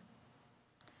close,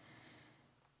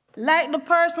 like the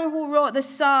person who wrote the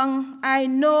song, I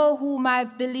Know Whom I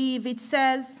Believe, it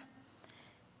says,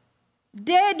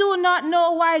 they do not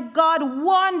know why God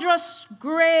wondrous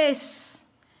grace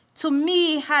to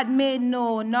me had made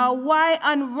known, nor why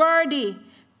unworthy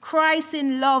Christ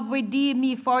in love redeemed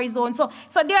me for his own. So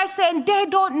they're saying they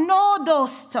don't know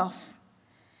those stuff.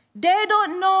 They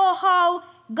don't know how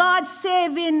God's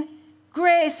saving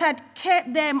grace had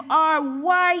kept them or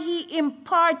why he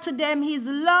imparted to them his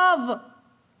love.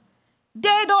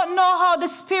 They don't know how the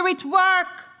Spirit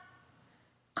works,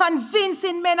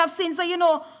 convincing men of sin.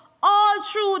 So, all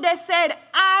through they said,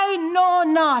 I know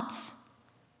not.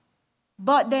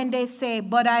 But then they say,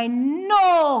 but I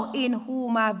know in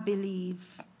whom I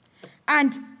believe.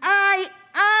 And I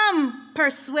am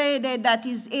persuaded that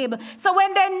he's able. So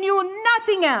when they knew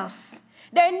nothing else,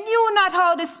 They knew not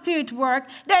how the Spirit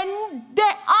worked.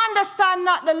 They understand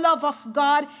not the love of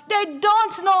God. They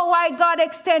don't know why God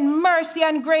extends mercy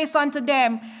and grace unto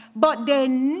them. But they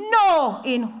know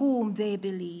in whom they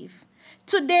believe.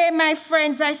 Today, my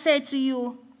friends, I say to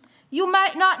you, you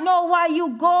might not know why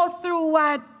you go through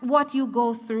what you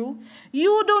go through.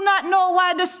 You do not know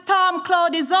why the storm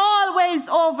cloud is always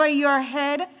over your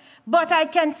head. But I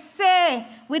can say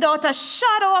without a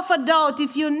shadow of a doubt,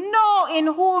 if you know in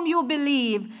whom you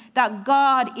believe, that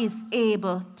God is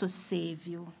able to save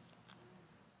you.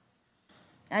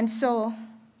 And so,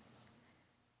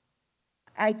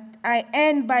 I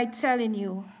end by telling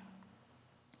you,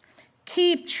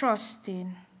 keep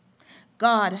trusting.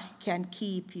 God can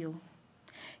keep you.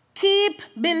 Keep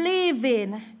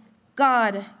believing.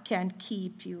 God can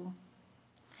keep you.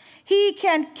 He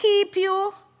can keep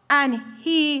you, and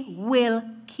he will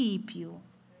keep you.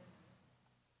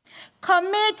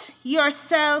 Commit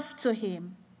yourself to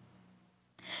him.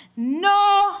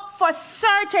 Know for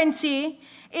certainty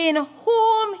in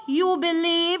whom you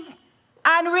believe,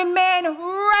 and remain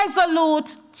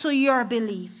resolute to your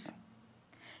belief.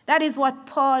 That is what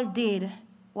Paul did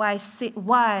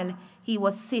while he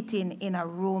was sitting in a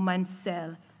Roman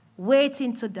cell,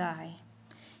 waiting to die.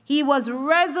 He was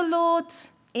resolute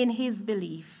in his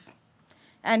belief,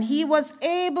 and he was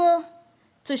able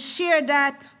to share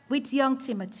that with young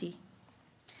Timothy.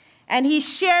 And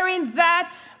he's sharing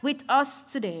that with us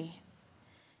today,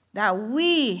 that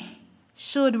we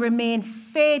should remain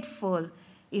faithful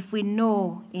if we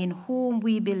know in whom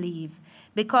we believe.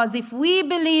 Because if we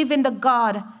believe in the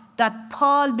God that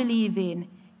Paul believed in,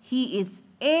 he is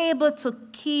able to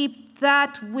keep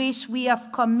that which we have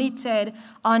committed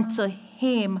unto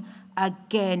him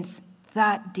against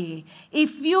that day.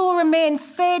 If you remain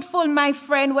faithful, my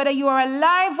friend, whether you are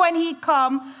alive when he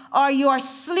comes or you are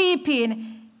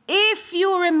sleeping, if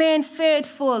you remain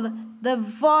faithful, the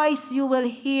voice you will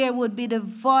hear would be the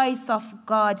voice of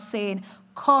God saying,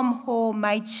 "Come home,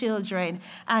 my children."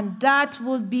 And that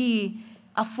will be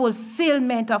a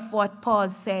fulfillment of what Paul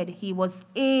said. He was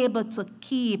able to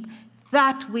keep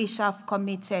that which I've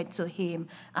committed to him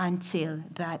until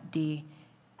that day.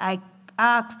 I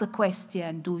ask the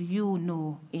question, do you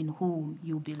know in whom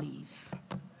you believe?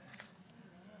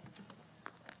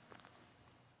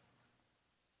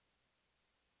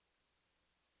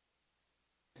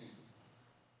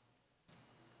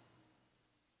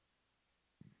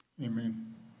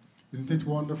 Amen. Isn't it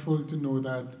wonderful to know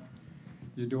that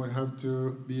you don't have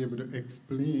to be able to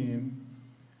explain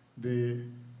the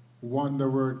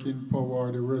wonder-working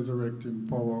power, the resurrecting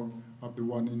power of the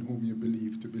one in whom you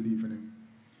believe, to believe in him?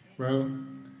 Well,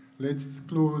 let's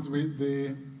close with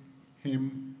the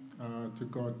hymn, To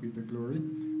God Be the Glory.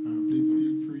 Please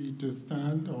feel free to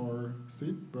stand or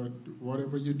sit, but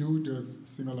whatever you do, just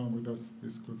sing along with us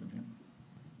this closing hymn.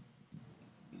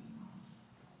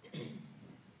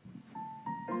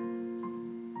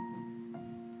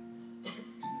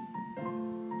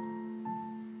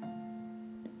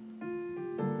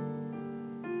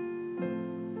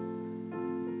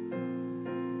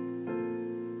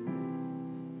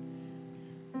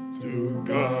 To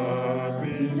God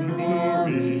be the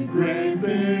glory, great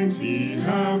things he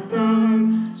has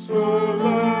done. So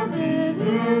loved he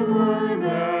the world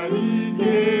that he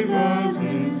gave us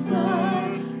his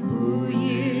Son, who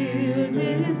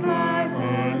yielded his life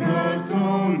an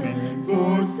atonement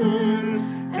for sin,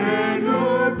 and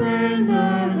opened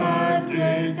the life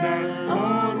gate that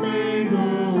all may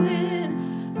go in.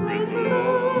 Praise the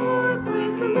Lord,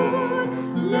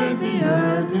 let the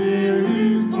earth hear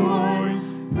his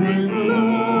voice. Praise the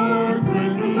Lord,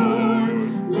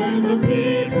 let the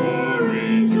people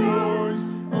rejoice.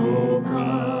 Oh,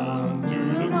 come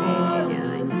to the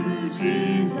Father through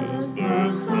Jesus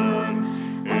the Son,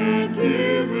 and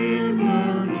give him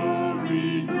the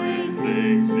glory, great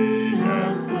things he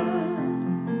has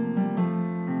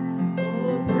done.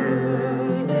 Oh,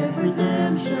 perfect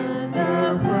redemption,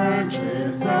 the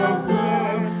purchase of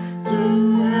blood,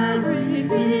 to every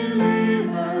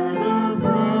believer, the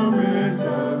promise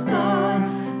of God,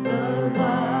 the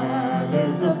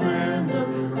violence offender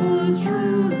who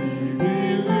truly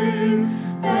believes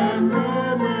that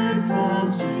no man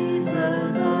from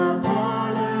Jesus the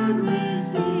pardon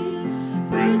receives.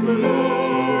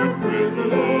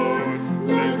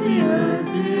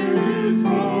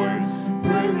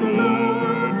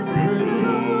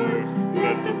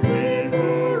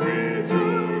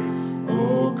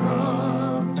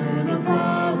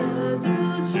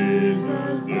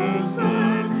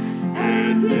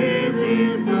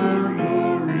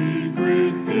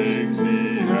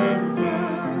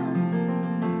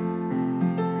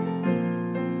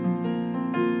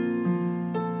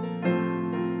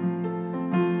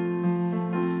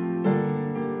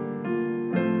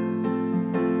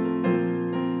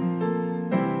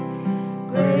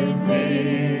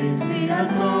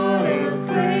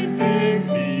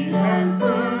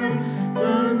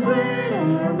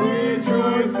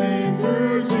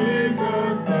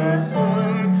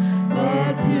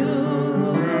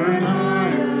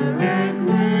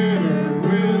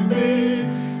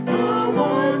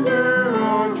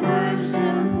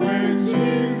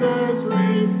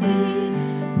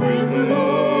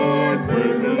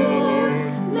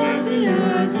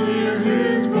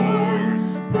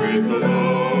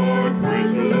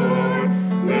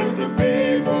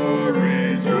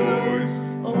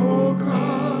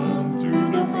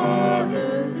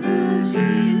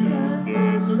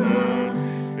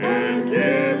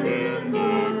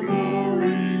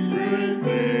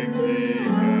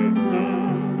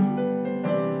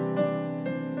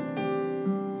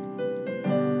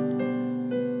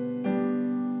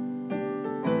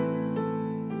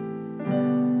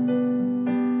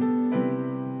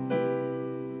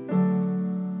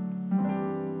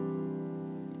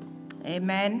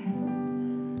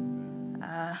 Amen.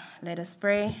 Let us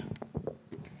pray.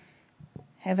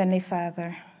 Heavenly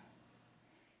Father,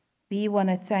 we want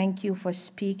to thank you for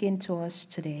speaking to us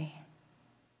today.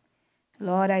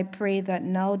 Lord, I pray that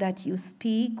now that you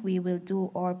speak, we will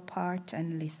do our part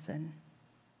and listen.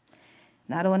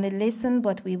 Not only listen,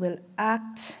 but we will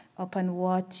act upon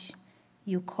what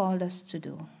you called us to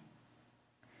do.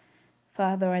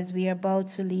 Father, as we are about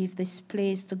to leave this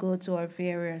place to go to our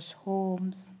various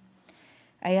homes,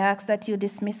 I ask that you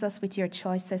dismiss us with your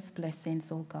choicest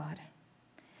blessings, O God.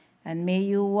 And may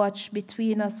you watch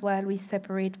between us while we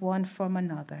separate one from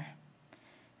another.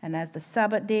 And as the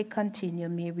Sabbath day continue,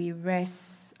 may we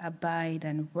rest, abide,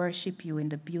 and worship you in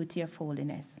the beauty of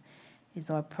holiness,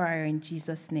 is our prayer in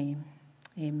Jesus' name.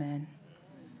 Amen.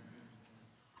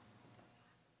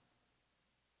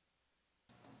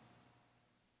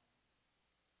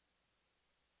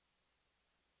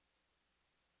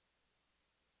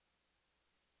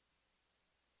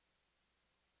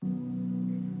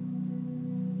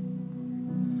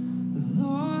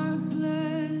 Lord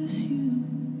bless you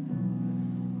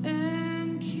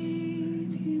and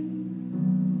keep you.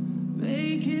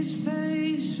 Make his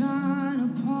face shine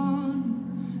upon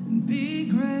you and be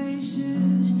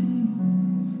gracious to you.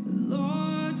 The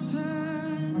Lord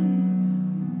turn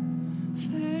his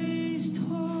face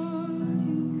toward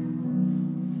you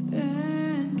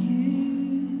and give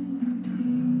you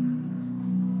peace.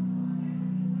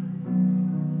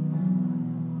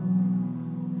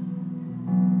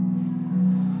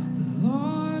 The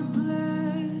Lord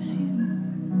bless you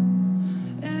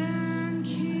and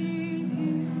keep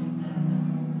you.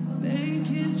 Make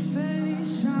his face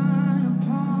shine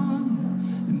upon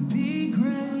you and be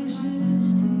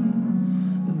gracious to you.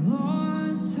 The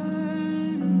Lord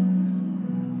turn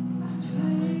his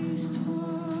face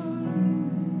toward you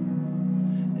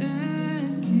and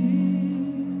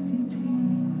give you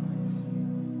peace.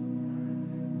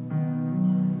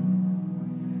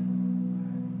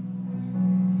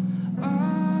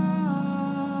 Amen.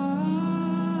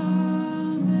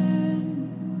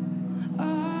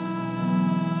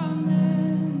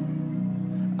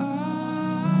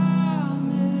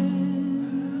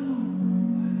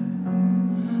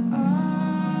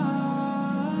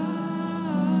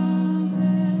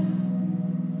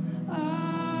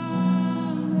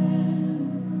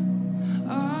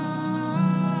 Amen.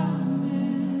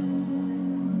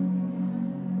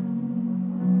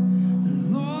 The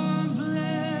Lord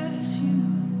bless you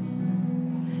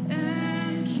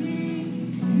and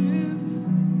keep you.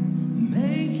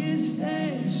 Make his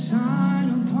face shine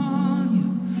upon you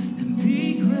and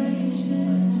be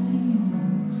gracious to you.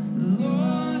 The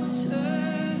Lord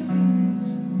turn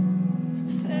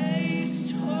his face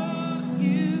toward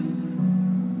you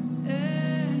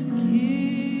and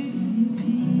give you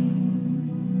peace.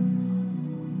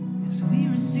 As we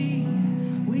receive,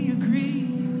 we agree.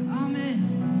 Amen.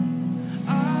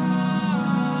 Amen.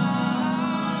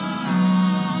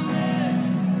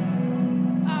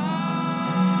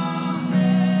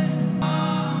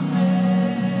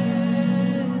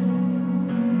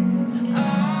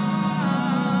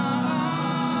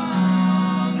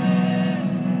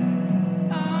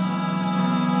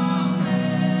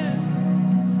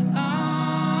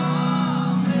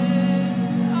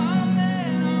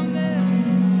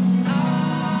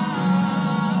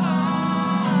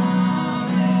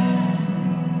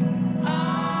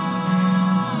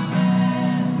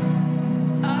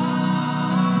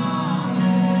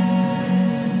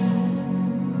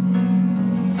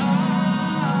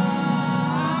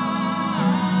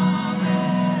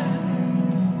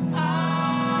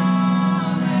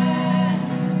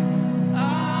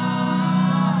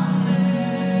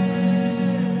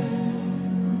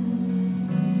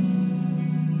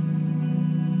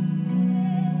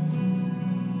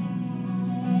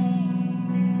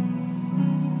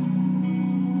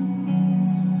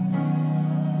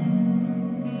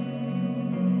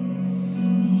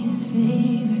 May his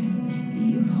favor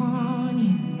be upon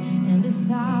you and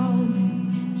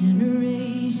 1,000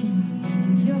 generations,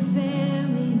 and your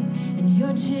family, and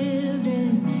your children,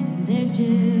 and their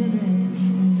children,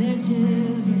 and their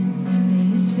children.